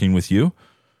working with you.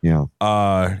 Yeah.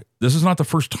 This is not the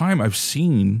first time I've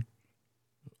seen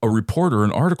a report or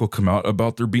an article come out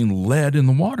about there being lead in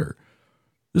the water.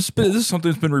 This is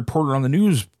something that's been reported on the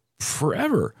news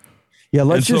forever. Yeah.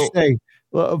 Let's just say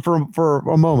for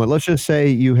a moment, let's just say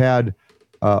you had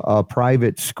a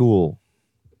private school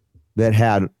that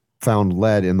had found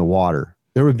lead in the water.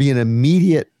 There would be an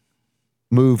immediate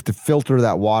move to filter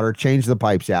that water, change the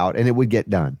pipes out, and it would get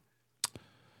done.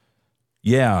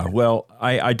 Yeah, well,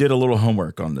 I did a little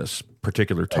homework on this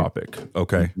particular topic,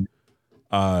 okay?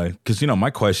 Because, my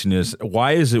question is,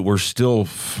 why is it we're still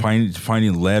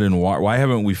finding lead in water? Why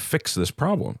haven't we fixed this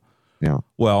problem? Yeah.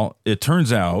 Well, it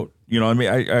turns out,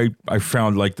 I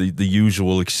found like the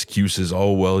usual excuses.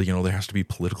 Oh, well, there has to be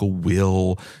political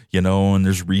will, and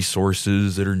there's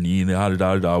resources that are needed,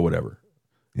 whatever.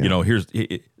 Yeah.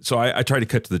 So I try to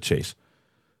cut to the chase.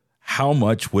 How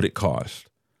much would it cost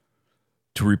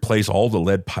to replace all the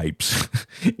lead pipes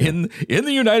in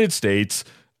the United States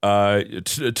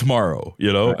tomorrow?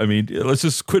 Right. I mean, let's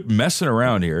just quit messing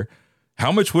around here.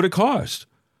 How much would it cost?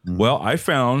 Mm-hmm. Well, I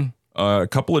found a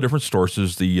couple of different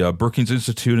sources. The Brookings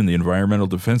Institute and the Environmental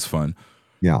Defense Fund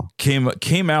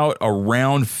came out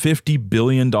around $50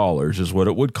 billion is what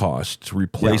it would cost to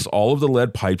replace all of the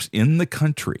lead pipes in the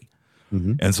country.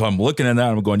 Mm-hmm. And so I'm looking at that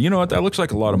and I'm going, that looks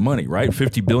like a lot of money, right?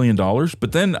 $50 billion.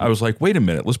 But then I was like, wait a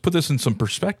minute, let's put this in some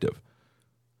perspective.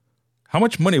 How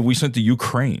much money have we sent to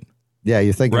Ukraine? Yeah,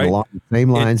 you're thinking along the same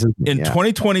lines. In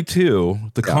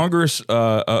 2022, the Congress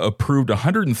approved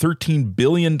 $113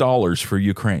 billion for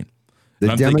Ukraine.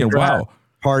 The Democrat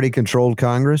Party-controlled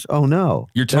Congress? Oh, no.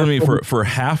 You're telling me for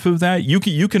half of that, you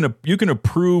can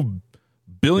approve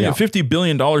 $50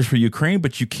 billion for Ukraine,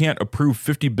 but you can't approve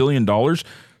 $50 billion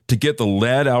to get the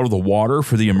lead out of the water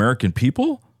for the American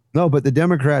people? No, but the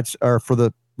Democrats are for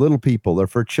the little people. They're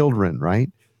for children, right?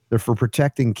 They're for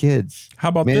protecting kids. How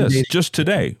about this? Just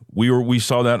today, we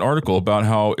saw that article about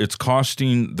how it's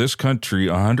costing this country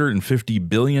 $150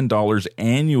 billion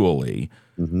annually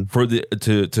for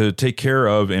to take care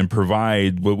of and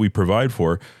provide what we provide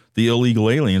for the illegal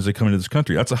aliens that come into this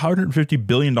country. That's $150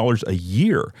 billion a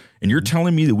year. And you're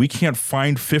telling me that we can't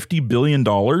find $50 billion,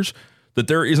 that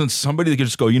there isn't somebody that can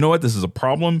just go, you know what, this is a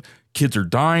problem. Kids are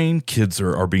dying. Kids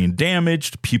are being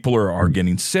damaged. People are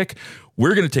getting sick.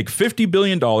 We're going to take $50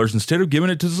 billion. Instead of giving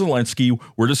it to Zelensky,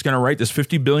 we're just going to write this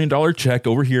 $50 billion check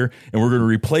over here, and we're going to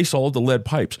replace all of the lead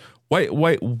pipes.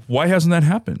 Why hasn't that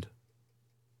happened?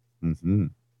 Mm-hmm.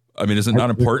 I mean, is it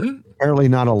not important? Apparently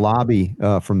not a lobby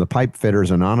from the Pipe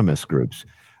Fitters Anonymous groups.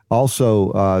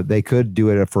 Also, they could do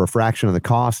it for a fraction of the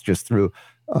cost just through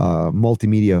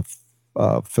multimedia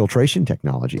filtration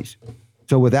technologies.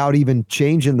 So without even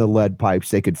changing the lead pipes,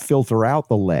 they could filter out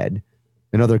the lead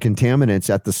and other contaminants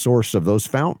at the source of those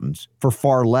fountains for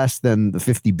far less than the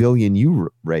 50 billion you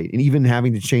rate, and even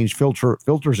having to change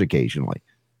filters occasionally.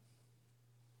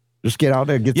 Just get out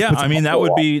there. I mean, that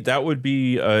would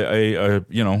be a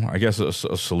I guess a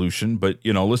solution. But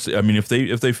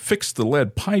if they fix the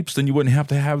lead pipes, then you wouldn't have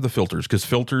to have the filters, because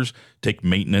filters take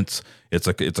maintenance. It's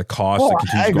a cost. Oh,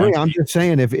 I agree. I'm just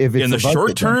saying if it's in the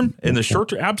short term,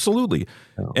 absolutely.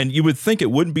 Oh. And you would think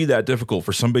it wouldn't be that difficult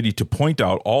for somebody to point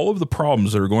out all of the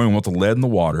problems that are going on with the lead in the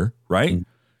water, right? Mm-hmm.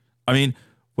 I mean,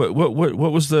 what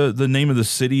was the name of the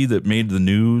city that made the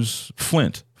news?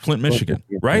 Flint, Michigan,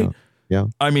 right? Yeah.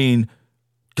 I mean,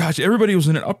 gosh, everybody was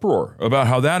in an uproar about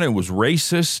how that it was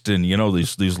racist, and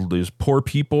these poor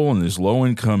people in these low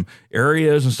income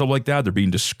areas and stuff like that, they're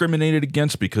being discriminated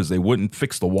against because they wouldn't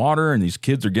fix the water, and these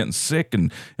kids are getting sick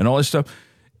and all this stuff.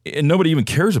 And nobody even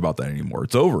cares about that anymore.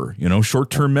 It's over.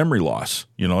 Short-term memory loss.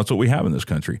 That's what we have in this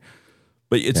country.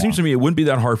 But it seems to me it wouldn't be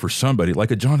that hard for somebody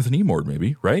like a Jonathan Emord,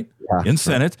 maybe, right? Yeah, in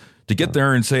Senate, to get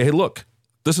there and say, hey, look,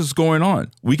 this is going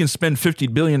on. We can spend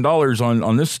 $50 billion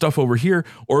on this stuff over here,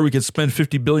 or we could spend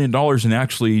 $50 billion and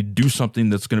actually do something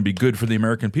that's going to be good for the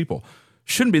American people.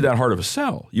 Shouldn't be that hard of a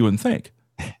sell, you wouldn't think.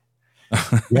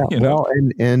 Yeah, well,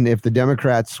 and if the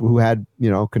Democrats who had,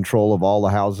 control of all the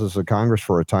houses of Congress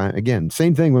for a time, again,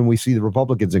 same thing when we see the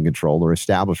Republicans in control or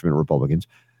establishment Republicans,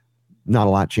 not a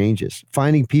lot changes.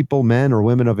 Finding people, men or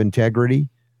women of integrity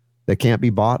that can't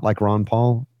be bought like Ron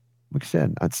Paul, like I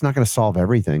said, it's not going to solve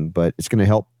everything, but it's going to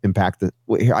help impact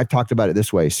I've talked about it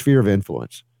this way, sphere of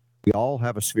influence. We all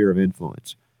have a sphere of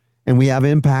influence and we have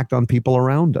impact on people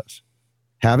around us.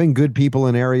 Having good people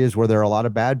in areas where there are a lot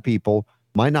of bad people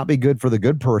might not be good for the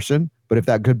good person, but if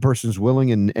that good person is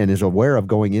willing and is aware of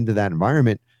going into that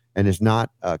environment and is not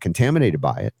contaminated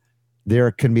by it,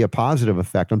 there can be a positive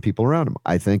effect on people around him.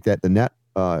 I think that the net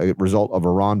result of a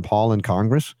Ron Paul in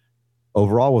Congress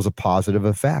overall was a positive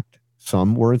effect.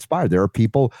 Some were inspired. There are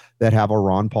people that have a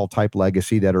Ron Paul type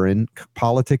legacy that are in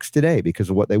politics today because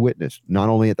of what they witnessed, not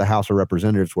only at the House of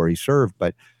Representatives where he served,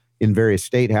 but in various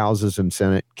state houses and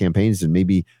Senate campaigns and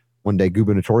maybe one day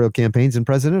gubernatorial campaigns and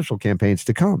presidential campaigns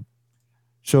to come.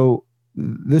 So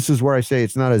this is where I say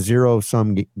it's not a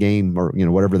zero-sum game or,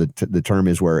 whatever the term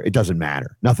is where it doesn't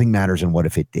matter. Nothing matters and what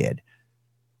if it did?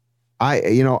 I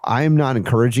am not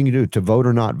encouraging you to vote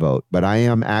or not vote, but I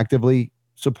am actively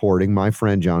supporting my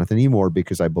friend Jonathan Emord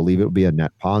because I believe it would be a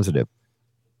net positive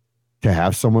to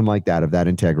have someone like that of that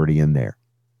integrity in there,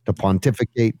 to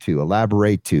pontificate, to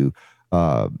elaborate, to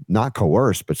not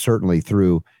coerce, but certainly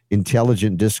through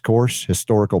intelligent discourse,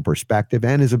 historical perspective,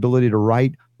 and his ability to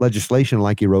write legislation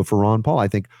like he wrote for Ron Paul. I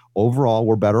think overall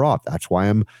we're better off. That's why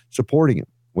I'm supporting him.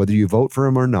 Whether you vote for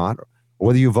him or not, or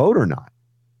whether you vote or not,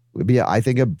 it would be, I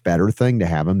think, a better thing to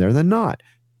have him there than not.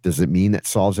 Does it mean that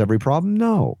solves every problem?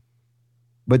 No.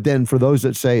 But then for those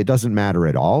that say it doesn't matter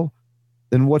at all,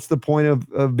 then what's the point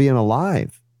of being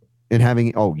alive and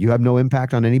having, you have no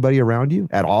impact on anybody around you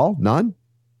at all? None?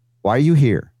 Why are you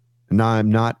here? And I'm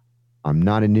not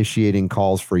initiating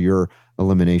calls for your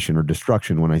elimination or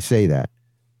destruction when I say that.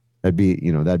 That'd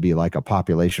be like a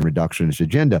population reductionist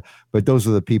agenda. But those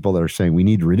are the people that are saying we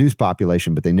need to reduce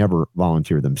population, but they never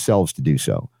volunteer themselves to do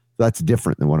so. That's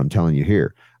different than what I'm telling you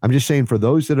here. I'm just saying for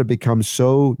those that have become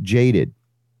so jaded,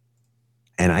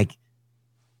 and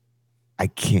I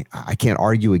can't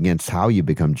argue against how you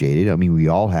become jaded. I mean, we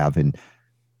all have in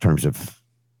terms of,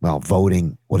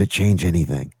 voting. Would it change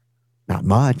anything? Not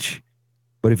much.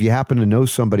 But if you happen to know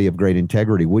somebody of great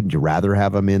integrity, wouldn't you rather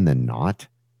have them in than not?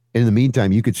 In the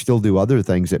meantime, you could still do other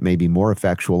things that may be more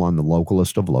effectual on the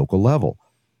localist of local level.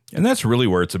 And that's really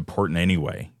where it's important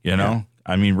anyway, Yeah.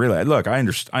 I mean, really, look, I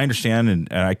understand,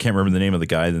 and I can't remember the name of the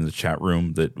guy in the chat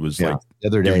room that was the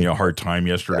other day giving you a hard time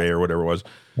yesterday or whatever it was.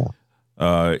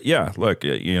 Look,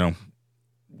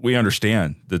 we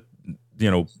understand that,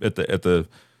 at the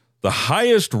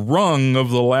highest rung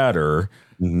of the ladder,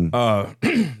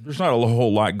 there's not a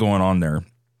whole lot going on there.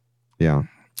 Yeah.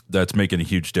 That's making a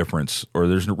huge difference, or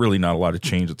there's really not a lot of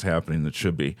change that's happening that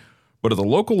should be. But at the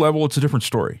local level, it's a different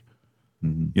story.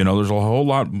 There's a whole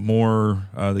lot more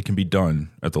that can be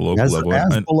done at the local level.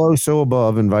 As below, so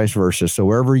above, and vice versa. So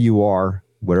wherever you are,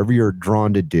 whatever you're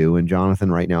drawn to do, and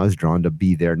Jonathan right now is drawn to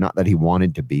be there. Not that he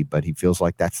wanted to be, but he feels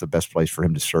like that's the best place for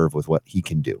him to serve with what he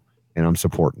can do. And I'm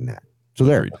supporting that. So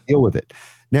there, deal with it.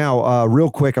 Now, real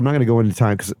quick, I'm not going to go into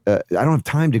time because I don't have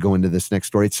time to go into this next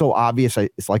story. It's so obvious.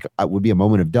 It's like it would be a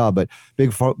moment of duh, but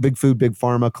big food, big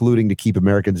pharma colluding to keep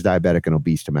Americans diabetic and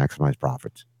obese to maximize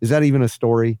profits. Is that even a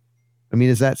story? I mean,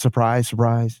 is that surprise?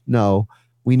 No,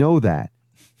 we know that.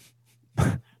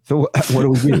 So what do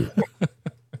we do?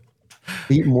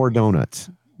 Eat more donuts.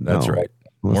 That's right.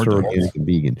 More organic and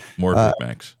vegan. More Big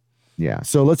Macs. Yeah.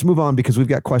 So let's move on because we've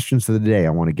got questions of the day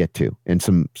I want to get to and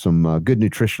some good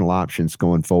nutritional options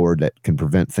going forward that can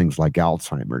prevent things like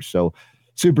Alzheimer's. So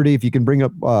Super D, if you can bring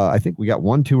up, I think we got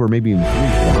 1, 2, or maybe even 3.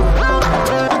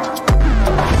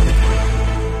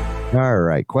 All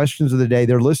right. Questions of the day.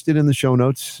 They're listed in the show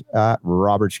notes at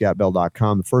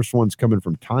robertscottbell.com. The first one's coming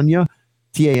from Tanya,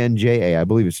 Tanja. I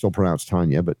believe it's still pronounced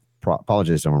Tanya, but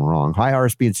apologize if I'm wrong. Hi,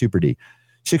 RSB and Super D.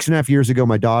 6.5 years ago,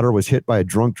 my daughter was hit by a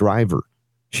drunk driver.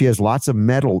 She has lots of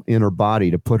metal in her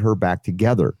body to put her back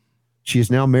together. She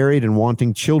is now married and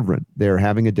wanting children. They are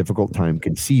having a difficult time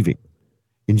conceiving.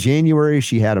 In January,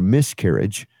 she had a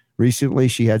miscarriage. Recently,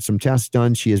 she had some tests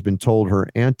done. She has been told her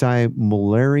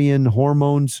anti-Mullerian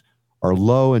hormones are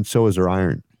low, and so is her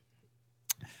iron.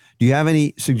 Do you have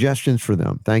any suggestions for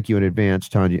them? Thank you in advance,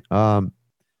 Tanya.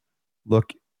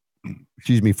 Look,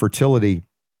 fertility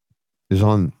is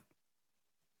on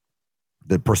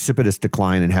the precipitous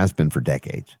decline and has been for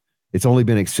decades. It's only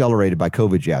been accelerated by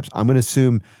COVID jabs. I'm going to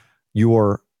assume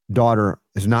your daughter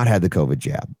has not had the COVID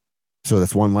jab. So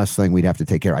that's one less thing we'd have to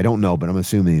take care of. I don't know, but I'm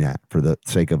assuming that for the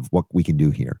sake of what we can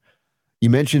do here. You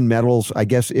mentioned metals. I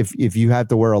guess if you have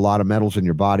to wear a lot of metals in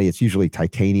your body, it's usually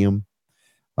titanium.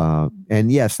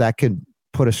 And yes, that could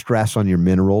put a stress on your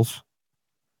minerals,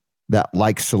 that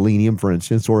like selenium, for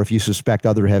instance, or if you suspect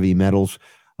other heavy metals,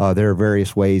 there are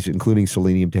various ways, including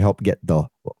selenium, to help get the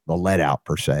lead out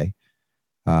per se.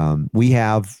 We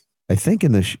have, I think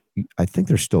I think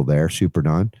they're still there, Super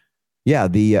Don. Yeah,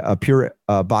 the Pure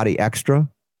Body Extra,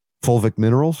 fulvic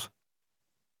minerals,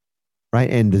 right,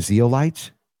 and the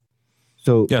zeolites.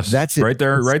 So yes, that's it. Right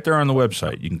there on the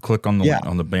website. You can click on the link,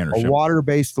 on the banner. A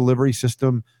water-based delivery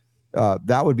system.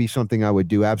 That would be something I would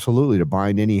do absolutely to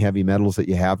bind any heavy metals that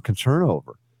you have concern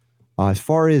over. As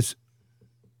far as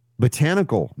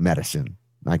botanical medicine,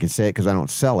 I can say it because I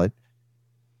don't sell it.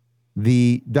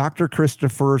 The Dr.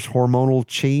 Christopher's Hormonal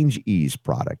Change Ease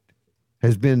product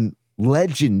has been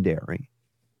legendary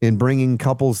in bringing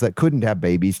couples that couldn't have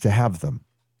babies to have them.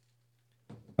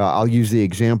 I'll use the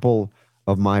example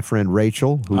of my friend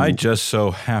Rachel. Who, I just so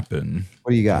happen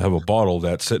what do you got? I have a bottle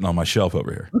that's sitting on my shelf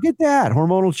over here. Look at that.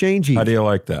 Hormonal Change Ease. How do you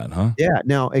like that, huh? Yeah.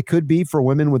 Now, it could be for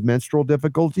women with menstrual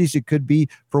difficulties. It could be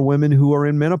for women who are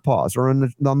in menopause or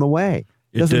on the way.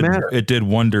 Doesn't matter. It did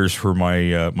wonders for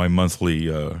my my monthly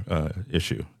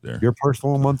issue there. Your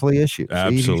personal monthly issue.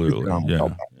 Absolutely. Yeah.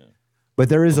 But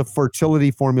there is a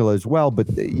fertility formula as well, but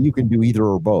you can do either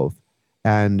or both.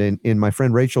 And in my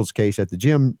friend Rachel's case at the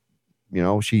gym, you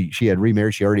know, she had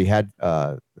remarried. She already had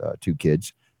 2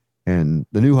 kids, and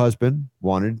the new husband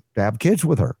wanted to have kids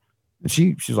with her. And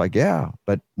she's like, yeah,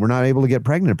 but we're not able to get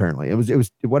pregnant. Apparently, it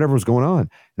was whatever was going on.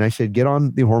 And I said, get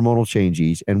on the hormonal change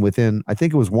ease. And within, I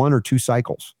think it was 1 or 2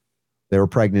 cycles, they were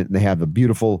pregnant, and they have a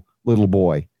beautiful little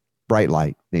boy, bright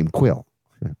light, named Quill,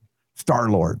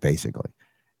 Star-Lord, basically.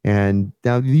 And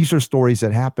now these are stories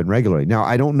that happen regularly. Now,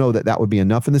 I don't know that would be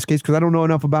enough in this case because I don't know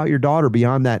enough about your daughter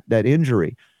beyond that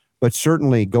injury. But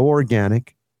certainly go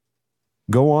organic,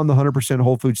 go on the 100%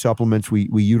 whole food supplements we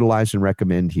utilize and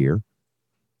recommend here.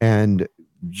 And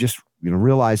just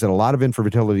realize that a lot of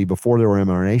infertility before there were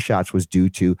mRNA shots was due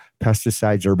to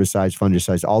pesticides, herbicides,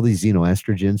 fungicides, all these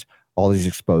xenoestrogens, all these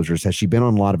exposures. Has she been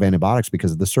on a lot of antibiotics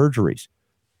because of the surgeries?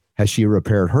 Has she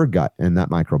repaired her gut and that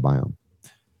microbiome?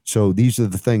 So these are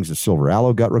the things, the silver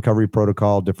aloe gut recovery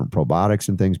protocol, different probiotics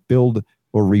and things, build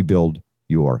or rebuild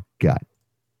your gut.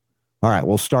 All right,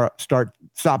 we'll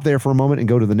stop there for a moment and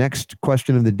go to the next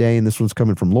question of the day. And this one's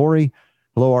coming from Lori.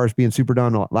 Hello, RSB and Super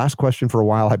Don. Last question for a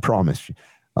while, I promise.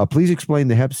 Please explain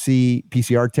the Hep C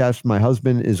PCR test. My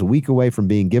husband is a week away from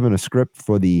being given a script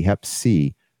for the Hep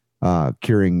C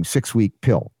curing 6-week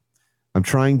pill. I'm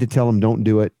trying to tell him don't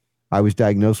do it. I was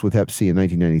diagnosed with Hep C in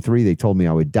 1993. They told me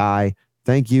I would die.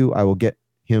 Thank you. I will get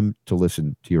him to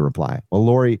listen to your reply. Well,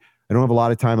 Lori, I don't have a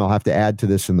lot of time. I'll have to add to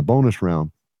this in the bonus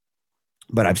round.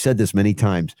 But I've said this many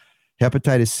times.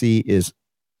 Hepatitis C is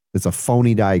a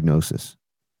phony diagnosis.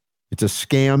 It's a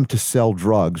scam to sell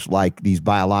drugs like these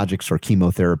biologics or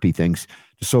chemotherapy things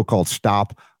to so-called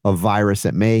stop a virus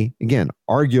that may, again,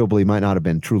 arguably might not have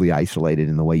been truly isolated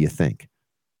in the way you think.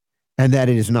 And that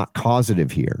it is not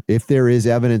causative here. If there is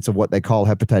evidence of what they call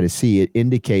hepatitis C, it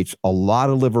indicates a lot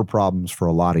of liver problems for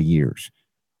a lot of years.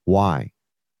 Why?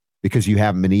 Because you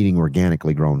haven't been eating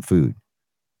organically grown food.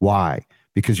 Why?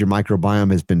 Because your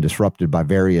microbiome has been disrupted by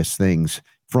various things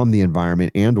from the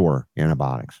environment and or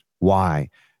antibiotics. Why?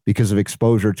 Because of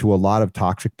exposure to a lot of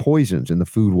toxic poisons in the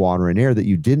food, water, and air that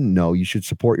you didn't know. You should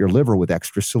support your liver with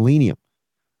extra selenium.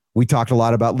 We talked a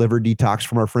lot about liver detox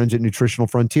from our friends at Nutritional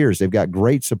Frontiers. They've got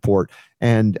great support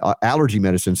and allergy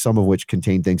medicine, some of which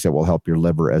contain things that will help your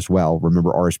liver as well.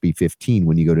 Remember RSB 15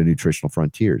 when you go to Nutritional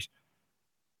Frontiers.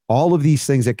 All of these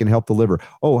things that can help the liver.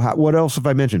 Oh, what else have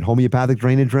I mentioned? Homeopathic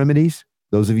drainage remedies.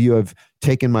 Those of you who have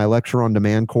taken my lecture on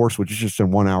demand course, which is just a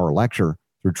 1-hour lecture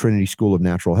through Trinity School of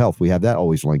Natural Health. We have that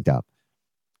always linked up.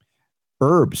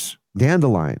 Herbs,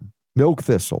 dandelion, milk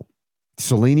thistle,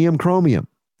 selenium, chromium.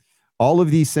 All of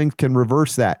these things can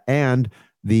reverse that. And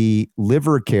the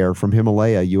liver care from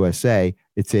Himalaya, USA,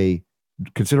 it's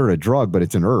considered a drug, but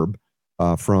it's an herb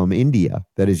from India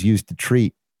that is used to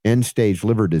treat end-stage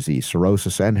liver disease,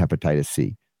 cirrhosis, and hepatitis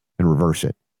C, and reverse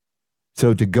it.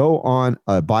 So to go on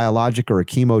a biologic or a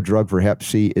chemo drug for Hep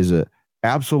C is an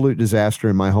absolute disaster,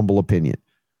 in my humble opinion.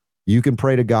 You can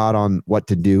pray to God on what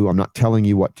to do. I'm not telling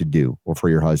you what to do or for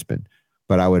your husband,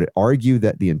 but I would argue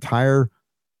that the entire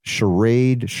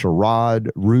charade,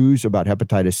 ruse about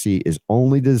hepatitis C is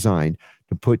only designed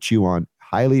to put you on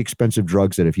highly expensive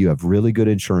drugs that if you have really good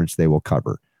insurance, they will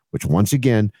cover, which once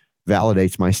again,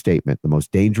 validates my statement. The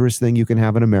most dangerous thing you can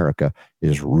have in America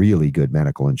is really good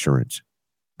medical insurance,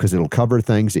 because it'll cover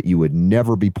things that you would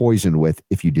never be poisoned with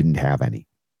if you didn't have any.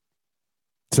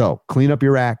 So clean up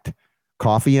your act.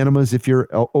 Coffee enemas if you're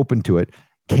open to it.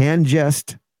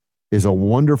 CanGest is a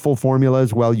wonderful formula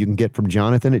as well. You can get from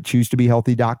Jonathan at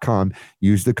choosetobehealthy.com.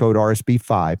 Use the code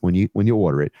RSB5 when you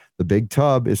order it. The big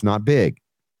tub is not big,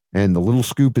 and the little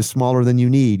scoop is smaller than you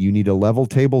need. You need a level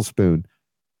tablespoon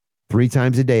 3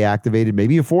 times a day, activated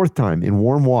maybe a 4th time in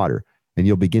warm water, and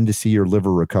you'll begin to see your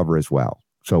liver recover as well.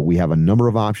 So we have a number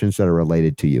of options that are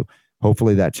related to you.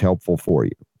 Hopefully that's helpful for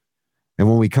you. And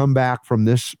when we come back from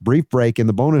this brief break in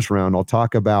the bonus round, I'll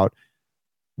talk about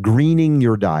greening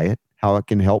your diet, how it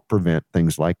can help prevent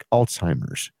things like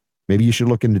Alzheimer's. Maybe you should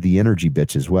look into the Energy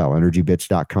Bits as well.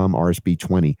 EnergyBits.com,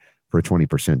 RSB20 for a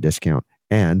 20% discount.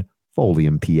 And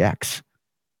Folium PX,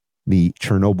 the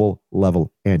Chernobyl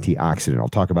level antioxidant. I'll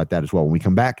talk about that as well when we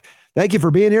come back. Thank you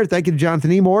for being here. Thank you to Jonathan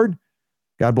Emord.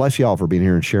 God bless you all for being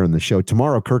here and sharing the show.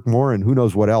 Tomorrow, Kirk Moore, and who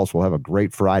knows what else. We'll have a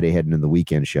great Friday heading into the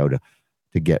weekend show to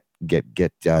get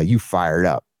you fired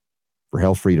up for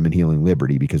health, freedom, and healing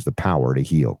liberty, because the power to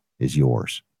heal is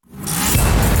yours.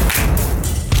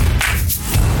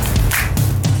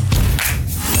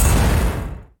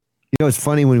 You know, it's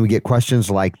funny when we get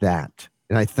questions like that,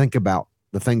 and I think about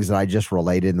the things that I just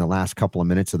related in the last couple of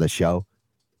minutes of the show.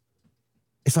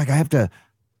 It's like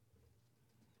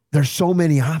there's so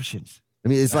many options. I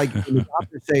mean, it's like when the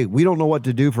doctors say, we don't know what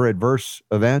to do for adverse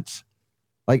events.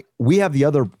 Like, we have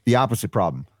the opposite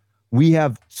problem. We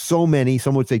have some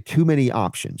would say too many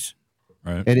options.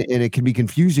 Right. And it can be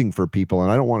confusing for people.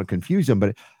 And I don't want to confuse them,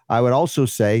 but I would also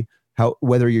say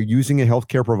whether you're using a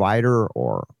healthcare provider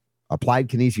or applied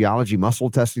kinesiology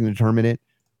muscle testing to determine it,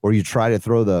 or you try to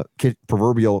throw the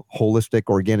proverbial holistic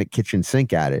organic kitchen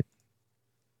sink at it,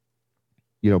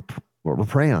 we'll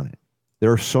pray on it.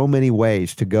 There are so many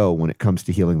ways to go when it comes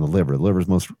to healing the liver. The liver's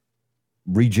most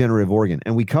regenerative organ.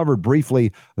 And we covered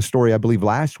briefly a story, I believe,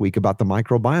 last week about the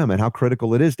microbiome and how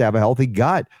critical it is to have a healthy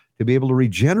gut to be able to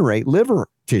regenerate liver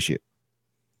tissue.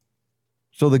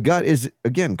 So the gut is,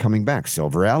 again, coming back.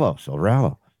 Silver aloe.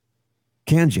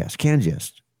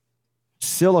 CanGest.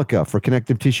 Silica for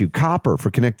connective tissue. Copper for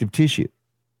connective tissue.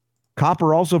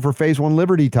 Copper also for phase 1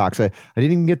 liver detox. I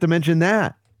didn't even get to mention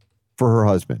that for her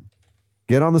husband.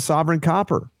 Get on the Sovereign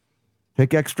Copper.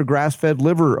 Take extra grass-fed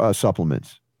liver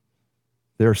supplements.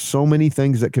 There are so many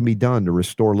things that can be done to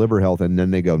restore liver health, and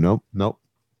then they go, nope.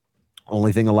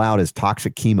 Only thing allowed is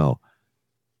toxic chemo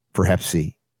for Hep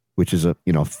C, which is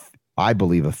I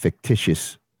believe a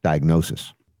fictitious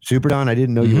diagnosis. Super Don, I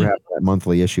didn't know you were having that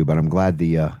monthly issue, but I'm glad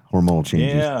the hormonal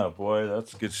changes. Yeah, boy,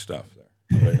 that's good stuff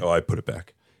there. Oh, I put it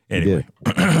back. Anyway.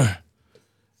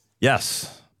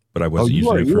 Yes, but I wasn't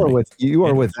using it for me. You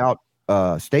are without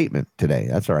statement today.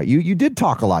 That's all right. You did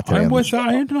talk a lot today. I'm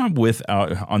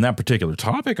without on that particular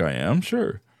topic. I am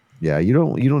sure. Yeah, you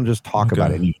don't just talk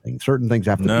about anything. Certain things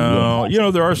have to be.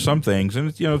 No, there are some things, and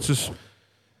it's just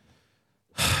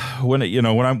when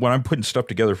I'm putting stuff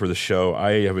together for the show,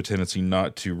 I have a tendency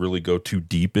not to really go too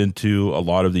deep into a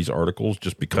lot of these articles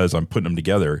just because I'm putting them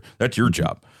together. That's your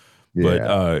job.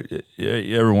 Yeah. But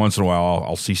every once in a while,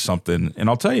 I'll see something, and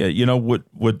I'll tell you,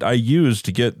 what I use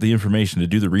to get the information to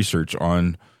do the research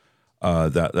on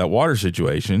that water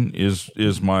situation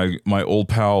is my old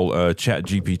pal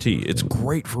ChatGPT. It's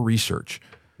great for research.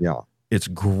 Yeah, it's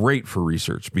great for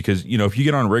research because if you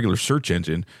get on a regular search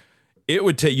engine, it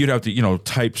would take you'd have to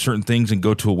type certain things and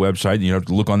go to a website. And you have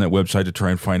to look on that website to try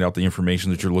and find out the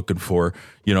information that you're looking for.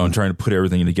 And trying to put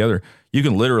everything together. You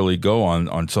can literally go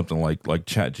on something like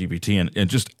ChatGPT and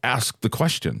just ask the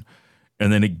question,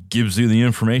 and then it gives you the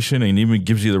information and even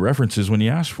gives you the references when you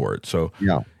ask for it. So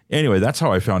anyway, that's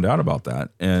how I found out about that.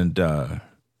 And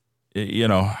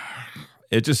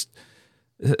it just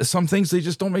some things, they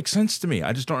just don't make sense to me.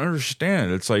 I just don't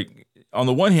understand. It's like, on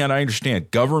the one hand, I understand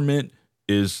government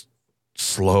is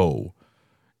slow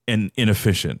and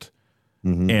inefficient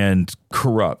and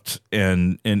corrupt,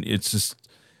 and it's just.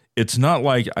 It's not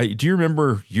like do you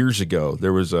remember years ago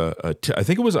there was I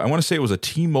want to say it was a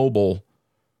T-Mobile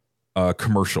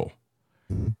commercial,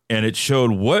 and it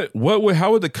showed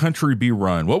how would the country be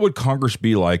run? What would Congress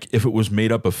be like if it was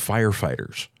made up of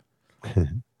firefighters?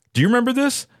 Do you remember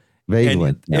this?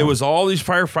 Vaguely, It was all these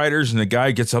firefighters, and the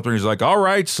guy gets up there and he's like, "All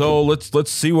right, so let's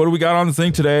see, what do we got on the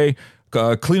thing today?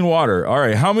 Clean water. All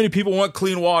right, how many people want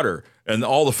clean water?" And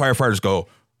all the firefighters go,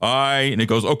 and it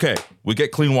goes, "Okay, we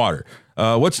get clean water.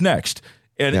 What's next?"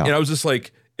 And I was just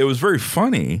like, it was very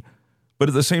funny, but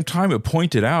at the same time, it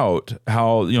pointed out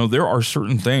how there are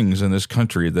certain things in this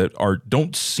country that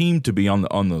don't seem to be on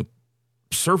the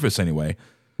surface anyway,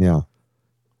 Yeah.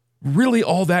 Really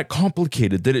all that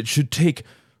complicated that it should take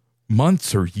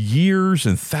months or years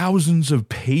and thousands of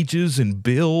pages and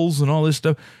bills and all this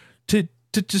stuff to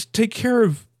just take care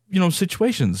of,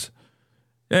 situations.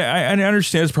 I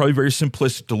understand it's probably very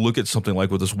simplistic to look at something like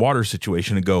with this water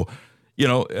situation and go,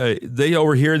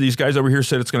 these guys over here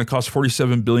said it's going to cost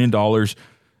 $47 billion.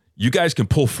 You guys can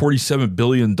pull $47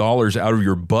 billion out of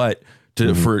your butt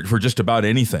for just about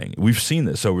anything. We've seen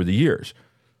this over the years.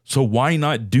 So why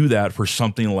not do that for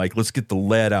something like, let's get the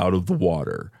lead out of the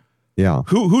water? Yeah.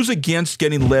 Who's against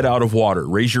getting lead out of water?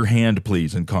 Raise your hand,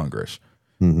 please, in Congress.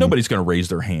 Nobody's going to raise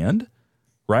their hand,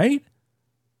 right?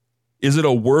 Is it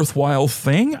a worthwhile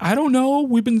thing? I don't know.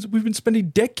 We've been spending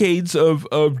decades of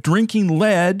drinking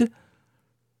lead,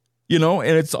 and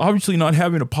it's obviously not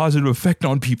having a positive effect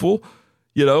on people,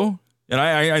 And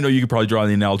I know you could probably draw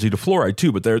the analogy to fluoride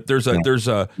too, but there's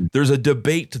a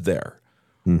debate there.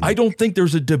 I don't think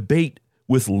there's a debate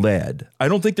with lead. I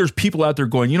don't think there's people out there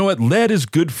going, you know what, lead is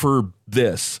good for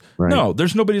this. Right. No,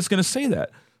 there's nobody that's going to say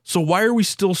that. So why are we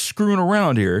still screwing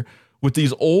around here with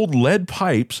these old lead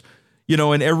pipes?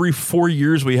 And every 4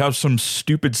 years we have some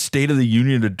stupid State of the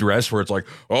Union address where it's like,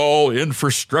 oh,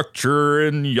 infrastructure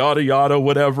and yada, yada,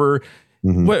 whatever.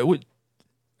 What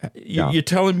you're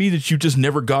telling me that you just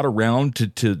never got around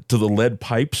to the lead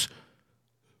pipes?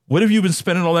 What have you been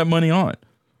spending all that money on?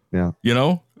 Yeah.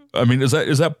 I mean, is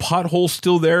that pothole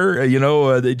still there?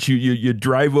 That you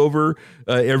drive over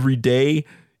every day,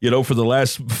 for the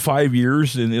last 5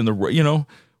 years in the,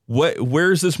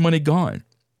 where's this money gone?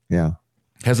 Yeah.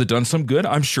 Has it done some good?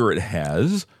 I'm sure it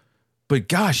has, but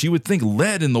gosh, you would think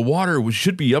lead in the water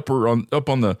should be up on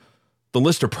the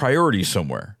list of priorities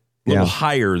somewhere, a little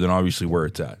higher than obviously where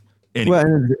it's at. Anyway. Well,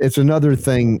 and it's another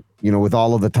thing, with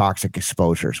all of the toxic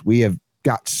exposures, we have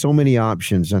got so many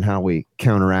options on how we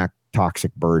counteract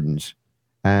toxic burdens,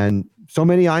 and so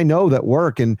many I know that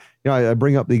work. And I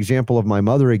bring up the example of my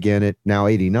mother again at now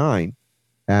 89,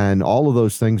 and all of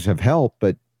those things have helped,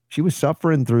 but she was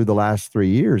suffering through the last 3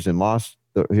 years and lost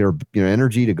her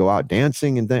energy to go out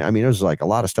dancing and things. I mean, there's like a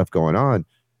lot of stuff going on,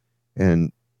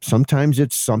 and sometimes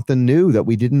it's something new that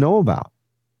we didn't know about,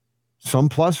 some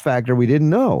plus factor we didn't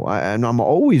know. And I'm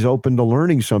always open to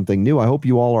learning something new. I hope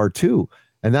you all are too.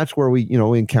 And that's where we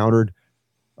encountered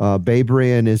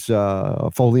Bayberry and his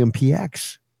Folium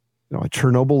PX, a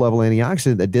Chernobyl level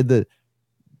antioxidant that did the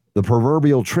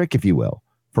proverbial trick, if you will,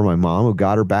 for my mom, who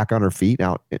got her back on her feet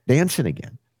out dancing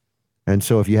again. And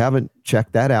so if you haven't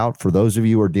checked that out, for those of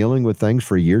you who are dealing with things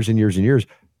for years and years and years,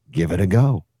 give it a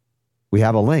go. We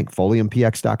have a link,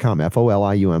 foliumpx.com,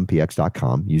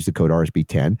 FOLIUMPX.com. Use the code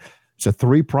RSB10. It's a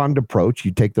 3-pronged approach.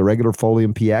 You take the regular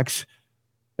Folium PX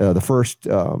the first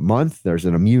month. There's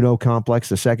an immunocomplex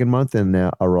the second month, and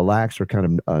a relax or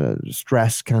kind of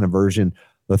stress kind of version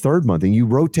the third month. And you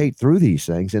rotate through these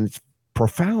things, and it's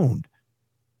profound,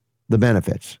 the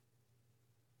benefits.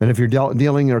 And if you're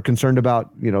dealing or concerned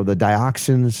about, the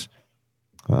dioxins,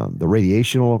 the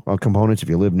radiational components, if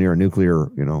you live near a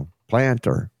nuclear, plant,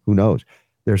 or who knows,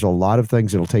 there's a lot of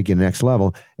things that'll take you to the next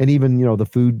level. And even, the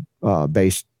food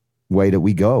based way that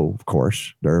we go, of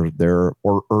course, there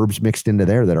are herbs mixed into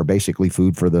there that are basically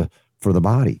food for the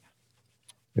body.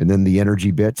 And then the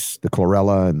energy bits, the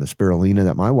chlorella and the spirulina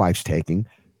that my wife's taking,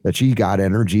 that she got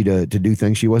energy to do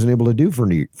things she wasn't able to do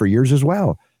for years as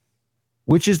well.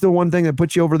 Which is the one thing that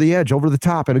puts you over the edge, over the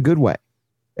top in a good way.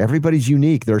 Everybody's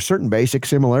unique. There are certain basic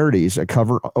similarities that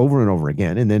cover over and over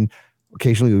again. And then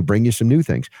occasionally we bring you some new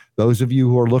things. Those of you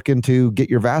who are looking to get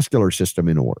your vascular system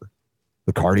in order,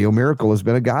 the Cardio Miracle has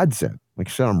been a godsend. Like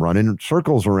I said, I'm running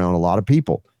circles around a lot of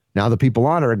people. Now the people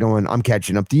on it are going, I'm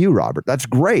catching up to you, Robert. That's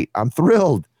great. I'm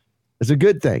thrilled. It's a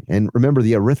good thing. And remember,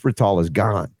 the erythritol is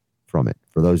gone from it.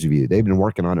 For those of you, they've been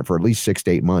working on it for at least 6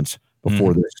 to 8 months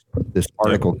before this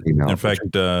article came out. In fact,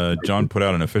 John put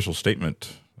out an official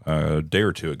statement a day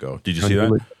or two ago. Did you see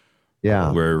that?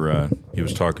 Yeah. Where he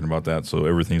was talking about that. So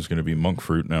everything's going to be monk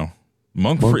fruit now.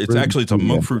 Monk fruit. It's a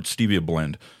monk fruit stevia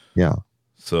blend. Yeah.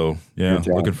 So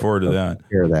looking forward to that.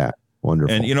 Hear that.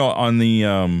 Wonderful. And on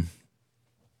the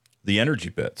energy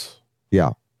bits.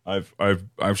 Yeah.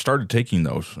 I've started taking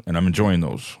those, and I'm enjoying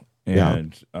those.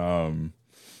 And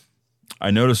I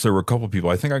noticed there were a couple of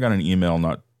people. I think I got an email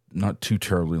not too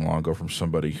terribly long ago from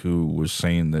somebody who was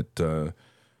saying that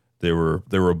they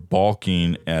were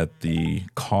balking at the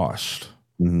cost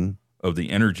of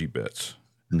the energy bits.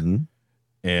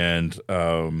 And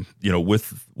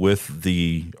with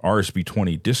the RSB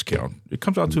 20 discount, it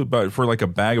comes out to about, for like a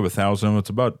bag of 1,000, it's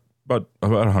about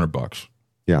 $100.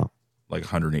 Yeah. Like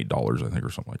 $108, I think, or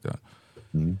something like that.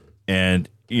 And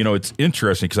it's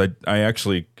interesting because I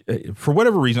actually, for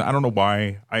whatever reason, I don't know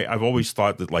why, I've always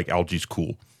thought that like algae's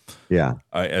cool. Yeah.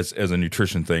 As a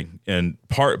nutrition thing. And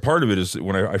part of it is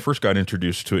when I first got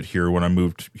introduced to it here when I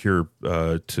moved here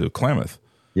to Klamath.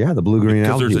 Yeah, the blue-green algae.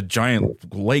 Because there's a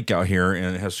giant lake out here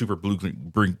and it has super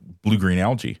blue-green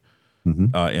algae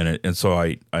in it. And so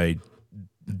I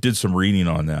did some reading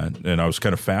on that, and I was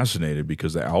kind of fascinated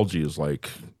because the algae is like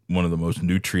one of the most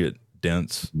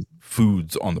nutrient-dense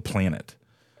foods on the planet.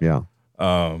 Yeah.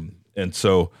 And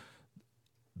so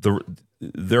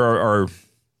there are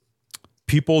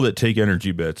people that take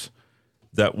energy bits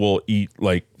that will eat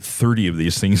like 30 of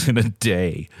these things in a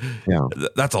day. Yeah.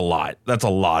 That's a lot. That's a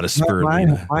lot of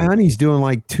spirulina. My honey's doing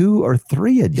like 2 or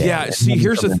 3 a day. Yeah. See,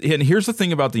 here's the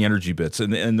thing about the energy bits.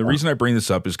 And the reason I bring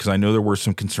this up is because I know there were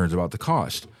some concerns about the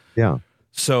cost. Yeah.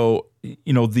 So,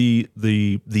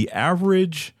 the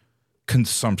average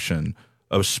consumption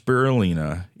of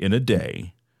spirulina in a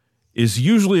day is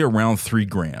usually around 3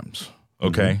 grams.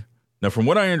 Okay. Mm-hmm. Now, from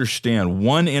what I understand,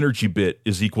 1 energy bit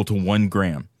is equal to 1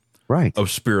 gram of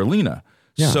spirulina.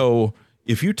 Yeah. So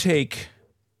if you take,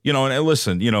 and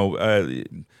listen, the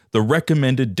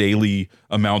recommended daily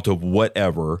amount of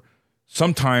whatever,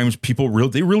 sometimes people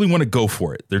really want to go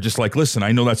for it. They're just like, listen,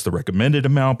 I know that's the recommended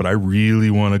amount, but I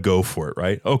really want to go for it,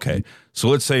 right? Okay. So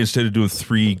let's say instead of doing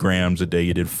 3 grams a day,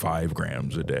 you did 5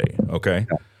 grams a day. Okay.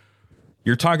 Yeah.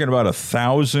 You're talking about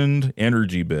 1,000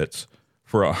 energy bits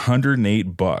for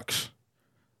 $108.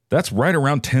 That's right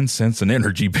around 10 cents an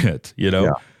energy bit,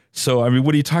 Yeah. So, I mean,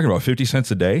 what are you talking about? 50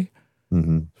 cents a day?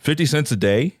 Mm-hmm. 50 cents a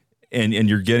day? And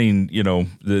you're getting,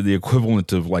 the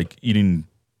equivalent of like eating,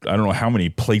 I don't know how many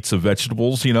plates of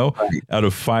vegetables, out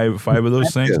of five of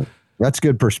those things. Good. That's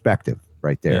good perspective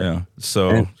right there. Yeah.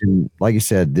 So, and like you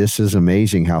said, this is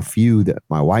amazing how few that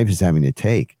my wife is having to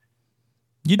take.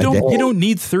 You don't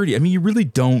need 30. I mean, you really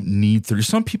don't need 30.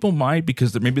 Some people might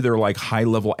because maybe they're like high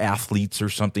level athletes or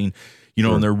something,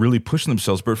 sure. And they're really pushing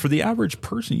themselves. But for the average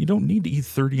person, you don't need to eat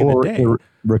 30 in a day.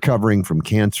 Recovering from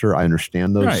cancer, I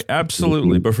understand those. Right,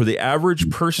 absolutely. But for the average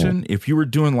person, if you were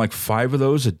doing like 5 of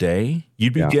those a day,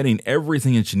 you'd be getting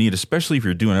everything that you need, especially if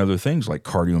you're doing other things like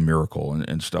Cardio Miracle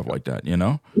and stuff like that,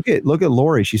 Look at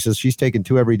Lori. She says she's taking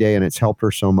 2 every day and it's helped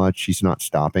her so much. She's not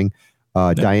stopping.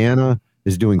 Diana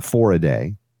is doing 4 a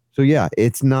day. So yeah,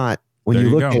 it's not when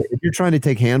you look at it, if you're trying to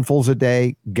take handfuls a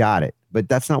day, got it. But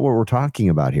that's not what we're talking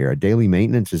about here. A daily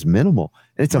maintenance is minimal.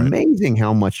 And it's amazing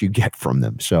how much you get from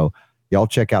them. So y'all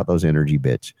check out those energy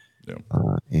bits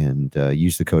and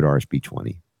use the code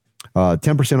RSB20.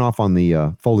 10% off on the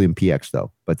Folium PX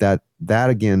though. But that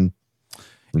again.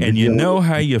 And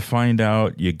how you find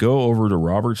out, you go over to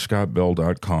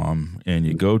robertscottbell.com and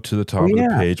you go to the top of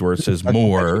the page where it says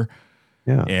more.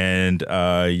 Yeah. And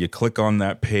you click on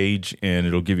that page and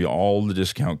it'll give you all the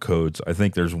discount codes. I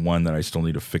think there's one that I still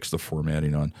need to fix the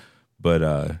formatting on, but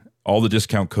all the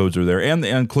discount codes are there and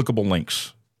clickable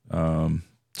links.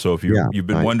 So if you've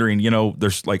been wondering,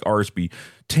 there's like RSB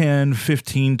 10,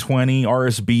 15, 20,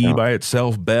 RSB by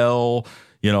itself, Bell,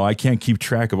 I can't keep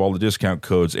track of all the discount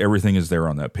codes. Everything is there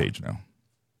on that page now.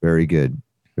 Very good.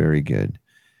 Very good.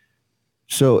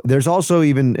 So there's also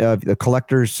even the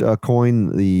collector's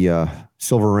coin, the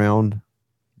silver round,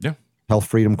 health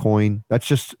freedom coin. That's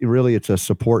just really, it's a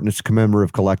support and it's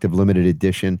commemorative collective limited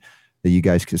edition that you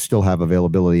guys can still have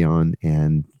availability on.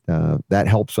 And that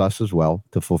helps us as well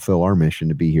to fulfill our mission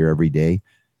to be here every day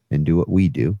and do what we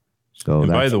do. So,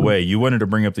 and by the way, you wanted to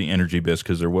bring up the energy bits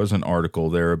because there was an article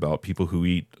there about people who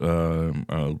eat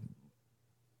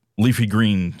leafy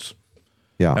greens.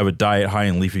 Yeah. Have a diet high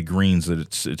in leafy greens that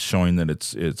it's showing that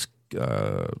it's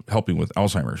helping with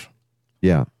Alzheimer's.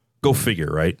 Yeah. Go figure,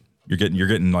 right? You're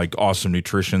getting like awesome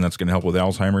nutrition that's going to help with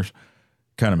Alzheimer's.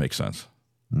 Kind of makes sense.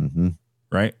 Mm-hmm.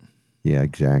 Right? Yeah,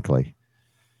 exactly.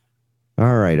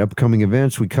 All right. Upcoming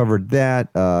events. We covered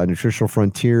that. Nutritional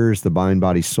Frontiers, the Mind,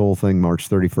 Body, Soul thing, March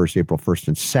 31st, April 1st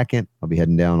and 2nd. I'll be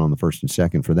heading down on the 1st and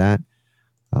 2nd for that.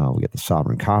 We got the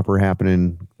Sovereign Copper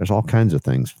happening. There's all kinds of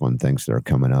things, fun things that are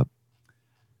coming up.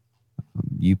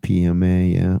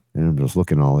 UPMA, yeah. And I'm just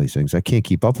looking at all these things. I can't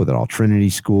keep up with it all. Trinity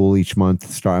School each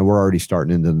month. We're already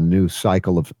starting into the new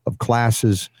cycle of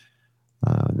classes.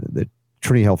 The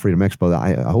Trinity Health Freedom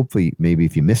Expo. Hopefully, maybe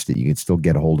if you missed it, you can still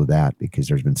get a hold of that because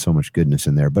there's been so much goodness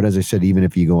in there. But as I said, even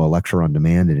if you go a lecture on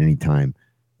demand at any time,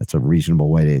 that's a reasonable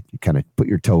way to kind of put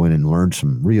your toe in and learn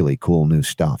some really cool new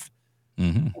stuff.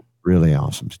 Mm-hmm. Really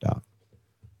awesome stuff.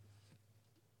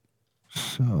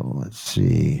 So let's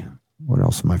see. What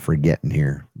else am I forgetting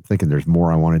here? I'm thinking there's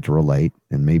more I wanted to relate,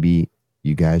 and maybe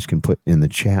you guys can put in the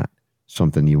chat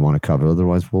something you want to cover.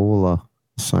 Otherwise, we'll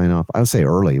sign off. I would say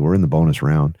early. We're in the bonus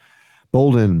round.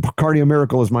 Golden, Cardio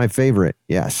Miracle is my favorite.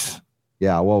 Yes.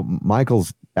 Yeah. Well,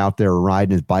 Michael's out there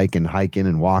riding his bike and hiking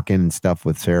and walking and stuff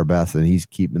with Sarah Beth, and he's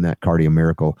keeping that Cardio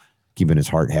Miracle, keeping his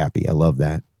heart happy. I love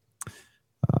that.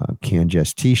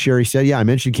 Canjest Tea. Sherry said, yeah, I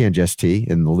mentioned Canjest Tea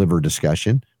in the liver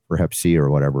discussion for Hep C or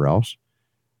whatever else.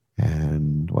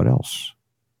 And what else?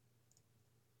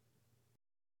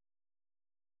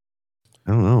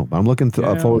 I don't know. I'm looking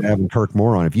forward to having Kirk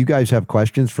Moore on. If you guys have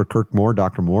questions for Kirk Moore,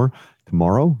 Dr. Moore,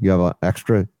 tomorrow, you have an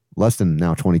extra less than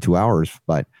now 22 hours,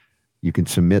 but you can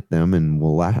submit them and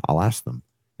I'll ask them.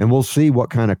 And we'll see what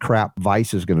kind of crap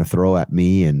Vice is going to throw at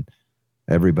me and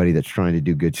everybody that's trying to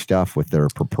do good stuff with their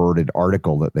purported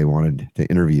article that they wanted to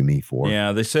interview me for.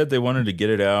 Yeah, they said they wanted to get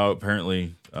it out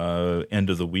apparently end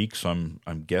of the week, so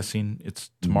I'm guessing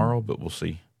it's tomorrow, but we'll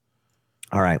see.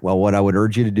 All right. Well, what I would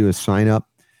urge you to do is sign up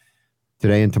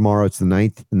today and tomorrow. It's the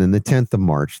 9th and then the 10th of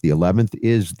March. The 11th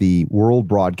is the world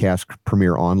broadcast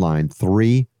premiere online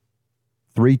three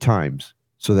times,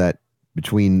 so that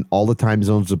between all the time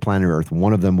zones of planet Earth,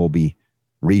 one of them will be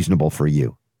reasonable for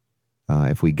you.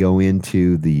 If we go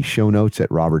into the show notes at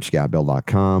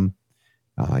robertscottbell.com,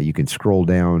 you can scroll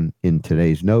down in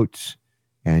today's notes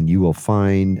and you will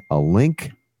find a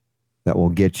link that will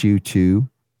get you to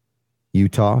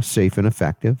Utah Safe and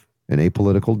Effective, an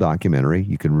apolitical documentary.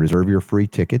 You can reserve your free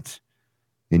tickets,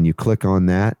 and you click on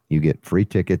that. You get free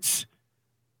tickets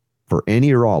for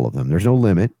any or all of them. There's no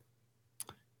limit.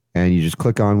 And you just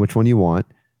click on which one you want.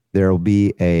 There'll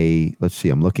be let's see,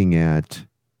 I'm looking at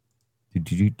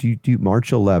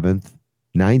March 11th,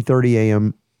 9:30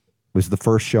 a.m. was the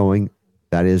first showing.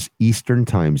 That is Eastern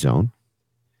time zone.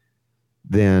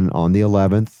 Then on the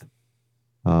 11th,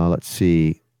 let's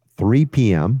see, 3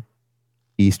 p.m.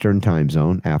 Eastern time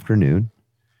zone, afternoon.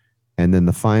 And then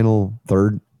the final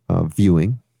third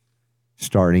viewing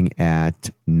starting at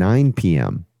 9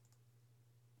 p.m.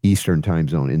 Eastern time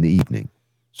zone in the evening.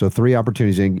 So 3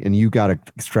 opportunities, and you got to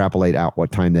extrapolate out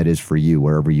what time that is for you,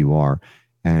 wherever you are.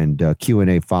 And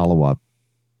Q&A follow-up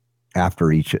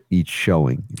after each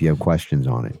showing if you have questions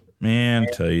on it. Man,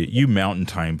 I tell you mountain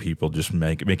time people just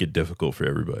make it difficult for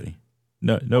everybody.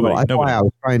 Nobody. That's why I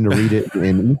was trying to read it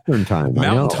in Eastern time.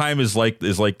 Mountain time is like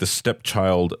the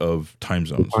stepchild of time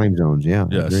zones. The time zones, yeah.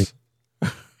 Yes.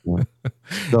 Yeah.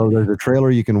 So there's a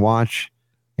trailer you can watch,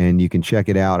 and you can check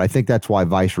it out. I think that's why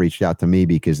Vice reached out to me,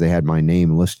 because they had my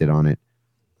name listed on it.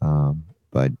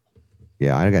 But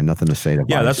yeah, I got nothing to say to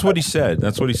Vice. Yeah, that's what he said.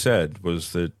 That's what he said,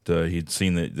 was that he'd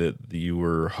seen that you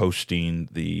were hosting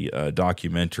the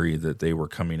documentary that they were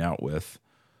coming out with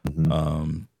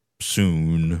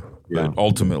soon. Yeah. But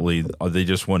ultimately, they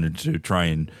just wanted to try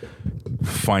and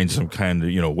find some kind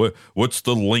of, what's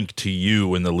the link to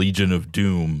you in the Legion of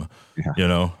Doom,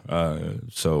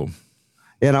 so.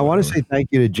 And I want to say thank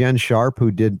you to Jen Sharp,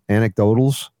 who did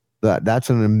Anecdotals. That's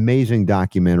an amazing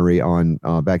documentary on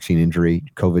vaccine injury,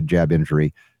 COVID jab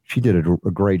injury. She did a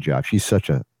great job. She's such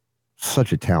a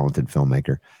talented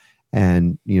filmmaker.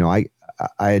 And,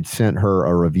 I had sent her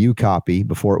a review copy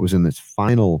before it was in this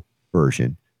final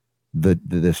version,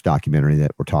 this documentary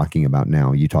that we're talking about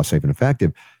now, Utah Safe and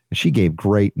Effective. And she gave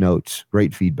great notes,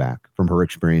 great feedback from her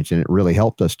experience. And it really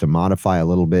helped us to modify a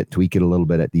little bit, tweak it a little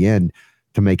bit at the end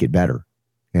to make it better.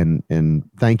 And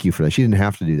thank you for that. She didn't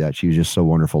have to do that. She was just so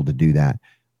wonderful to do that.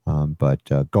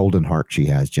 But golden heart she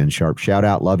has, Jen Sharp. Shout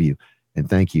out, love you, and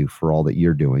thank you for all that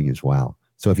you're doing as well.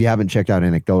 So if you haven't checked out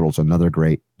Anecdotals, another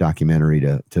great documentary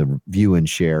to view and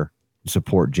share,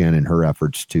 support Jen in her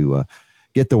efforts to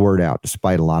get the word out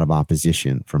despite a lot of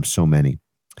opposition from so many.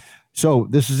 So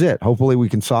this is it. Hopefully we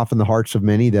can soften the hearts of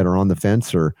many that are on the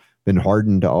fence or been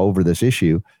hardened over this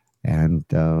issue, and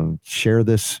share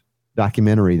this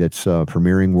documentary that's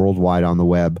premiering worldwide on the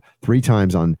web 3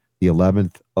 times on the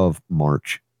 11th of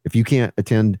March. If you can't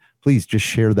attend, please just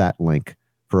share that link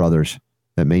for others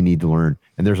that may need to learn.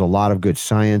 And there's a lot of good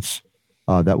science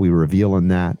that we reveal in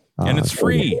that. And it's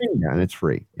free. Yeah, and it's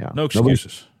free. Yeah. No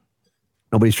excuses.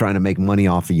 Nobody's trying to make money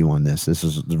off of you on this. This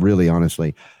is really,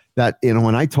 honestly, that,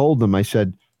 when I told them, I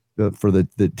said, for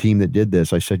the team that did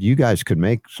this, I said, you guys could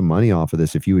make some money off of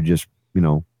this if you would just,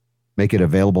 make it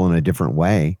available in a different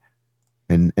way.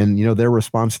 And their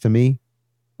response to me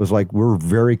was like, we're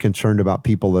very concerned about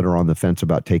people that are on the fence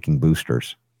about taking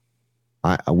boosters.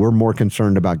 We're more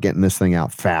concerned about getting this thing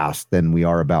out fast than we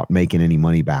are about making any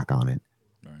money back on it.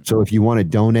 Right. So if you want to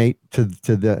donate to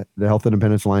the Health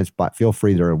Independence Alliance, feel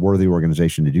free. They're a worthy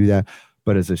organization to do that.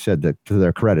 But as I said, to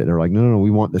their credit, they're like, no,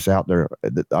 we want this out there.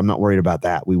 I'm not worried about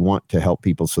that. We want to help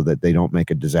people so that they don't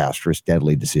make a disastrous,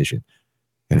 deadly decision.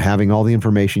 And having all the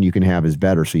information you can have is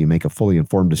better, so you make a fully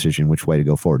informed decision which way to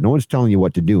go forward. No one's telling you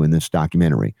what to do in this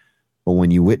documentary. But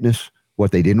when you witness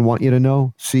what they didn't want you to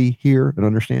know, see, hear, and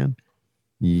understand.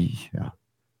 Yeah.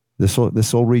 This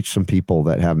will reach some people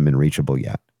that haven't been reachable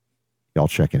yet. Y'all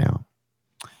check it out.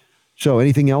 So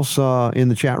anything else in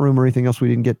the chat room or anything else we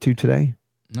didn't get to today?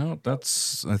 No,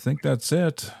 I think that's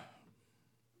it.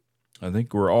 I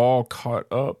think we're all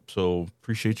caught up. So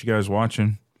appreciate you guys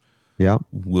watching. Yeah.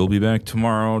 We'll be back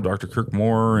tomorrow. Dr. Kirk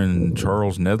Moore and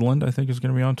Charles Nedland, I think, is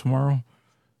going to be on tomorrow.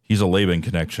 He's a Laban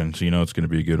connection, so it's going to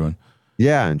be a good one.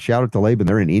 Yeah, and shout out to Laban.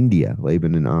 They're in India,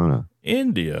 Laban and Anna.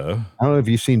 India? I don't know if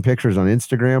you've seen pictures on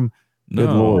Instagram. No.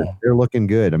 Good Lord. They're looking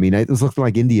good. I mean, it's looking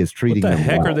like India's treating them What the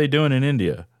heck well. are they doing in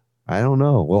India? I don't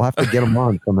know. We'll have to get them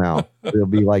on somehow. They'll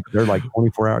be like, they're like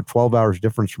 24 hours, 12 hours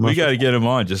difference from us. We got to get them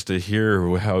on just to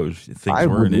hear how things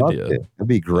were in India. That'd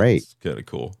be great. That's kind of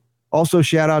cool. Also,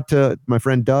 shout out to my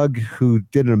friend Doug, who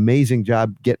did an amazing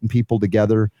job getting people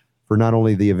together for not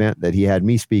only the event that he had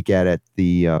me speak at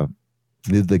the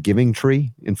Giving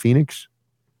Tree in Phoenix.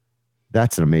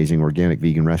 That's an amazing organic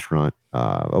vegan restaurant.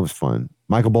 That was fun.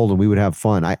 Michael Bolden, we would have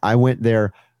fun. I went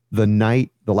there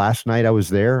the last night I was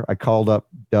there. I called up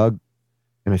Doug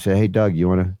and I said, "Hey, Doug, you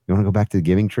want to go back to the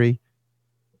Giving Tree?"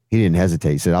 He didn't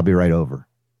hesitate. He said, "I'll be right over."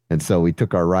 And so we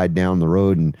took our ride down the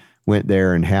road and went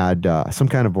there and had some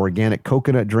kind of organic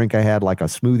coconut drink. I had like a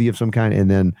smoothie of some kind,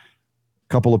 and then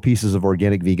a couple of pieces of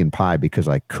organic vegan pie because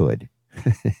I could.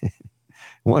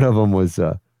 One of them was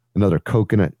another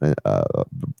coconut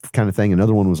kind of thing.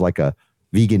 Another one was like a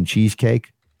vegan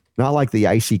cheesecake, not like the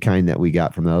icy kind that we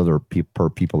got from the other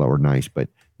people that were nice, but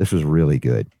this was really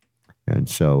good. And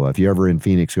so if you're ever in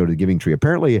Phoenix, go to the Giving Tree.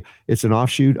 Apparently it's an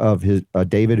offshoot of his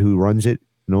David, who runs it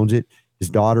and owns it. His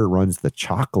daughter runs the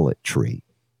Chocolate Tree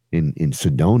in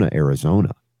Sedona,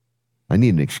 Arizona. I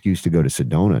need an excuse to go to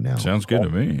Sedona now. Sounds good to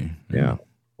me. Yeah.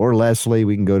 Or Leslie,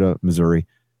 we can go to Missouri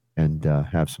and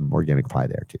have some organic pie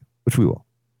there too, which we will.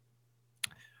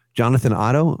 Jonathan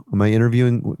Otto, am I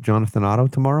interviewing Jonathan Otto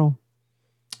tomorrow?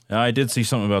 I did see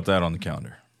something about that on the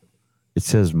calendar. It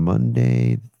says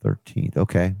Monday the 13th.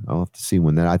 Okay. I'll have to see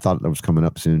when that. I thought that was coming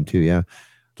up soon too. Yeah.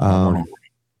 All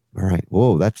right.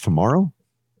 Whoa, that's tomorrow?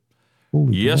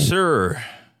 Holy yes, God. sir.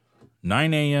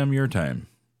 9 a.m. your time.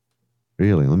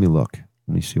 Really? Let me look.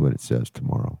 Let me see what it says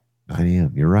tomorrow. 9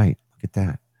 a.m. You're right. Look at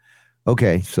that.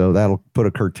 Okay. So that'll put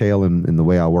a curtail in the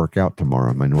way I'll work out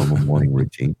tomorrow in my normal morning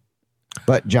routine.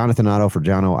 But Jonathan Otto for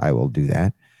Jono, I will do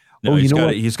that. No,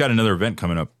 he's got another event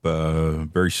coming up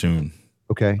very soon.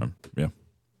 Okay. Yeah.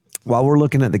 While we're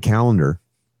looking at the calendar,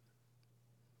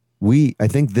 I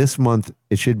think this month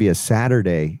it should be a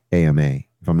Saturday AMA,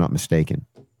 if I'm not mistaken.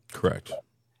 Correct.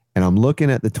 And I'm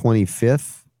looking at the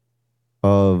 25th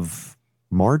of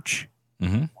March,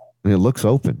 and it looks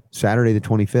open. Saturday the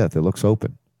 25th, it looks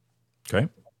open. Okay.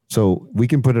 So we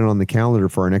can put it on the calendar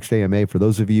for our next AMA. For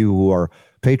those of you who are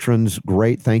patrons,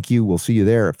 great. Thank you. We'll see you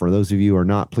there. For those of you who are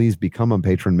not, please become a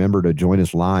patron member to join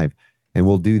us live. And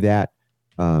we'll do that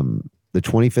the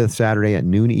 25th Saturday at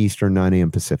noon Eastern, 9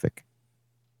 a.m. Pacific.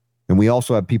 And we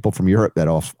also have people from Europe that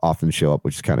often show up,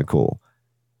 which is kind of cool.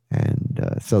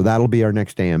 And so that'll be our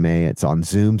next AMA. It's on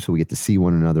Zoom, so we get to see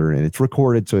one another. And it's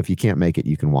recorded, so if you can't make it,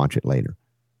 you can watch it later.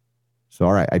 So,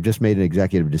 all right, I just made an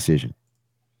executive decision.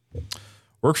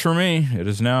 Works for me. It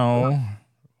is now,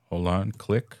 hold on,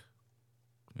 click.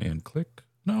 And click.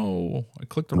 No, I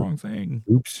clicked the wrong thing.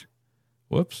 Oops.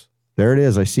 Whoops. There it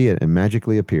is. I see it. It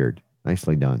magically appeared.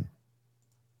 Nicely done.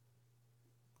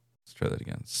 Let's try that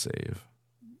again. Save.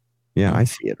 Yeah, I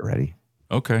see it already.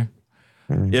 Okay.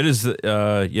 Right. It is.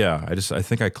 Yeah. I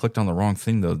think I clicked on the wrong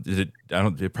thing though.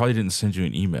 It probably didn't send you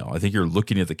an email. I think you're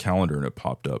looking at the calendar and it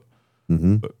popped up.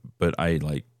 Mm-hmm. But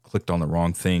I clicked on the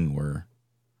wrong thing where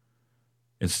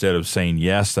instead of saying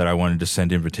yes that I wanted to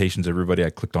send invitations to everybody,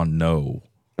 I clicked on no.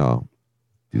 Oh,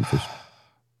 doofus.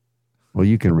 Well,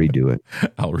 you can redo it.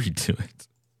 I'll redo it.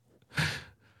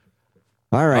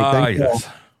 All right. Thanks,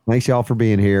 Thanks, y'all, for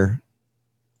being here.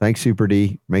 Thanks, Super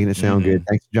D, making it sound good.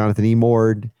 Thanks, Jonathan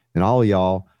Emord, and all of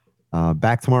y'all.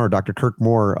 Back tomorrow, Dr. Kirk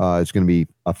Moore is going to be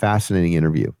a fascinating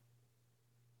interview.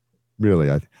 Really,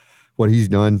 what he's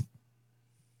done,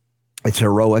 it's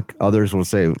heroic. Others will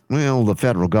say, well, the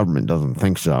federal government doesn't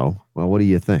think so. Well, what do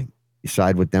you think? You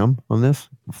side with them on this?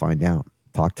 We'll find out.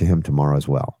 Talk to him tomorrow as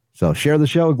well. So share the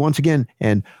show once again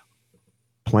and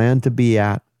plan to be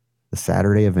at the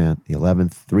Saturday event, the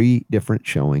 11th, 3 different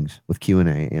showings with Q&A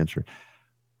answer.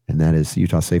 And that is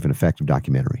Utah Safe and Effective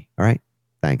documentary. All right.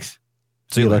 Thanks.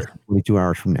 See you later. 22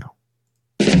 hours from now.